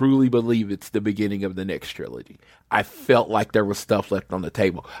truly believe it's the beginning of the next trilogy. I felt like there was stuff left on the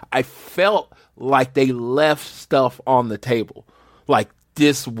table. I felt like they left stuff on the table. Like,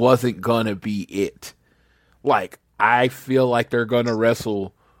 this wasn't going to be it. Like, I feel like they're going to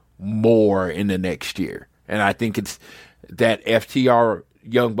wrestle more in the next year. And I think it's that FTR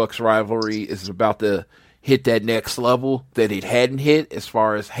Young Bucks rivalry is about to hit that next level that it hadn't hit as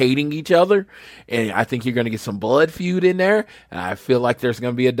far as hating each other. And I think you're going to get some blood feud in there. And I feel like there's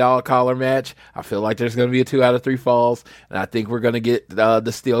going to be a dog collar match. I feel like there's going to be a 2 out of 3 falls. And I think we're going to get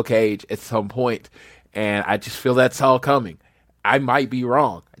the steel cage at some point. And I just feel that's all coming. I might be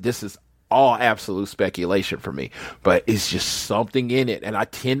wrong. This is all absolute speculation for me, but it's just something in it. And I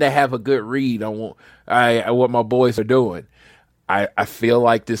tend to have a good read on what my boys are doing. I feel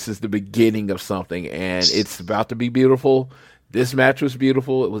like this is the beginning of something, and it's about to be beautiful. This match was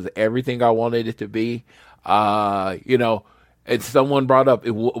beautiful. It was everything I wanted it to be. And someone brought up,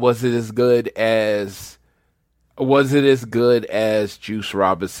 was it as good as Juice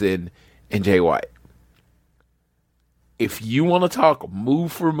Robinson and Jay White? If you want to talk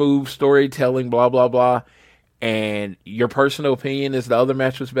move for move storytelling, blah, blah, blah, and your personal opinion is the other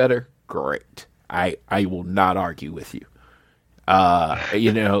match was better, great. I will not argue with you.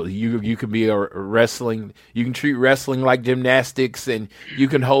 You can be a wrestling, you can treat wrestling like gymnastics, and you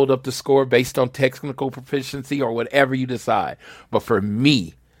can hold up the score based on technical proficiency or whatever you decide. But for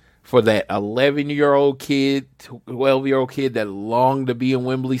me, for that 11-year-old kid, 12-year-old kid that longed to be in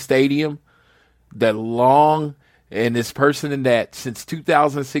Wembley Stadium, and this person that since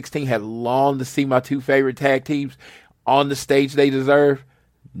 2016 had longed to see my 2 favorite tag teams on the stage they deserve,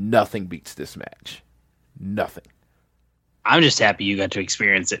 nothing beats this match. Nothing. I'm just happy you got to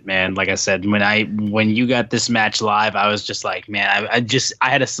experience it, man. Like I said, when you got this match live, I was just like, man, I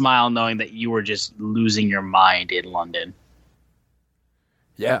had a smile knowing that you were just losing your mind in London.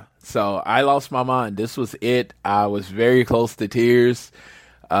 Yeah, so I lost my mind. This was it. I was very close to tears.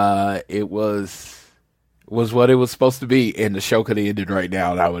 It was what it was supposed to be, and the show could have ended right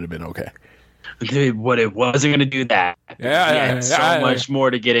now, and I would have been okay. What it wasn't going to do that. So much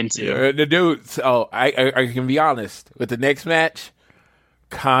more to get into. The dude. So I can be honest with the next match.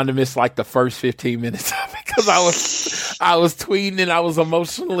 Kind of missed like the first 15 minutes of it because I was tweeting and I was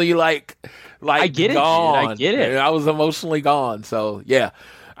emotionally like I get gone. It. I get it. I was emotionally gone. So yeah,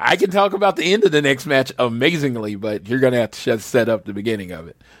 I can talk about the end of the next match amazingly, but you're gonna have to set up the beginning of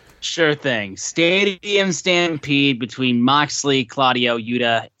it. Sure thing. Stadium stampede between Moxley, Claudio,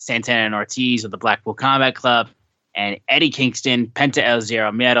 Yuta, Santana, and Ortiz of the Blackpool Combat Club, and Eddie Kingston, Penta El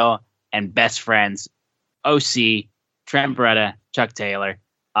Zero Miedo, and best friends OC, Trent Beretta, Chuck Taylor.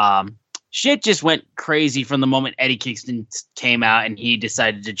 Shit just went crazy from the moment Eddie Kingston came out and he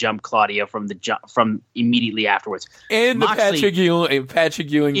decided to jump Claudio from immediately afterwards. And the Patrick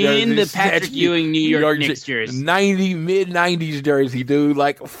Ewing jersey. In the Patrick Ewing New York Knicks jersey. Mid-90s jersey, dude.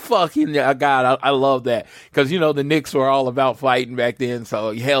 Like, fucking God, I love that. Because, the Knicks were all about fighting back then,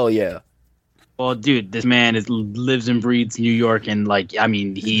 so hell yeah. Well, dude, this man lives and breathes New York, and,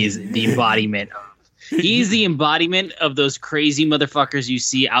 he's the embodiment of He's the embodiment of those crazy motherfuckers you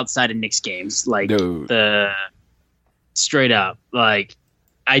see outside of Knicks games. Dude. Straight up.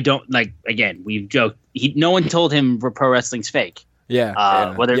 Again, we've joked. No one told him pro wrestling's fake.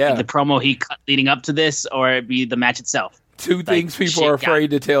 Yeah. Whether it be the promo he cut leading up to this or it be the match itself. Two things people are afraid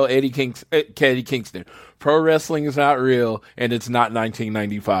to tell Eddie Kingston. Pro wrestling is not real, and it's not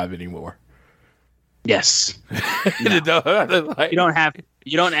 1995 anymore. Yes. No. You don't have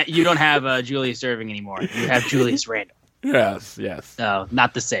Julius Erving anymore. You have Julius Randle. Yes. No,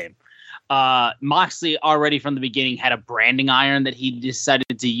 not the same. Moxley already from the beginning had a branding iron that he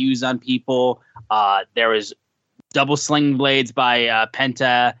decided to use on people. There was double sling blades by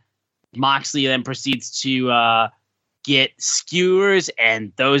Penta. Moxley then proceeds to get skewers,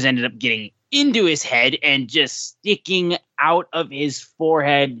 and those ended up getting into his head and just sticking out of his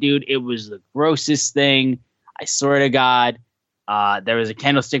forehead. Dude, it was the grossest thing. I swear to God. There was a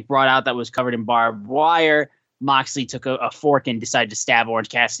candlestick brought out that was covered in barbed wire. Moxley took a fork and decided to stab Orange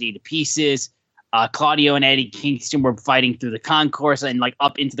Cassidy to pieces. Claudio and Eddie Kingston were fighting through the concourse and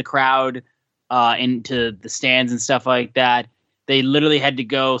up into the crowd, into the stands and stuff like that. They literally had to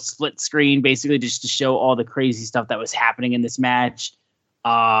go split screen basically just to show all the crazy stuff that was happening in this match.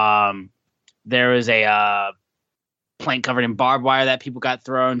 There was a plank covered in barbed wire that people got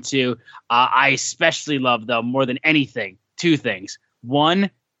thrown to. I especially love, though, more than anything, two things.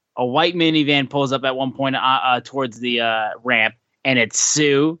 One, a white minivan pulls up at one point towards the ramp, and it's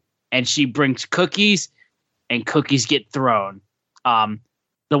Sue, and she brings cookies, and cookies get thrown.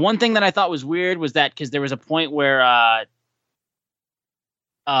 The one thing that I thought was weird was that because there was a point where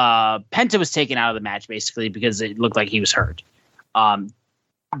Penta was taken out of the match basically because it looked like he was hurt.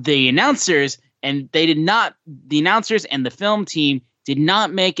 The announcers and the film team did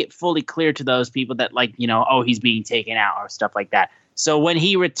not make it fully clear to those people that he's being taken out or stuff like that. So when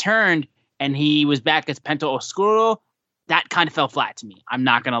he returned and he was back as Penta Oscuro, that kind of fell flat to me. I'm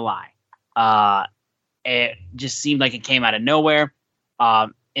not going to lie. It just seemed like it came out of nowhere.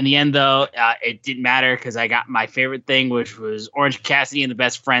 In the end, though, it didn't matter because I got my favorite thing, which was Orange Cassidy and the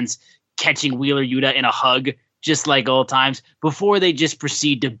Best Friends catching Wheeler Yuta in a hug, just like old times, before they just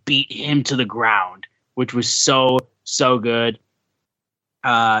proceed to beat him to the ground, which was so good.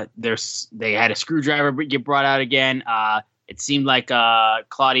 They had a screwdriver get brought out again. It seemed like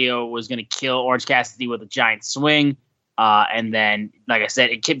Claudio was going to kill Orange Cassidy with a giant swing. And then, like I said,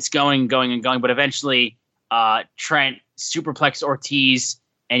 it keeps going. But eventually, Trent superplexed Ortiz,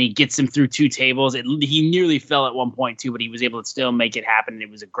 and he gets him through 2 tables. He nearly fell at one point, too, but he was able to still make it happen, and it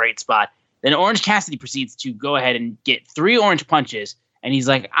was a great spot. Then Orange Cassidy proceeds to go ahead and get 3 orange punches, and he's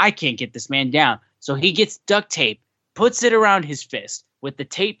like, I can't get this man down. So he gets duct tape, puts it around his fist with the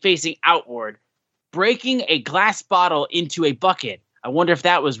tape facing outward, breaking a glass bottle into a bucket. I wonder if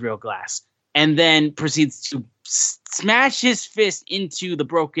that was real glass. And then proceeds to smash his fist into the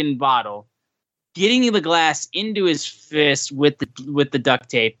broken bottle, getting the glass into his fist with the duct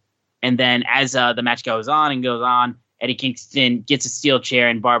tape. And then as the match goes on, Eddie Kingston gets a steel chair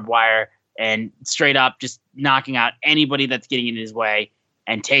and barbed wire and straight up just knocking out anybody that's getting in his way,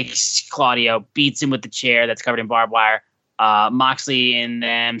 and takes Claudio, beats him with the chair that's covered in barbed wire. Moxley and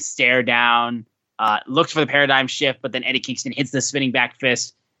them stare down, looks for the paradigm shift, but then Eddie Kingston hits the spinning back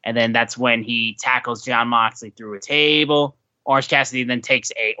fist. And then that's when he tackles Jon Moxley through a table. Orange Cassidy then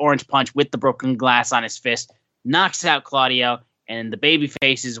takes a orange punch with the broken glass on his fist, knocks out Claudio, and the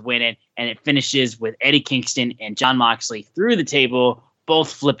babyface is winning. And it finishes with Eddie Kingston and Jon Moxley through the table,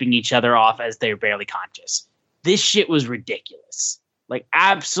 both flipping each other off as they're barely conscious. This shit was ridiculous. Like,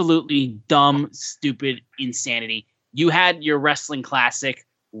 absolutely dumb, stupid insanity. You had your wrestling classic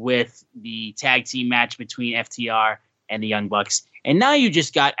with the tag team match between FTR and the Young Bucks, and now you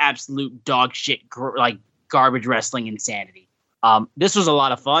just got absolute dog shit, garbage wrestling insanity. This was a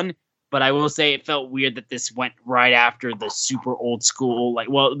lot of fun, but I will say it felt weird that this went right after the super old school,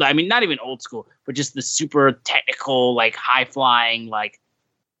 not even old school, but just the super technical, high flying,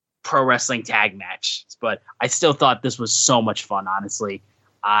 pro wrestling tag match. But I still thought this was so much fun, honestly.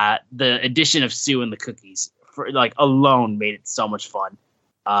 The addition of Sue and the cookies alone made it so much fun.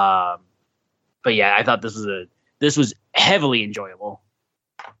 But yeah, I thought this was heavily enjoyable.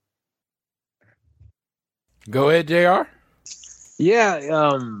 Go ahead, JR. Yeah,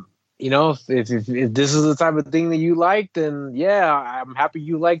 if this is the type of thing that you liked, then yeah, I'm happy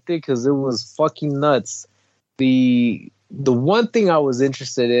you liked it because it was fucking nuts. The one thing I was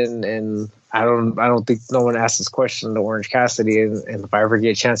interested in, and I don't think no one asked this question to Orange Cassidy, and if I ever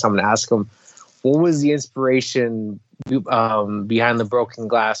get a chance, I'm gonna ask him, what was the inspiration behind the broken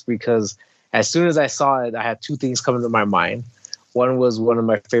glass? Because as soon as I saw it, I had 2 things coming to my mind. One was one of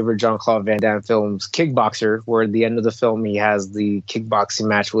my favorite Jean-Claude Van Damme films, Kickboxer, where at the end of the film he has the kickboxing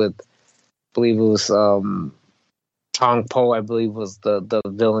match with, I believe it was Tong Po, I believe was the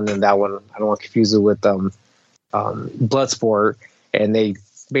villain in that one. I don't want to confuse it with Bloodsport. And they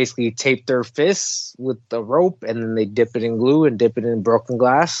basically tape their fists with the rope, and then they dip it in glue and dip it in broken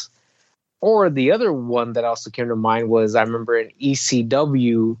glass. Or the other one that also came to mind was, I remember in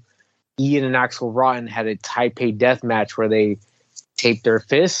ECW, Ian and Axel Rotten had a Taipei death match where they taped their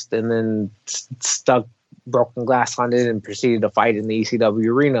fist and then stuck broken glass on it and proceeded to fight in the ECW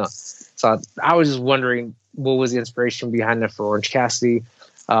arena. So I was just wondering what was the inspiration behind that for Orange Cassidy.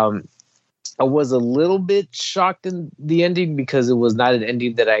 I was a little bit shocked in the ending because it was not an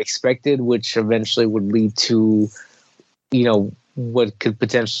ending that I expected, which eventually would lead to, what could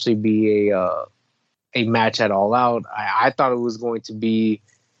potentially be a match at All Out. I thought it was going to be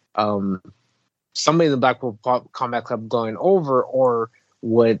somebody in the Blackpool Combat Club going over, or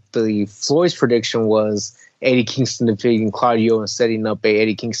what the Floyd's prediction was, Eddie Kingston defeating Claudio and setting up a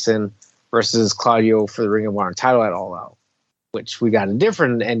Eddie Kingston versus Claudio for the Ring of Honor title at All Out, which we got a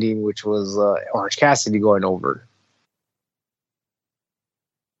different ending, which was Orange Cassidy going over.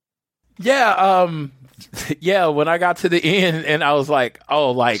 Yeah, yeah. When I got to the end and I was like,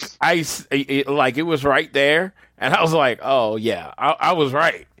 oh, it was right there, and I was like, oh yeah, I was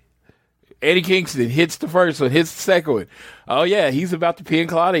right. Eddie Kingston hits the first one, hits the second one. Oh yeah, he's about to pin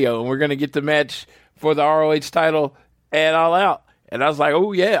Claudio, and we're gonna get the match for the ROH title at All Out. And I was like,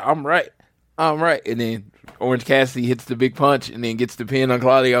 oh yeah, I'm right. And then Orange Cassidy hits the big punch and then gets the pin on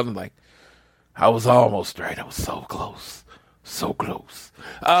Claudio. I'm like, I was almost right. I was so close. So close.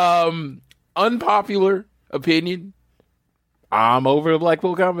 Unpopular opinion. I'm over the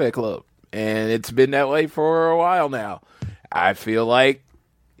Blackpool Combat Club. And it's been that way for a while now. I feel like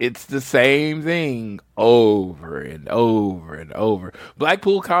it's the same thing over and over and over.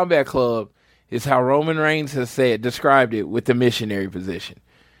 Blackpool Combat Club is how Roman Reigns has described it with the missionary position.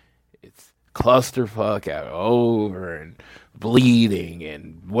 It's clusterfuck out over and bleeding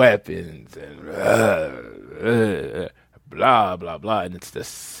and weapons and blah, blah, blah. And it's the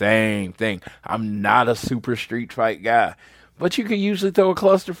same thing. I'm not a super street fight guy. But you can usually throw a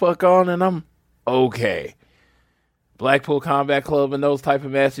clusterfuck on and I'm okay. Blackpool Combat Club and those type of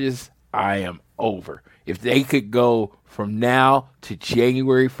matches, I am over. If they could go from now to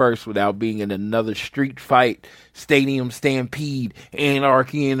January 1st without being in another street fight, stadium stampede,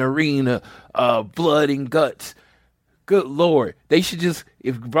 anarchy in arena, blood and guts, good Lord. They should just,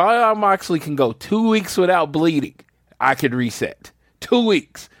 if Brian Moxley can go 2 weeks without bleeding, I could reset. 2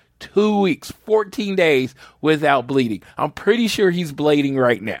 weeks. 2 weeks, 14 days without bleeding. I'm pretty sure he's bleeding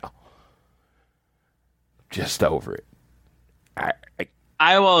right now. Just over it.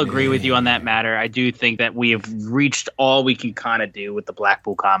 I will agree with you on that matter. I do think that we have reached all we can kind of do with the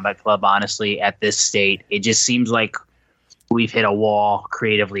Blackpool Combat Club, honestly, at this state. It just seems like we've hit a wall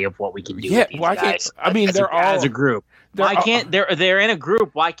creatively of what we can do with these guys. As a group. They're in a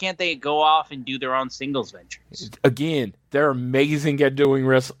group. Why can't they go off and do their own singles ventures? Again, they're amazing at doing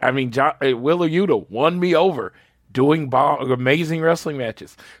wrestling. I mean, Wheeler Yuta won me over doing amazing wrestling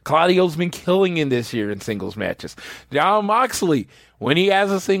matches. Claudio's been killing in this year in singles matches. Jon Moxley, when he has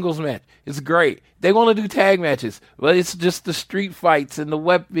a singles match, it's great. They want to do tag matches, but it's just the street fights and the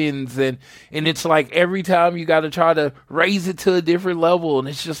weapons, and it's like every time you got to try to raise it to a different level, and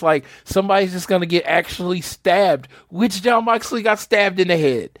it's just like somebody's just going to get actually stabbed, which Jon Moxley got stabbed in the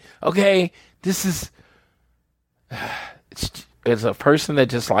head. Okay? This is... As a person that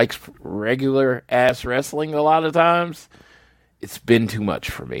just likes regular ass wrestling a lot of times, it's been too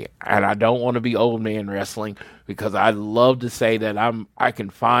much for me. And I don't want to be old man wrestling because I love to say that I can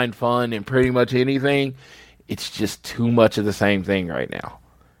find fun in pretty much anything. It's just too much of the same thing right now.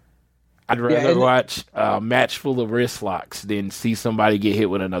 I'd rather watch a match full of wrist locks than see somebody get hit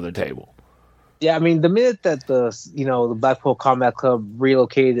with another table. Yeah, I mean, the minute that the Blackpool Combat Club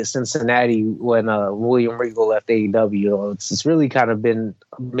relocated to Cincinnati when William Regal left AEW, it's really kind of been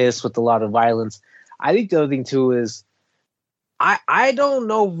a miss with a lot of violence. I think the other thing too is I don't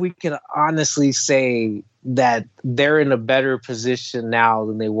know if we can honestly say that they're in a better position now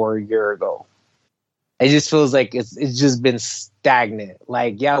than they were a year ago. It just feels like it's just been stagnant.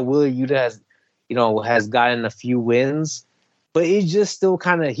 Like, yeah, Wheeler Yuta has gotten a few wins. But it just still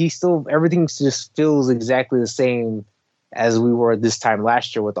everything just feels exactly the same as we were this time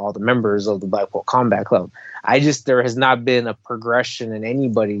last year with all the members of the Blackpool Combat Club. There has not been a progression in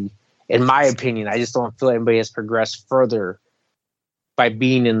anybody, in my opinion. I just don't feel anybody has progressed further by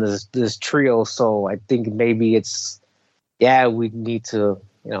being in this trio. So I think maybe we need to,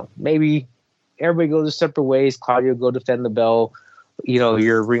 maybe everybody go their separate ways. Claudio go defend the belt.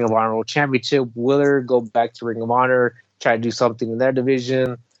 Your Ring of Honor World Championship. Wheeler go back to Ring of Honor. Try to do something in their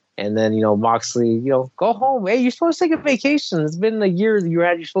division, and then Moxley, go home. Hey, you're supposed to take a vacation. It's been a year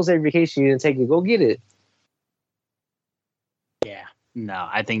you're supposed to take a vacation. You didn't take it. Go get it. Yeah, no,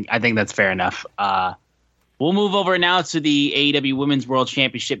 I think that's fair enough. We'll move over now to the AEW Women's World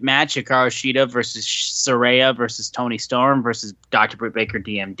Championship match: Hikaru Shida versus Saraya versus Toni Storm versus Dr. Britt Baker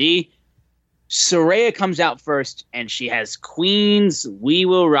DMD. Saraya comes out first, and she has Queen's "We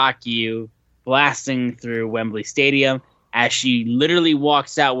Will Rock You" blasting through Wembley Stadium. As she literally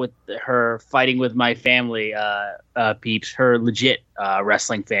walks out with her Fighting With My Family peeps, her legit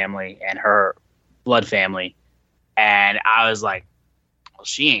wrestling family and her blood family. And I was like, well,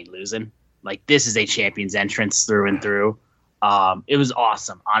 she ain't losing. Like, this is a champion's entrance through and through. It was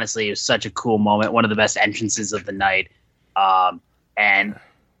awesome. Honestly, it was such a cool moment. One of the best entrances of the night. And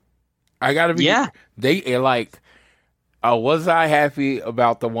I gotta be, was I happy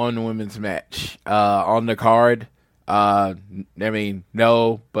about the one women's match on the card? I mean,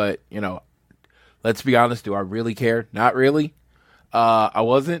 no, but, let's be honest. Do I really care? Not really. I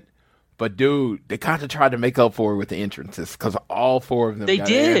wasn't. But, dude, they kind of tried to make up for it with the entrances because all four of them got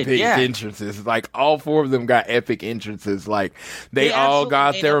epic entrances. Like, all four of them got epic entrances. Like, they all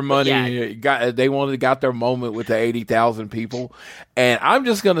got their money. They got their moment with the 80,000 people. And I'm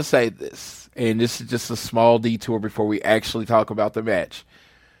just going to say this, and this is just a small detour before we actually talk about the match.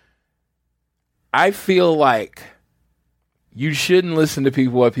 I feel like you shouldn't listen to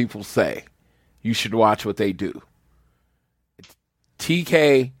what people say. You should watch what they do.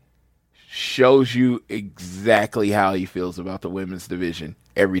 TK shows you exactly how he feels about the women's division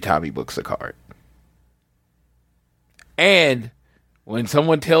every time he books a card. And when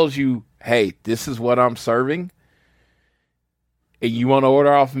someone tells you, hey, this is what I'm serving, and you want to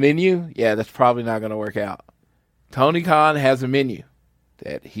order off menu, yeah, that's probably not going to work out. Tony Khan has a menu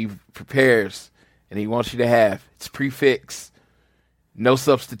that he prepares and he wants you to have. It's prefix, no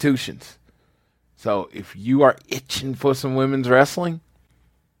substitutions. So if you are itching for some women's wrestling,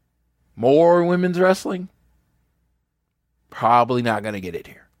 more women's wrestling, probably not going to get it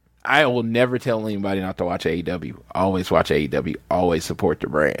here. I will never tell anybody not to watch AEW. Always watch AEW. Always support the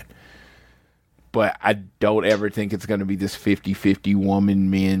brand. But I don't ever think it's going to be this 50-50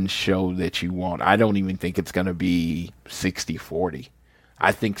 woman-men show that you want. I don't even think it's going to be 60-40.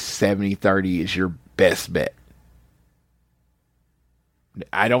 I think 70-30 is your best bet.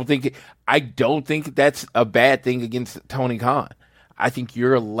 I don't think that's a bad thing against Tony Khan. I think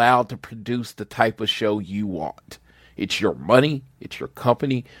you're allowed to produce the type of show you want. It's your money. It's your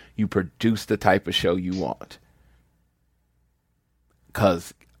company. You produce the type of show you want.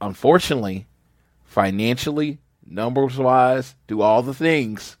 Because, unfortunately, financially, numbers-wise, do all the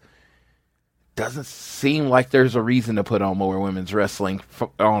things, doesn't seem like there's a reason to put on more women's wrestling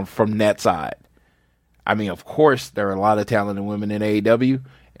from that side. I mean, of course, there are a lot of talented women in AEW,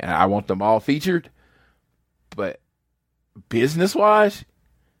 and I want them all featured. But business-wise,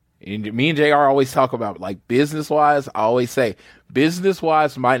 and me and JR always talk about, like, business-wise, I always say,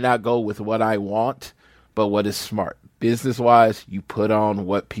 business-wise might not go with what I want, but what is smart. Business-wise, you put on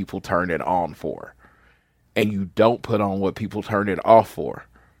what people turn it on for. And you don't put on what people turn it off for.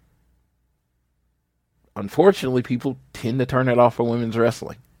 Unfortunately, people tend to turn it off for women's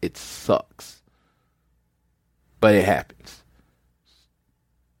wrestling. It sucks. But it happens.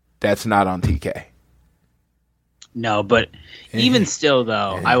 That's not on TK. No, but even still,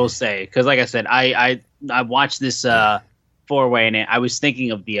 though, I will say, because like I said, I watched this four-way, and I was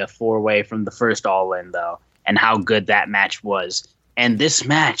thinking of the four-way from the first All-In, though, and how good that match was. And this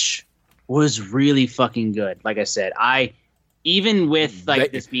match was really fucking good. Like I said, even with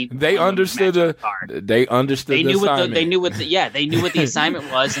like this being they understood the assignment. They knew what the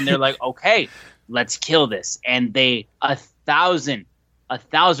assignment was, and they're like, okay, let's kill this. And they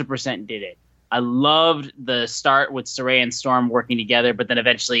 1,000% did it. I loved the start with Saraya and Storm working together, but then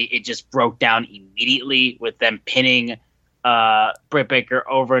eventually it just broke down immediately with them pinning Britt Baker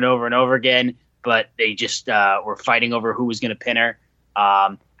over and over and over again. But they just were fighting over who was going to pin her.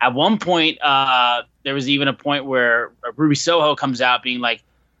 At one point, there was even a point where Ruby Soho comes out being like,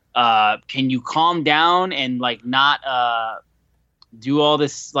 can you calm down and like not do all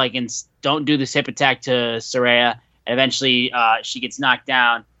this, like, and don't do this hip attack to Saraya. And eventually she gets knocked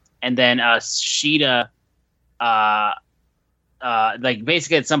down. And then Shida, like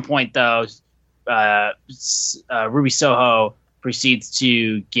basically at some point though, Ruby Soho proceeds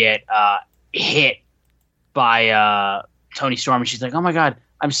to get hit by Toni Storm, and she's like, "Oh my god,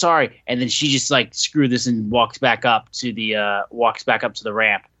 I'm sorry." And then she just like screw this and walks back up to the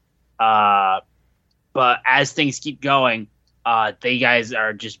ramp. But as things keep going, they guys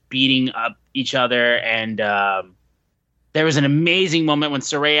are just beating up each other, and there was an amazing moment when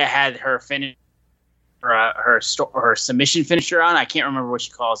Saraya had her finish, her submission finisher on. I can't remember what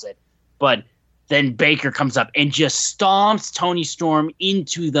she calls it, but then Baker comes up and just stomps Toni Storm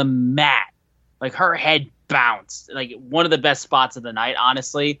into the mat. Like her head bounced. Like one of the best spots of the night,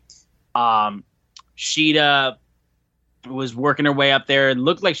 honestly. Shida was working her way up there. It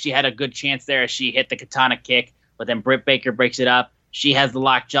looked like she had a good chance there as she hit the katana kick, but then Britt Baker breaks it up. She has the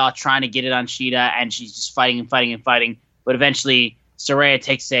lockjaw trying to get it on Shida, and she's just fighting. But eventually, Saraya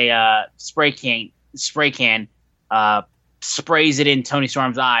takes a spray can, sprays it in Toni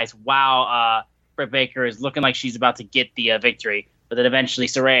Storm's eyes while Britt Baker is looking like she's about to get the victory. But then eventually,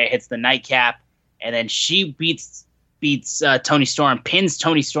 Saraya hits the nightcap, and then she beats Toni Storm, pins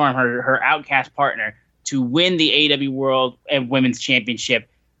Toni Storm, her Outcast partner, to win the AEW World and Women's Championship.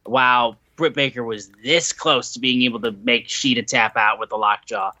 While Britt Baker was this close to being able to make Shida tap out with the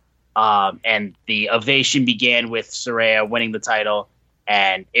lockjaw. And the ovation began with Saraya winning the title,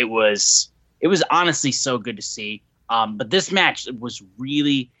 and it was honestly so good to see. But this match was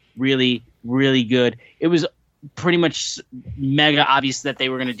really, really, really good. It was pretty much mega obvious that they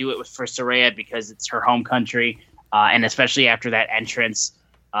were going to do it for Saraya because it's her home country, and especially after that entrance.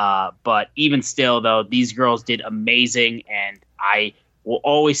 But even still, though, these girls did amazing, and I will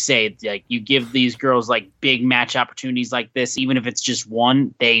always say, like, you give these girls like big match opportunities like this, even if it's just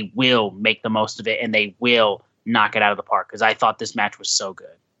one, they will make the most of it and they will knock it out of the park. Because I thought this match was so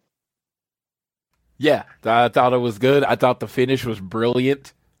good. Yeah, I thought it was good. I thought the finish was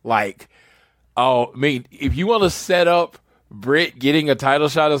brilliant. Like, oh, I mean, if you want to set up Britt getting a title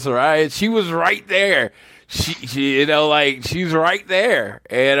shot of Saraya, she was right there. She you know, like, she's right there,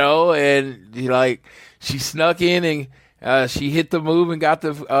 you know, and like, she snuck in and she hit the move and got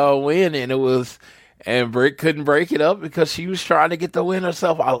the win, and Britt couldn't break it up because she was trying to get the win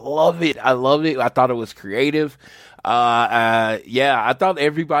herself. I love it. I thought it was creative. I thought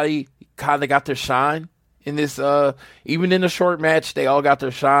everybody kind of got their shine in this. Even in the short match, they all got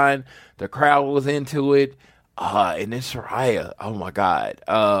their shine. The crowd was into it. And then Saraya, oh my God.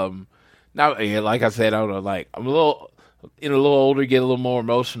 Now, like I said, I don't know. Like, I'm a little older, get a little more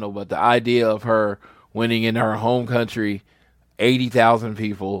emotional, but the idea of her winning in her home country, 80,000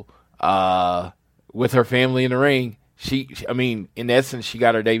 people, with her family in the ring, in essence, she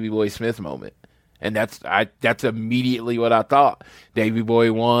got her Davey Boy Smith moment. And that's immediately what I thought. Davey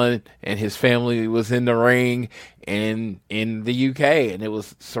Boy won, and his family was in the ring in the UK, and it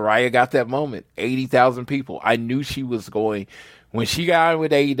was Saraya got that moment. 80,000 people. I knew she was going. When she got in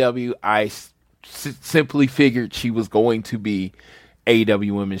with AEW, I simply figured she was going to be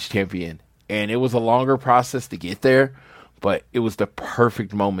AEW Women's Champion. And it was a longer process to get there, but it was the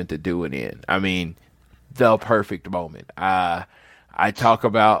perfect moment to do it in. I mean, the perfect moment. I talk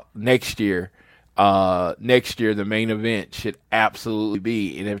about next year. Next year, the main event should absolutely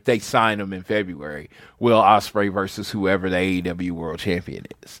be, and if they sign them in February, Will Ospreay versus whoever the AEW World Champion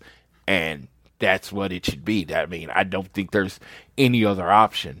is. And that's what it should be. I mean, I don't think there's any other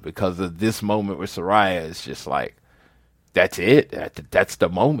option because of this moment with Saraya. It's just like, that's it. That's the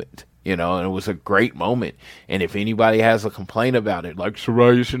moment, you know, and it was a great moment. And if anybody has a complaint about it, like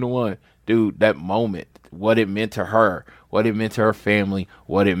Saraya shouldn't have won, dude, that moment, what it meant to her, what it meant to her family,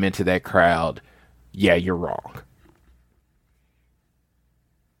 what it meant to that crowd, yeah, you're wrong.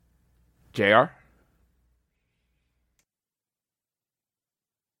 JR?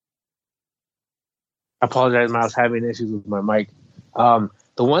 I apologize, I was having issues with my mic.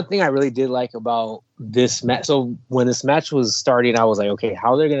 The one thing I really did like about this match, so when this match was starting, I was like, okay,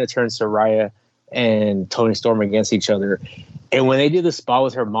 how are they going to turn Saraya and Toni Storm against each other? And when they did the spot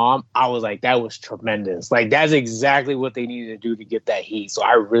with her mom, I was like, that was tremendous. Like, that's exactly what they needed to do to get that heat. So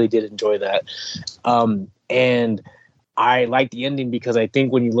I really did enjoy that. And I like the ending because I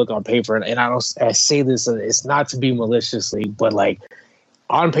think when you look on paper, and I say this, it's not to be maliciously, but like,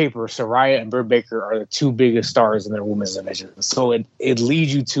 on paper, Saraya and Britt Baker are the two biggest stars in their women's division. So it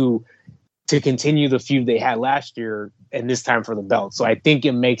leads you to continue the feud they had last year and this time for the belt. So I think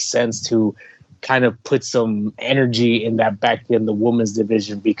it makes sense to kind of put some energy in that back in the women's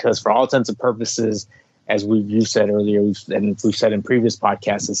division, because for all intents and purposes, as you said earlier, and we've said in previous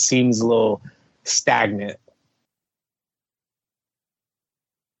podcasts, it seems a little stagnant.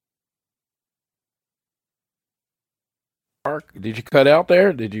 Mark, did you cut out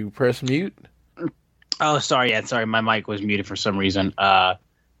there? Did you press mute? Oh, sorry. Yeah, sorry. My mic was muted for some reason.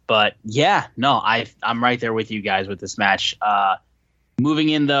 But yeah, no, I'm right there with you guys with this match. Moving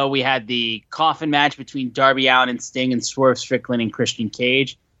in, though, we had the coffin match between Darby Allin and Sting and Swerve Strickland and Christian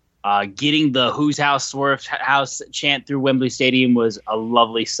Cage. Getting the Whose House, Swerve House chant through Wembley Stadium was a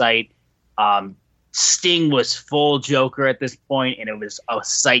lovely sight. Sting was full Joker at this point, and it was a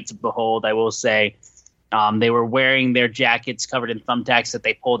sight to behold, I will say. They were wearing their jackets covered in thumbtacks that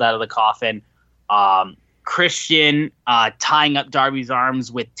they pulled out of the coffin. Christian tying up Darby's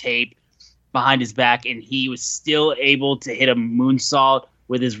arms with tape behind his back, and he was still able to hit a moonsault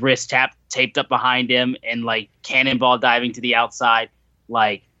with his wrist taped up behind him and like cannonball diving to the outside.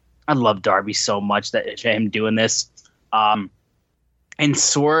 Like, I love Darby so much that him doing this. And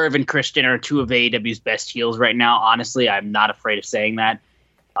Swerve and Christian are two of AEW's best heels right now. Honestly, I'm not afraid of saying that.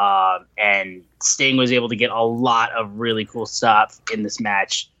 And Sting was able to get a lot of really cool stuff in this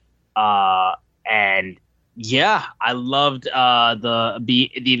match. And yeah, I loved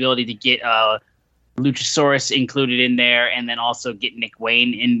the ability to get Luchasaurus included in there, and then also get Nick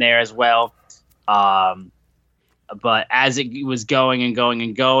Wayne in there as well. But as it was going and going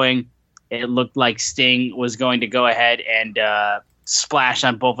and going, it looked like Sting was going to go ahead and splash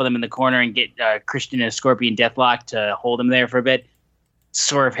on both of them in the corner and get Christian and a Scorpion Deathlock to hold him there for a bit.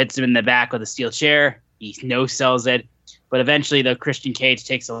 Swerve hits him in the back with a steel chair. He no-sells it. But eventually, the Christian Cage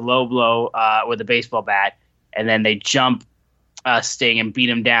takes a low blow with a baseball bat, and then they jump Sting and beat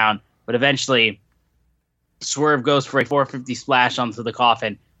him down. But eventually, Swerve goes for a 450 splash onto the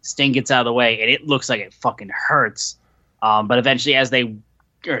coffin. Sting gets out of the way, and it looks like it fucking hurts. But eventually, as they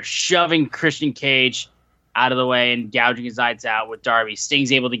are shoving Christian Cage out of the way and gouging his eyes out with Darby,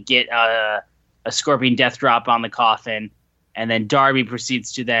 Sting's able to get a Scorpion Death Drop on the coffin. And then Darby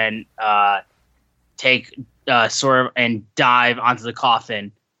proceeds to then take Swerve and dive onto the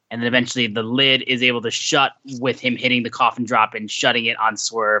coffin and then eventually the lid is able to shut with him hitting the coffin drop and shutting it on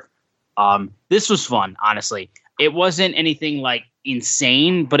Swerve. This was fun, honestly. It wasn't anything like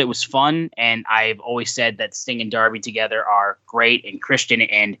insane, but it was fun, and I've always said that Sting and Darby together are great, and Christian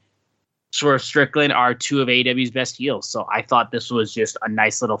and Swerve Strickland are two of AEW's best heels. So I thought this was just a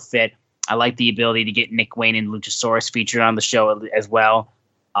nice little fit. I like the ability to get Nick Wayne and Luchasaurus featured on the show as well.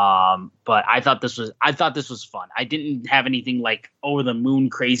 But I thought this was fun. I didn't have anything like over the moon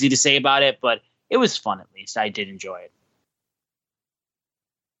crazy to say about it, but it was fun at least. I did enjoy it.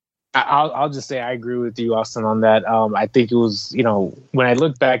 I'll just say I agree with you, Austin, on that. I think it was, when I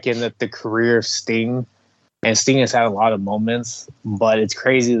look back in at the career of Sting, and Sting has had a lot of moments, but it's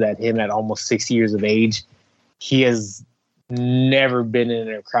crazy that him at almost 60 years of age, he has never been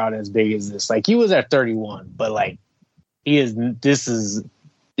in a crowd as big as this. Like, he was at 31, but like that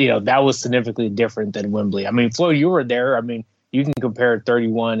was significantly different than Wembley. I mean, Floyd, you were there. I mean, you can compare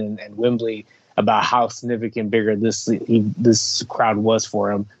 31 and Wembley about how significant bigger this crowd was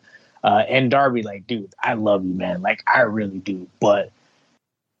for him. And Darby, like, dude, I love you, man. Like, I really do, but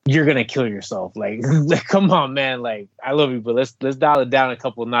you're gonna kill yourself. Like come on, man. Like, I love you, but let's dial it down a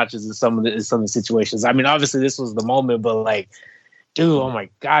couple of notches in some of the situations. I mean, obviously this was the moment, but like, dude, oh my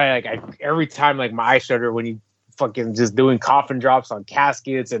god, every time like my eyes shudder when he fucking just doing coffin drops on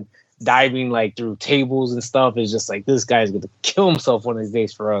caskets and diving like through tables and stuff. Is just like, this guy's gonna kill himself one of these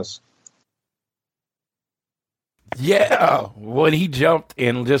days for us. Yeah, when he jumped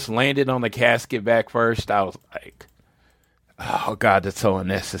and just landed on the casket back first, I was like, oh god, that's so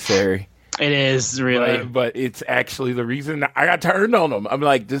unnecessary. It is, really. But it's actually the reason I got turned on him. I'm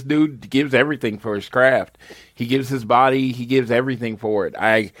like, this dude gives everything for his craft. He gives his body, he gives everything for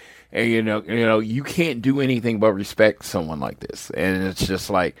it. You can't do anything but respect someone like this. And it's just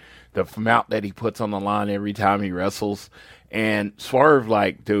like the amount that he puts on the line every time he wrestles. And Swerve,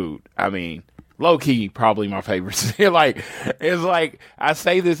 like, dude, I mean, low key, probably my favorite. It's like I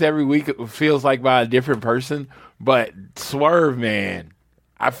say this every week. It feels like by a different person, but Swerve, man,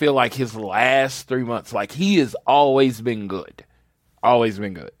 I feel like his last 3 months, like, he has always been good,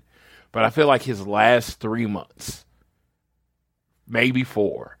 but I feel like his last 3 months, maybe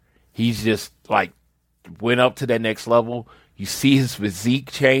 4, he's just like went up to that next level. You see his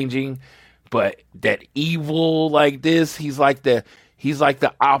physique changing, but that evil like this, he's like the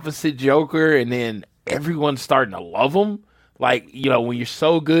opposite Joker, and then everyone's starting to love him. Like, when you're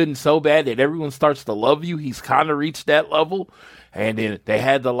so good and so bad that everyone starts to love you, he's kind of reached that level. And then they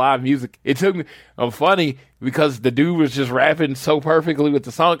had the live music. It took me, I'm funny because the dude was just rapping so perfectly with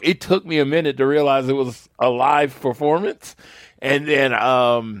the song. It took me a minute to realize it was a live performance. And then,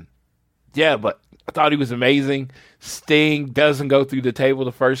 but I thought he was amazing. Sting doesn't go through the table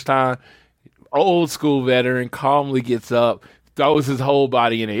the first time. Old school veteran calmly gets up, throws his whole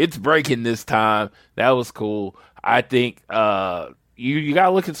body in it. It's breaking this time. That was cool. I think you got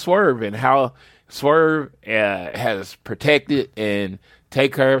to look at Swerve and how Swerve has protected and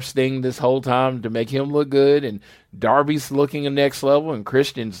take care of Sting this whole time to make him look good. And Darby's looking the next level. And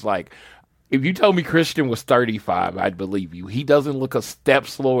Christian's like, if you told me Christian was 35, I'd believe you. He doesn't look a step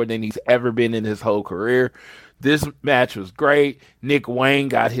slower than he's ever been in his whole career. This match was great. Nick Wayne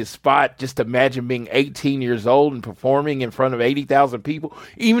got his spot. Just imagine being 18 years old and performing in front of 80,000 people,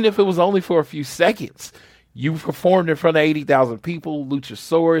 even if it was only for a few seconds. You performed in front of 80,000 people.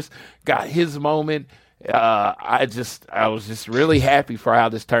 Luchasaurus got his moment. I was just really happy for how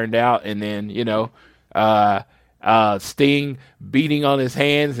this turned out. And then, Sting beating on his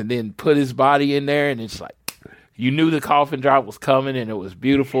hands and then put his body in there. And it's like, you knew the coffin drop was coming and it was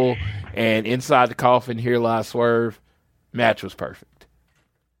beautiful. And inside the coffin, here lies Swerve. Match was perfect.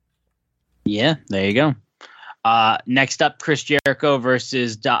 Yeah, there you go. Next up, Chris Jericho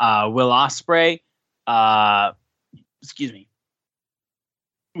versus Will Ospreay. Excuse me.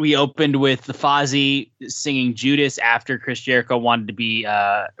 We opened with the Fozzy singing Judas after Chris Jericho wanted to be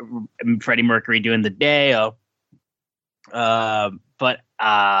Freddie Mercury doing the day. But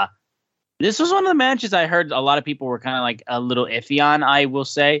this was one of the matches I heard a lot of people were kind of like a little iffy on, I will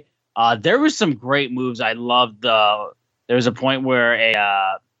say. There was some great moves. I loved there was a point where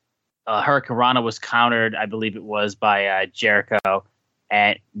a Hurricane Rana was countered, I believe it was, by Jericho.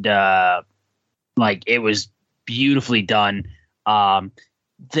 And it was beautifully done.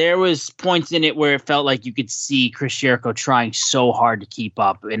 There was points in it where it felt like you could see Chris Jericho trying so hard to keep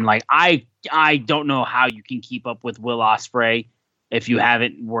up. And I don't know how you can keep up with Will Ospreay if you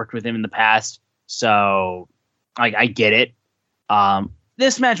haven't worked with him in the past. So I get it.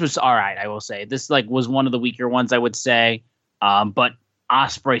 This match was all right, I will say. This was one of the weaker ones, I would say. But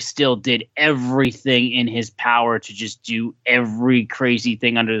Ospreay still did everything in his power to just do every crazy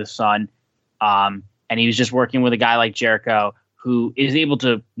thing under the sun. And he was just working with a guy like Jericho who is able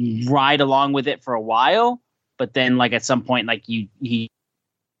to ride along with it for a while, but then like at some point, like he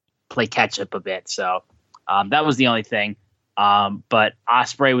play catch up a bit. So that was the only thing. But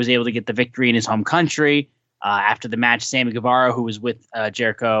Ospreay was able to get the victory in his home country. After the match, Sammy Guevara, who was with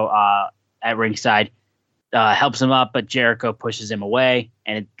Jericho at ringside, helps him up, but Jericho pushes him away,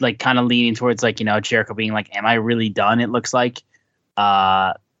 and it like kind of leaning towards like, Jericho being like, am I really done? It looks like.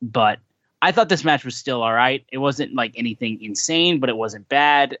 But I thought this match was still all right. It wasn't like anything insane, but it wasn't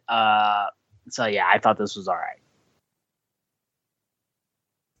bad. So yeah, I thought this was all right.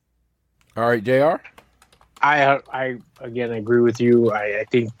 All right, JR. I again agree with you. I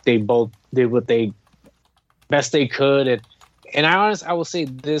think they both did what they best they could, and I will say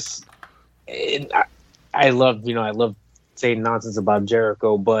this. I love saying nonsense about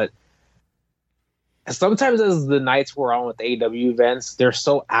Jericho, but sometimes as the nights we're on with AEW events, they're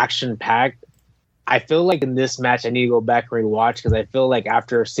so action packed. I feel like in this match, I need to go back and rewatch because I feel like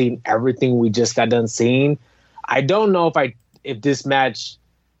after seeing everything we just got done seeing, I don't know if this match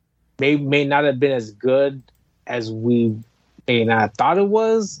may not have been as good as we may not have thought it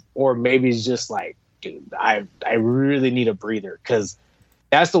was, or maybe it's just like, dude, I really need a breather because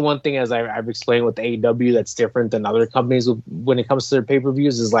that's the one thing, as I've explained with AEW, that's different than other companies when it comes to their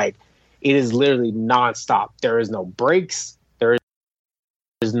pay-per-views, is like it is literally nonstop. There is no breaks. There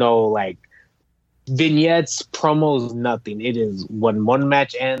is no like vignettes, promos, nothing. It is when one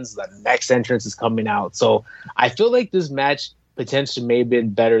match ends, the next entrance is coming out. So I feel like this match potentially may have been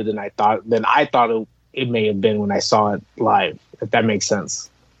better than I thought it may have been when I saw it live, if that makes sense.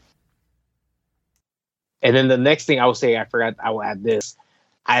 And then the next thing I will say, I will add this.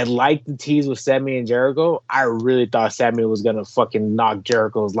 I like the tease with Sammy and Jericho. I really thought Sammy was going to fucking knock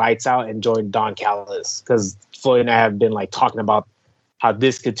Jericho's lights out and join Don Callis, because Floyd and I have been like talking about how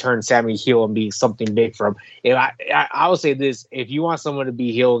this could turn Sammy heel and be something big for him. If I will say this, if you want someone to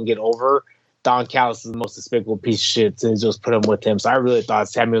be heel and get over, Don Callis is the most despicable piece of shit, and just put him with him. So I really thought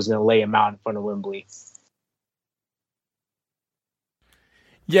Sammy was going to lay him out in front of Wembley.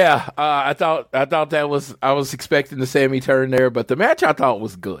 Yeah, I thought that was, I was expecting the Sammy turn there, but the match I thought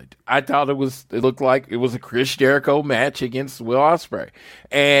was good. I thought it looked like it was a Chris Jericho match against Will Ospreay,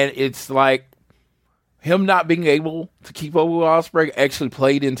 and it's like him not being able to keep up with Will Ospreay actually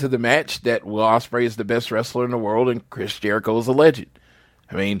played into the match that Will Ospreay is the best wrestler in the world and Chris Jericho is a legend.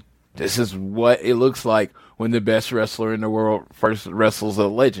 I mean, this is what it looks like when the best wrestler in the world first wrestles a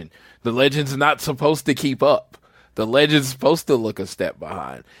legend. The legend's not supposed to keep up. The legend's supposed to look a step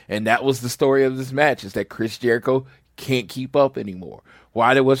behind. And that was the story of this match, is that Chris Jericho can't keep up anymore.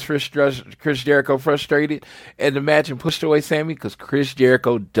 Why was Chris Jericho frustrated in the match and pushed away Sammy? Because Chris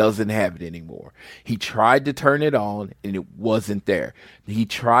Jericho doesn't have it anymore. He tried to turn it on, and it wasn't there. He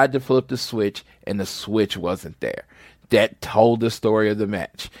tried to flip the switch, and the switch wasn't there. That told the story of the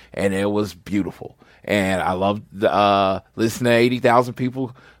match, and it was beautiful. And I loved listening to 80,000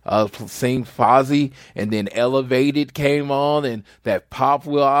 people sing Fozzy, and then Elevated came on, and that pop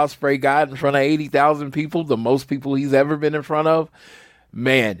Will Ospreay got in front of 80,000 people, the most people he's ever been in front of.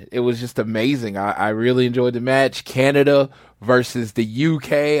 Man, it was just amazing. I really enjoyed the match. Canada versus the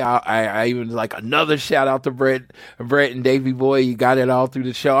UK. I even like another shout out to Brett and Davey Boy. You got it all through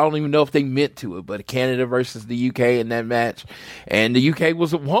the show. I don't even know if they meant to it, but Canada versus the UK in that match. And the UK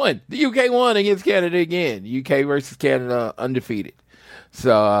won. The UK won against Canada again. UK versus Canada undefeated.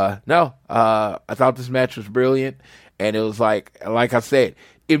 So, I thought this match was brilliant. And it was like I said,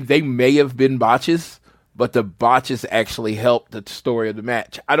 if they may have been botches, but the botches actually helped the story of the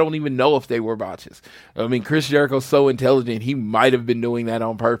match. I don't even know if they were botches. I mean, Chris Jericho's so intelligent, he might have been doing that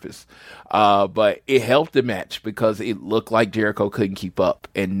on purpose. But it helped the match because it looked like Jericho couldn't keep up,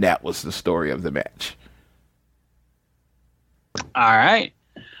 and that was the story of the match. All right.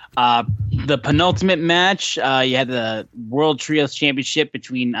 The penultimate match, you had the World Trios Championship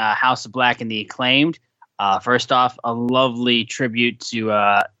between House of Black and the Acclaimed. First off, a lovely tribute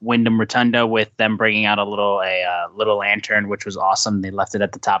to Wyndham Rotunda with them bringing out a little lantern, which was awesome. They left it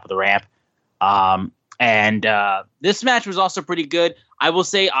at the top of the ramp. And this match was also pretty good. I will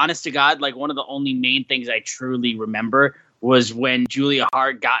say, honest to God, like one of the only main things I truly remember was when Julia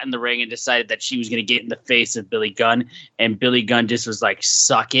Hart got in the ring and decided that she was going to get in the face of Billy Gunn, and Billy Gunn just was like,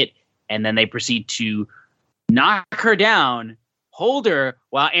 suck it. And then they proceed to knock her down, hold her,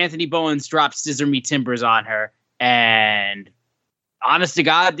 while Anthony Bowens drops Scissor Me Timbers on her. And honest to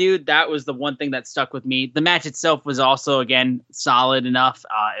God, dude, that was the one thing that stuck with me. The match itself was also, again, solid enough.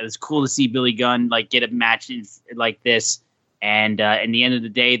 It was cool to see Billy Gunn like get a match like this And in the end of the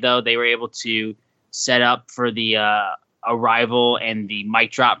day, though, they were able to set up for the arrival and the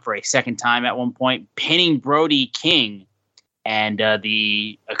mic drop for a second time at one point, pinning Brody King. And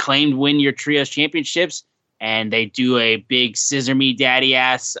the Acclaimed win your trios championships. And they do a big scissor me daddy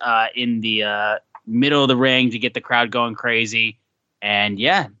ass in the middle of the ring to get the crowd going crazy. And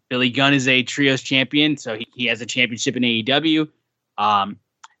yeah, Billy Gunn is a trios champion, so he has a championship in AEW.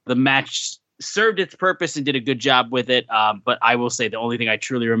 The match served its purpose and did a good job with it. But I will say the only thing I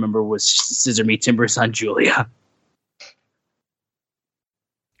truly remember was scissor me Timber's son Julia.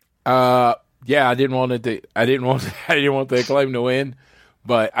 Yeah, I didn't want the Acclaim to win,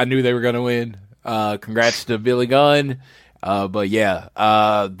 but I knew they were going to win. Congrats to Billy Gunn. But yeah,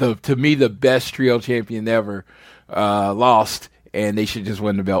 to me, the best trio champion ever lost, and they should just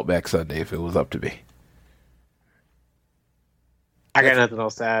win the belt back Sunday if it was up to me. I got nothing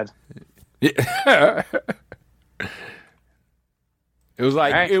else to add. It was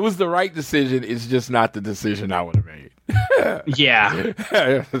like, right. It was the right decision. It's just not the decision I would have made. Yeah.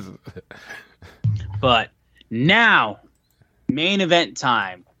 But now, main event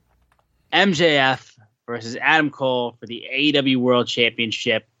time. MJF versus Adam Cole for the AEW World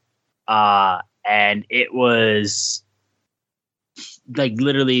Championship. And it was like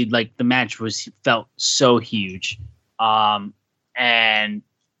literally like the match felt so huge. And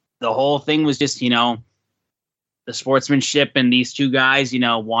the whole thing was just, the sportsmanship and these two guys,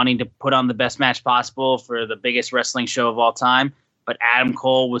 wanting to put on the best match possible for the biggest wrestling show of all time. But Adam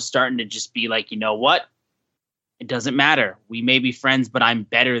Cole was starting to just be like, you know what? It doesn't matter. We may be friends, but I'm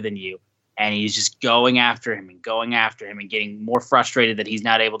better than you. And he's just going after him and getting more frustrated that he's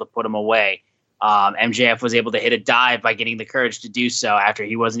not able to put him away. MJF was able to hit a dive by getting the courage to do so after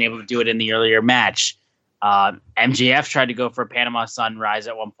he wasn't able to do it in the earlier match. MJF tried to go for a Panama Sunrise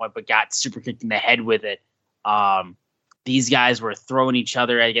at one point, but got super kicked in the head with it. These guys were throwing each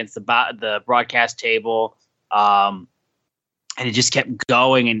other against the broadcast table. And it just kept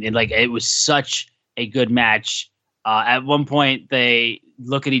going. And it was such a good match. At one point, they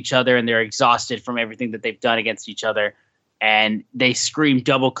look at each other and they're exhausted from everything that they've done against each other. And they scream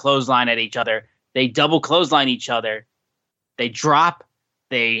double clothesline at each other. They double clothesline each other. They drop.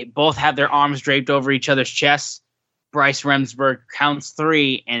 They both have their arms draped over each other's chests. Bryce Remsburg counts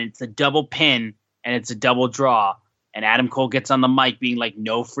 3, and it's a double pin, and it's a double draw. And Adam Cole gets on the mic being like,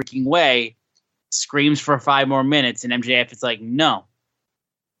 no freaking way. Screams for 5 more minutes, and MJF is like, no.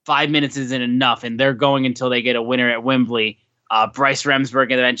 5 minutes isn't enough, and they're going until they get a winner at Wembley. Bryce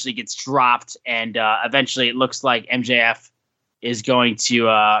Remsburg eventually gets dropped, and eventually it looks like MJF is going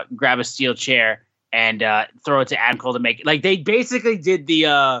to grab a steel chair and throw it to Adam Cole to make it. Like, they basically did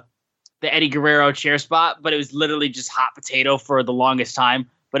the Eddie Guerrero chair spot, but it was literally just hot potato for the longest time.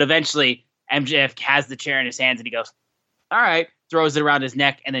 But eventually, MJF has the chair in his hands, and he goes, all right, throws it around his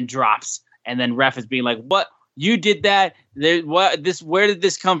neck, and then drops. And then ref is being like, what? You did that? Where did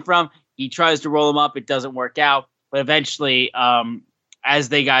this come from? He tries to roll him up. It doesn't work out. But eventually, as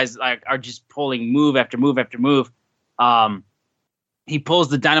they guys are just pulling move after move after move, he pulls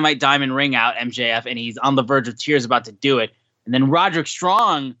the Dynamite Diamond ring out, MJF, and he's on the verge of tears about to do it. And then Roderick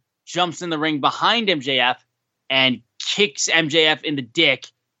Strong jumps in the ring behind MJF and kicks MJF in the dick.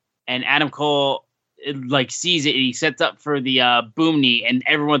 And Adam Cole sees it, and he sets up for the boom knee, and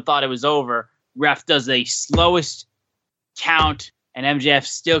everyone thought it was over. Ref does the slowest count, and MJF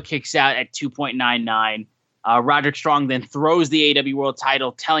still kicks out at 2.99. Roderick Strong then throws the AEW World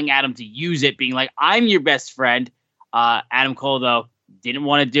title, telling Adam to use it, being like, I'm your best friend. Adam Cole, though, didn't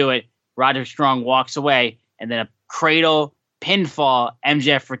want to do it. Roderick Strong walks away, and then a cradle pinfall.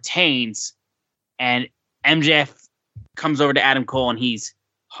 MJF retains, and MJF comes over to Adam Cole, and he's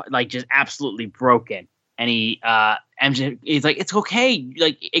just absolutely broken. And MJF, he's like, it's okay.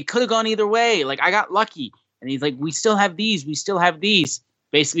 Like, it could have gone either way. Like, I got lucky. And he's like, we still have these.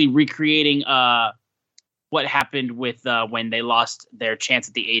 Basically recreating what happened with when they lost their chance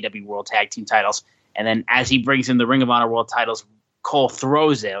at the AEW World Tag Team titles. And then as he brings in the Ring of Honor World titles, Cole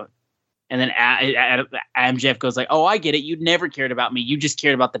throws it. And then MJF goes like, oh, I get it. You never cared about me. You just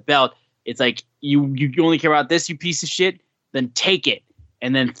cared about the belt. It's like, you only care about this, you piece of shit? Then take it.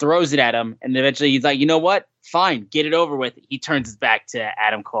 And then throws it at him. And eventually he's like, you know what? Fine. Get it over with. He turns his back to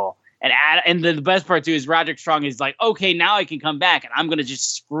Adam Cole. And the best part, too, is Roderick Strong is like, okay, now I can come back. And I'm going to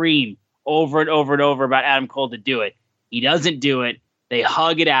just scream over and over and over about Adam Cole to do it. He doesn't do it. They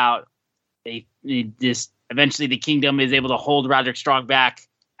hug it out. They just eventually the Kingdom is able to hold Roderick Strong back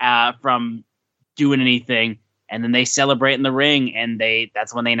from doing anything. And then they celebrate in the ring. And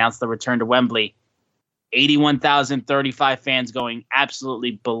that's when they announce the return to Wembley. 81,035 fans going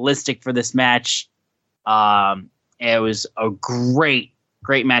absolutely ballistic for this match. It was a great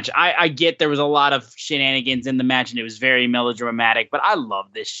match. I get there was a lot of shenanigans in the match and it was very melodramatic, but I love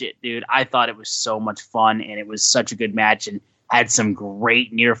this shit, dude. I thought it was so much fun and it was such a good match and had some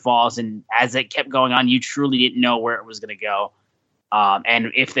great near falls. And as it kept going on, you truly didn't know where it was going to go.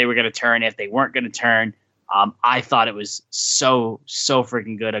 And if they were going to turn, if they weren't going to turn. I thought it was so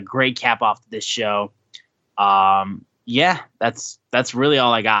freaking good. A great cap off to this show. Yeah, that's really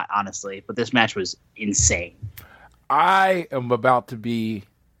all I got, honestly. But this match was insane. I am about to be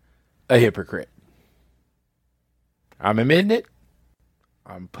a hypocrite. I'm admitting it.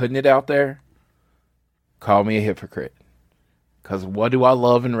 I'm putting it out there. Call me a hypocrite. Because what do I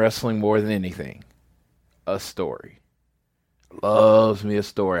love in wrestling more than anything? A story. Loves me a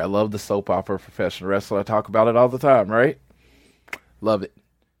story. I love the soap opera professional wrestler. I talk about it all the time, right? Love it.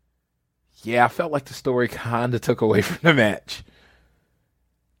 Yeah, I felt like the story kind of took away from the match.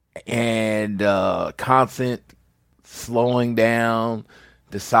 And constant slowing down,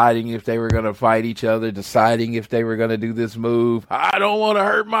 deciding if they were going to fight each other, deciding if they were going to do this move. I don't want to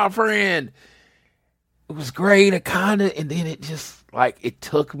hurt my friend. It was great. And then it just, like, it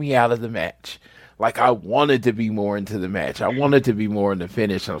took me out of the match. Like, I wanted to be more into the match. I wanted to be more in the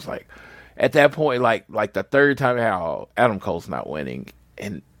finish. I was like, at that point, like the third time, how Adam Cole's not winning.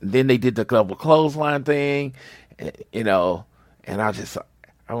 And then they did the double clothesline thing, and I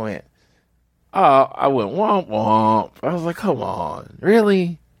went womp womp. I was like, come on,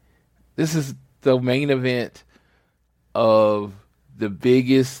 really? This is the main event of the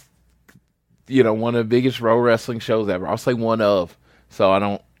biggest, one of the biggest pro wrestling shows ever. I'll say one of, so I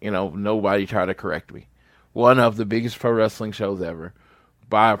don't, nobody try to correct me. One of the biggest pro wrestling shows ever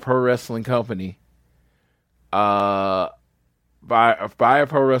by a pro wrestling company. By a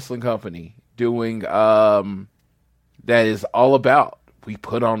pro wrestling company doing that is all about we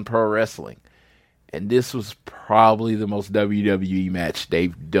put on pro wrestling. And this was probably the most WWE match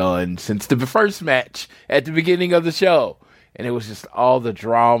they've done since the first match at the beginning of the show. And it was just all the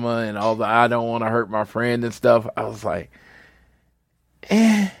drama and all the I don't want to hurt my friend and stuff. I was like,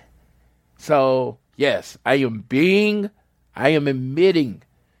 So, yes, I am admitting, I'm admitting,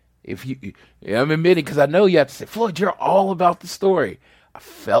 because I know you have to say, Floyd, you're all about the story. I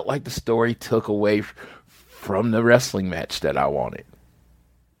felt like the story took away from the wrestling match that I wanted.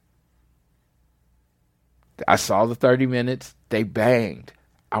 I saw the 30 minutes. They banged.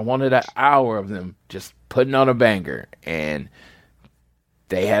 I wanted an hour of them just putting on a banger. And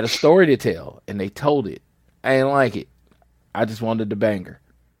they had a story to tell, and they told it. I didn't like it. I just wanted the banger.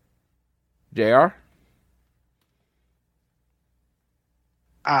 JR?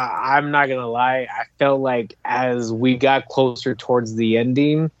 I'm not going to lie. I felt like as we got closer towards the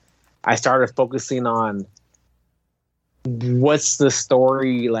ending, I started focusing on what's the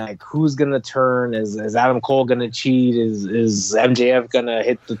story, like who's going to turn, is Adam Cole going to cheat, is MJF going to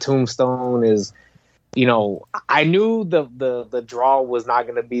hit the tombstone, I knew the draw was not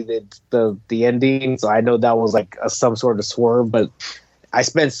going to be the ending, so I know that was like some sort of swerve, but I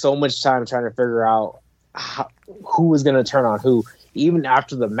spent so much time trying to figure out who was going to turn on who. Even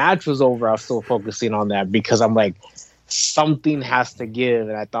after the match was over, I was still focusing on that because I'm like, something has to give.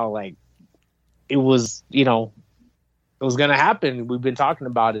 And I thought like it was, it was going to happen. We've been talking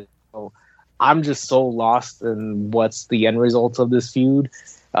about it. So I'm just so lost in what's the end result of this feud.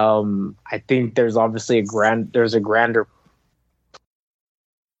 I think there's obviously a grander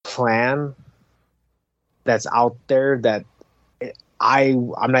plan that's out there that I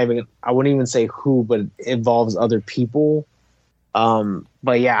wouldn't even say who, but it involves other people.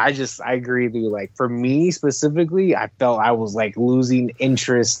 But yeah, I agree with you. Like for me specifically, I felt I was like losing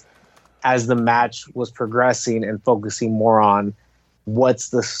interest as the match was progressing and focusing more on what's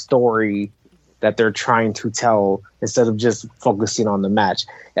the story that they're trying to tell instead of just focusing on the match.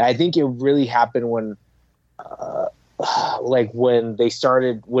 And I think it really happened when, when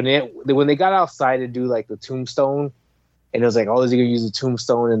they got outside to do like the tombstone, and it was like, oh, is he gonna use the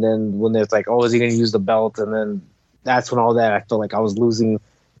tombstone? And then when it's like, oh, is he gonna use the belt? And then that's when all that, I felt like I was losing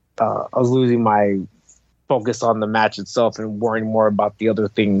my focus on the match itself and worrying more about the other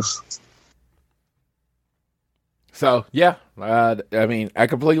things. So, yeah, I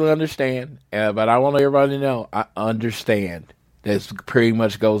completely understand, but I want everybody to know I understand. This pretty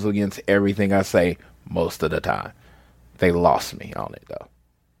much goes against everything I say most of the time. They lost me on it, though.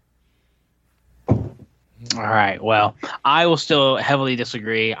 All right. Well, I will still heavily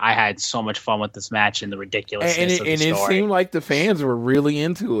disagree. I had so much fun with this match and the ridiculousness of the story. And it seemed like the fans were really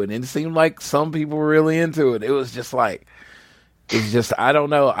into it. It seemed like some people were really into it. It was just like, It's just I don't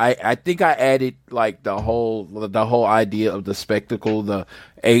know. I think I added like the whole idea of the spectacle, the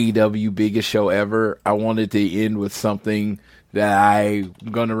AEW biggest show ever. I wanted to end with something that I'm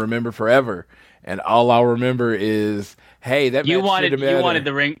gonna remember forever, and all I'll remember is, hey, that you match wanted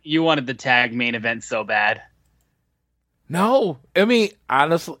you wanted the tag main event so bad. No, I mean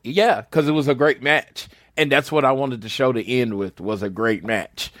honestly, yeah, because it was a great match, and that's what I wanted the show to end with, was a great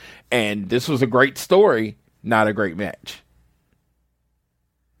match, and this was a great story, not a great match.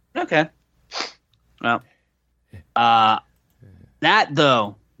 Okay. Well, that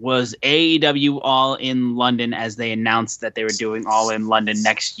though was AEW All in London, as they announced that they were doing All in London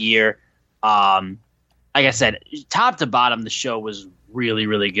next year. Like I said, top to bottom, the show was really,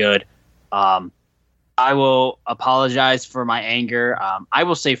 really good. I will apologize for my anger. I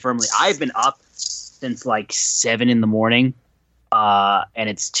will say firmly, I've been up since like 7 a.m, and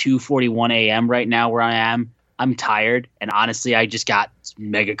it's 2:41 a.m. right now where I am. I'm tired, and honestly, I just got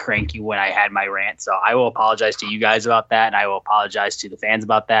mega cranky when I had my rant. So I will apologize to you guys about that, and I will apologize to the fans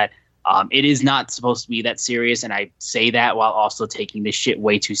about that. It is not supposed to be that serious, and I say that while also taking this shit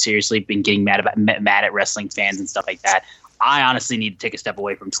way too seriously, been getting mad at wrestling fans and stuff like that. I honestly need to take a step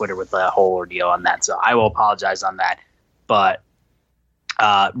away from Twitter with the whole ordeal on that, so I will apologize on that. But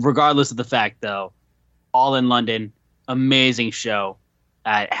regardless of the fact, though, All in London, amazing show.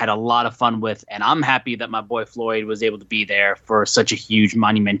 I had a lot of fun with, and I'm happy that my boy Floyd was able to be there for such a huge,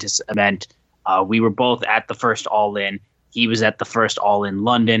 monumentous event. We were both at the first All In. He was at the first All In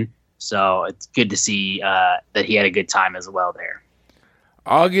London, so it's good to see that he had a good time as well there.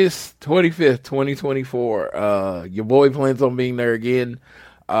 August 25th, 2024. Your boy plans on being there again.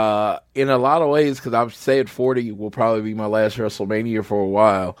 In a lot of ways, because I've said 40 will probably be my last WrestleMania for a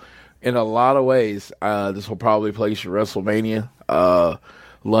while. In a lot of ways, this will probably place your WrestleMania.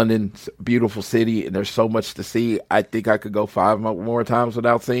 London's a beautiful city, and there's so much to see. I think I could go 5 more times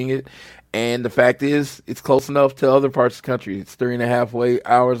without seeing it. And the fact is, it's close enough to other parts of the country. It's 3.5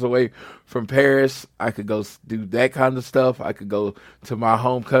 hours away from Paris. I could go do that kind of stuff. I could go to my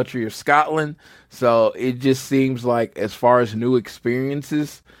home country of Scotland. So it just seems like, as far as new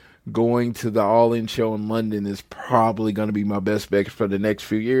experiences, going to the All-In show in London is probably going to be my best bet for the next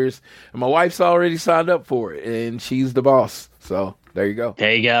few years. And my wife's already signed up for it, and she's the boss. So there you go.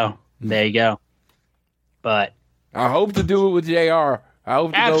 There you go. There you go. But I hope to do it with JR. I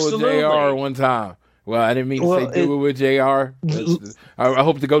hope to go with JR one time. Well, I didn't mean to say do it with JR. I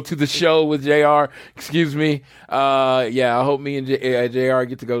hope to go to the show with JR. Excuse me. Yeah, I hope me and JR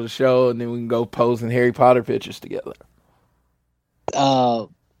get to go to the show, and then we can go pose in Harry Potter pictures together.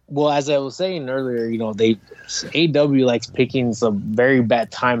 Well, as I was saying earlier, AEW likes picking some very bad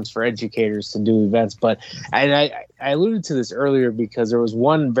times for educators to do events. But I alluded to this earlier because there was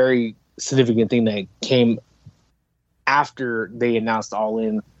one very significant thing that came after they announced All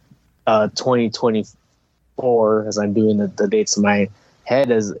In 2024, as I'm doing the dates in my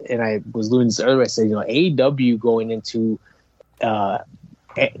head. And I was alluding to this earlier, I said, AEW going into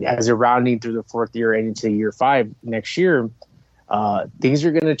as they're rounding through the 4th year and into year 5 next year. Things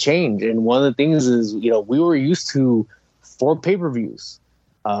are going to change. And one of the things is, we were used to 4 pay-per-views,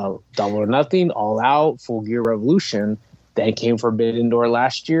 Double or Nothing, All Out, Full Gear Revolution. Then came Forbidden Door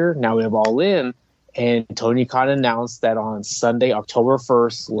last year. Now we have All In. And Tony Khan announced that on Sunday, October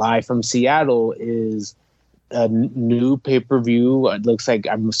 1st, live from Seattle, is a new pay-per-view. It looks like,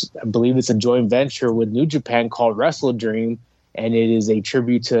 I believe it's a joint venture with New Japan called Wrestle Dream. And it is a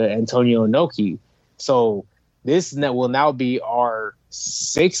tribute to Antonio Inoki. So this will now be our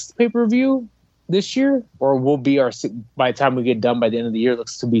 6th pay-per-view this year, or will be our, by the time we get done by the end of the year, it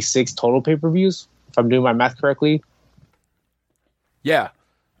looks to be 6 total pay-per-views, if I'm doing my math correctly. Yeah.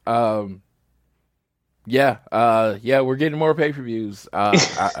 We're getting more pay-per-views.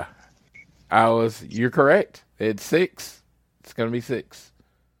 You're correct. It's 6. It's going to be 6.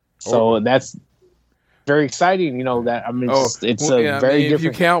 So that's very exciting. It's very different. If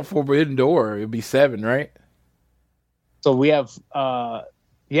you count Forbidden Door, it'd be 7, right? So we have,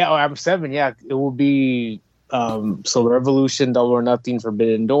 I'm 7. Yeah, it will be so Revolution, Double or Nothing,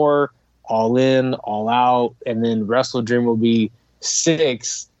 Forbidden Door, All In, All Out, and then Wrestle Dream will be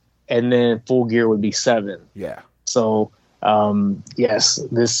 6, and then Full Gear would be 7. Yeah. So yes,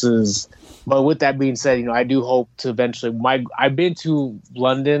 this is. But with that being said, I do hope to eventually. I've been to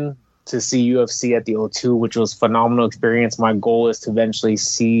London to see UFC at the O2, which was a phenomenal experience. My goal is to eventually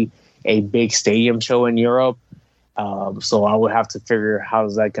see a big stadium show in Europe. So I would have to figure how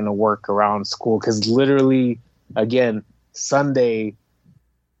is that going to work around school, because literally, again, Sunday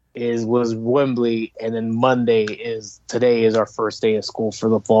was Wembley, and then today is our first day of school for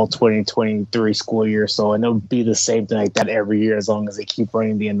the fall 2023 school year. So, and it'll be the same thing like that every year as long as they keep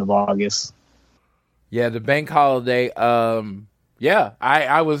running the end of August. Yeah, the bank holiday.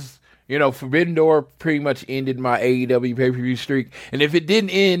 I was, Forbidden Door pretty much ended my AEW pay-per-view streak. And if it didn't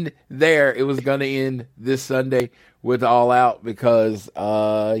end there, it was going to end this Sunday with All Out because,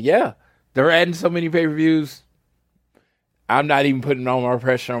 they're adding so many pay-per-views. I'm not even putting all my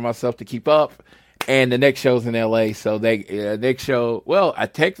pressure on myself to keep up. And the next show's in LA, so next show,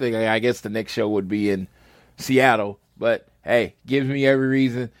 technically, I guess the next show would be in Seattle. But, hey, gives me every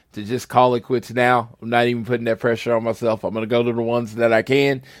reason to just call it quits now. I'm not even putting that pressure on myself. I'm going to go to the ones that I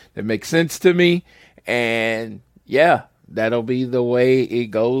can, that make sense to me. And, yeah, that'll be the way it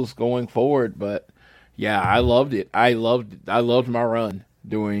goes going forward. But, yeah, I loved it. I loved my run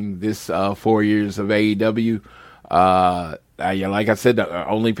during this 4 years of AEW. Like I said, the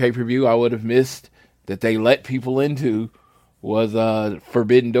only pay-per-view I would have missed that they let people into was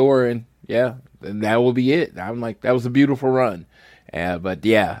Forbidden Door, and and that will be it. I'm like, that was a beautiful run.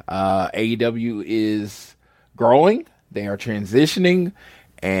 AEW is growing. They are transitioning,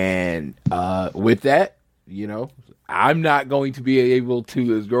 and with that, I'm not going to be able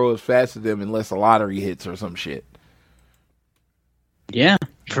to grow as fast as them unless a lottery hits or some shit. Yeah,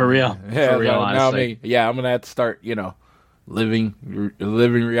 for real. Yeah, for real, honestly. I'm gonna have to start, living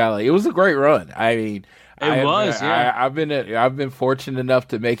reality. It was a great run. I mean, I've been fortunate enough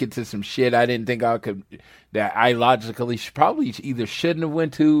to make it to some shit I didn't think I could. That I logically probably either shouldn't have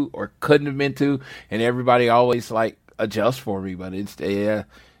went to or couldn't have been to, and everybody always adjust for me. But it's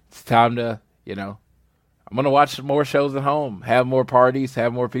time to I'm gonna watch more shows at home, have more parties,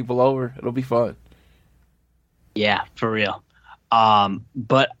 have more people over. It'll be fun. Yeah, for real.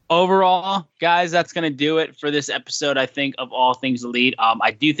 But overall, guys, that's going to do it for this episode, I think, of All Things Elite.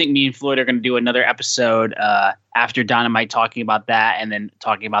 I do think me and Floyd are going to do another episode after Dynamite, talking about that and then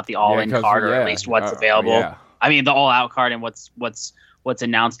talking about the All-In card, or at least what's available. Yeah. I mean, the All-Out card and what's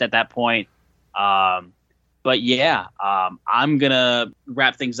announced at that point. I'm going to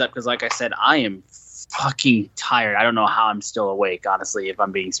wrap things up because, like I said, I am fucking tired. I don't know how I'm still awake, honestly, if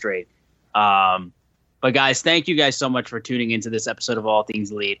I'm being straight. But guys, thank you guys so much for tuning into this episode of All Things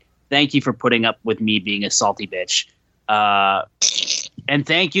Elite. Thank you for putting up with me being a salty bitch. And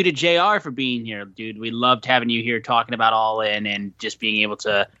thank you to JR for being here, dude. We loved having you here talking about All In and just being able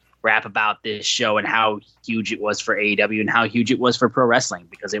to rap about this show and how huge it was for AEW and how huge it was for pro wrestling,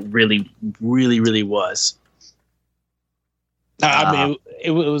 because it really, really, really was.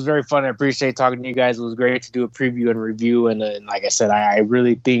 It was very fun. I appreciate talking to you guys. It was great to do a preview and review. And like I said, I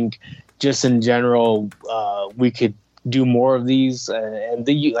really think just in general, we could do more of these. And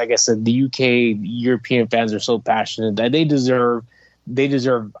like I said, the UK European fans are so passionate that they deserve,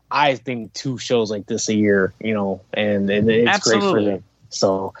 I think, 2 shows like this a year, and it's Absolutely. Great for them.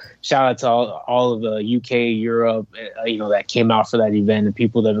 So shout out to all of the UK, Europe, that came out for that event, and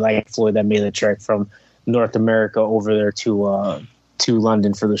people that like Floyd that made the trek from North America over there to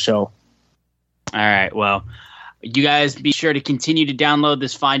London for the show. All right. Well, you guys be sure to continue to download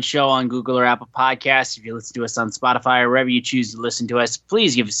this fine show on Google or Apple Podcasts. If you listen to us on Spotify or wherever you choose to listen to us,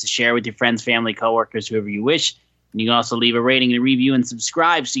 please give us a share with your friends, family, coworkers, whoever you wish. And you can also leave a rating and a review and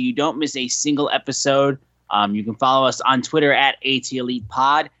subscribe so you don't miss a single episode. You can follow us on Twitter at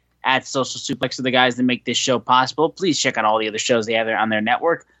ATElitePod, at Social Suplex are the guys that make this show possible. Please check out all the other shows they have on their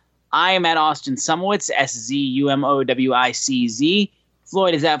network. I am at Austin Sumowitz, SZUMOWICZ.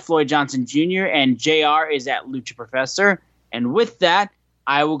 Floyd is at Floyd Johnson Jr., and JR is at Lucha Professor. And with that,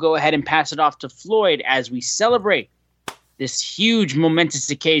 I will go ahead and pass it off to Floyd as we celebrate this huge, momentous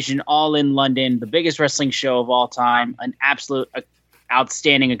occasion, All in London, the biggest wrestling show of all time, an absolute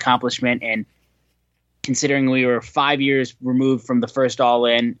outstanding accomplishment. And considering we were 5 years removed from the first All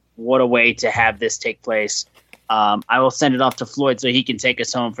In, what a way to have this take place. I will send it off to Floyd so he can take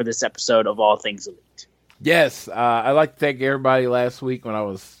us home for this episode of All Things Elite. Yes, I'd like to thank everybody last week when I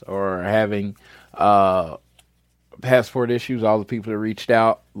was having passport issues, all the people that reached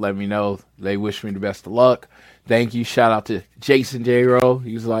out, let me know. They wish me the best of luck. Thank you. Shout out to Jason J-Ro.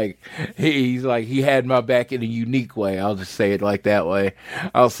 He's like he had my back in a unique way. I'll just say it like that way.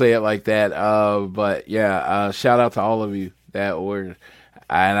 I'll say it like that. But yeah, shout out to all of you that were,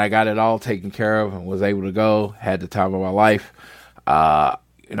 and I got it all taken care of and was able to go, had the time of my life.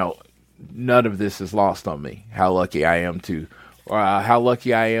 None of this is lost on me. How lucky I am to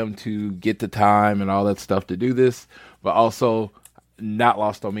get the time and all that stuff to do this, but also not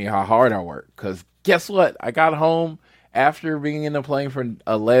lost on me how hard I work. Because guess what? I got home after being in the plane for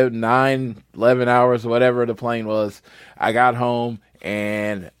 11 hours, whatever the plane was, I got home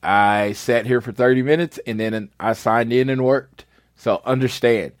and I sat here for 30 minutes and then I signed in and worked. So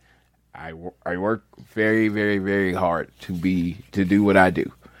understand, I work very, very, very hard to do what I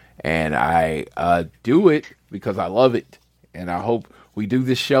do. And I do it because I love it. And I hope we do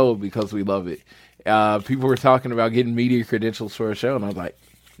this show because we love it. People were talking about getting media credentials for a show, and I was like,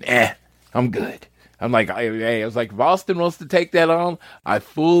 I'm good. I'm like, hey, I was like, if Austin wants to take that on, I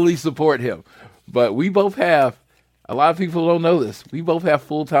fully support him. But we both have, a lot of people don't know this, we both have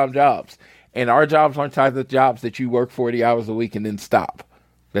full-time jobs. And our jobs aren't type of jobs that you work 40 hours a week and then stop.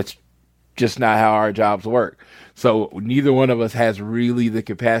 That's just not how our jobs work. So neither one of us has really the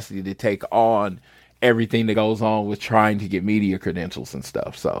capacity to take on everything that goes on with trying to get media credentials and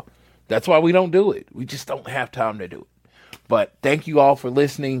stuff. So that's why we don't do it. We just don't have time to do it. But thank you all for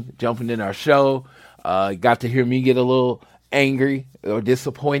listening, jumping in our show. Got to hear me get a little angry or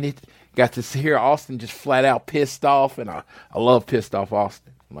disappointed. Got to hear Austin just flat out pissed off. And I love pissed off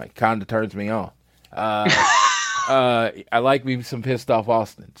Austin. Like, kind of turns me on. I like me some pissed off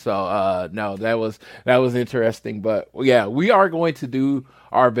Austin. So, no, that was interesting. But yeah, we are going to do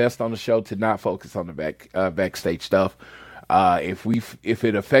our best on the show to not focus on the backstage stuff. If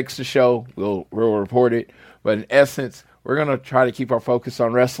it affects the show, we'll report it. But in essence, we're going to try to keep our focus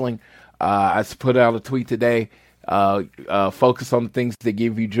on wrestling. I put out a tweet today. Focus on the things that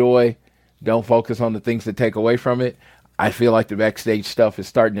give you joy. Don't focus on the things that take away from it. I feel like the backstage stuff is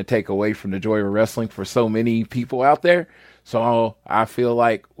starting to take away from the joy of wrestling for so many people out there. So I feel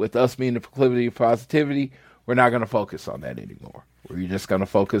like with us being the proclivity of positivity, we're not going to focus on that anymore. We're just going to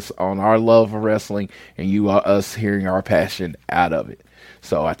focus on our love of wrestling and us hearing our passion out of it.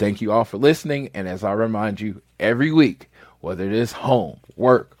 So I thank you all for listening. And as I remind you every week, whether it is home,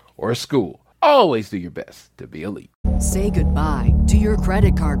 work, or school, always do your best to be elite. Say goodbye to your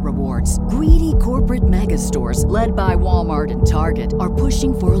credit card rewards. Greedy corporate mega stores, led by Walmart and Target, are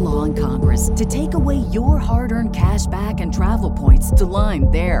pushing for a law in Congress to take away your hard-earned cash back and travel points to line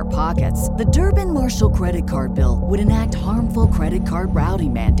their pockets. The Durbin-Marshall credit card bill would enact harmful credit card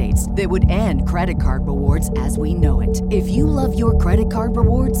routing mandates that would end credit card rewards as we know it. If you love your credit card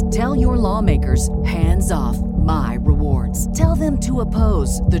rewards, tell your lawmakers, hands off my rewards. Tell them to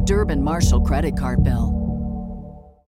oppose the Durbin-Marshall credit card bill.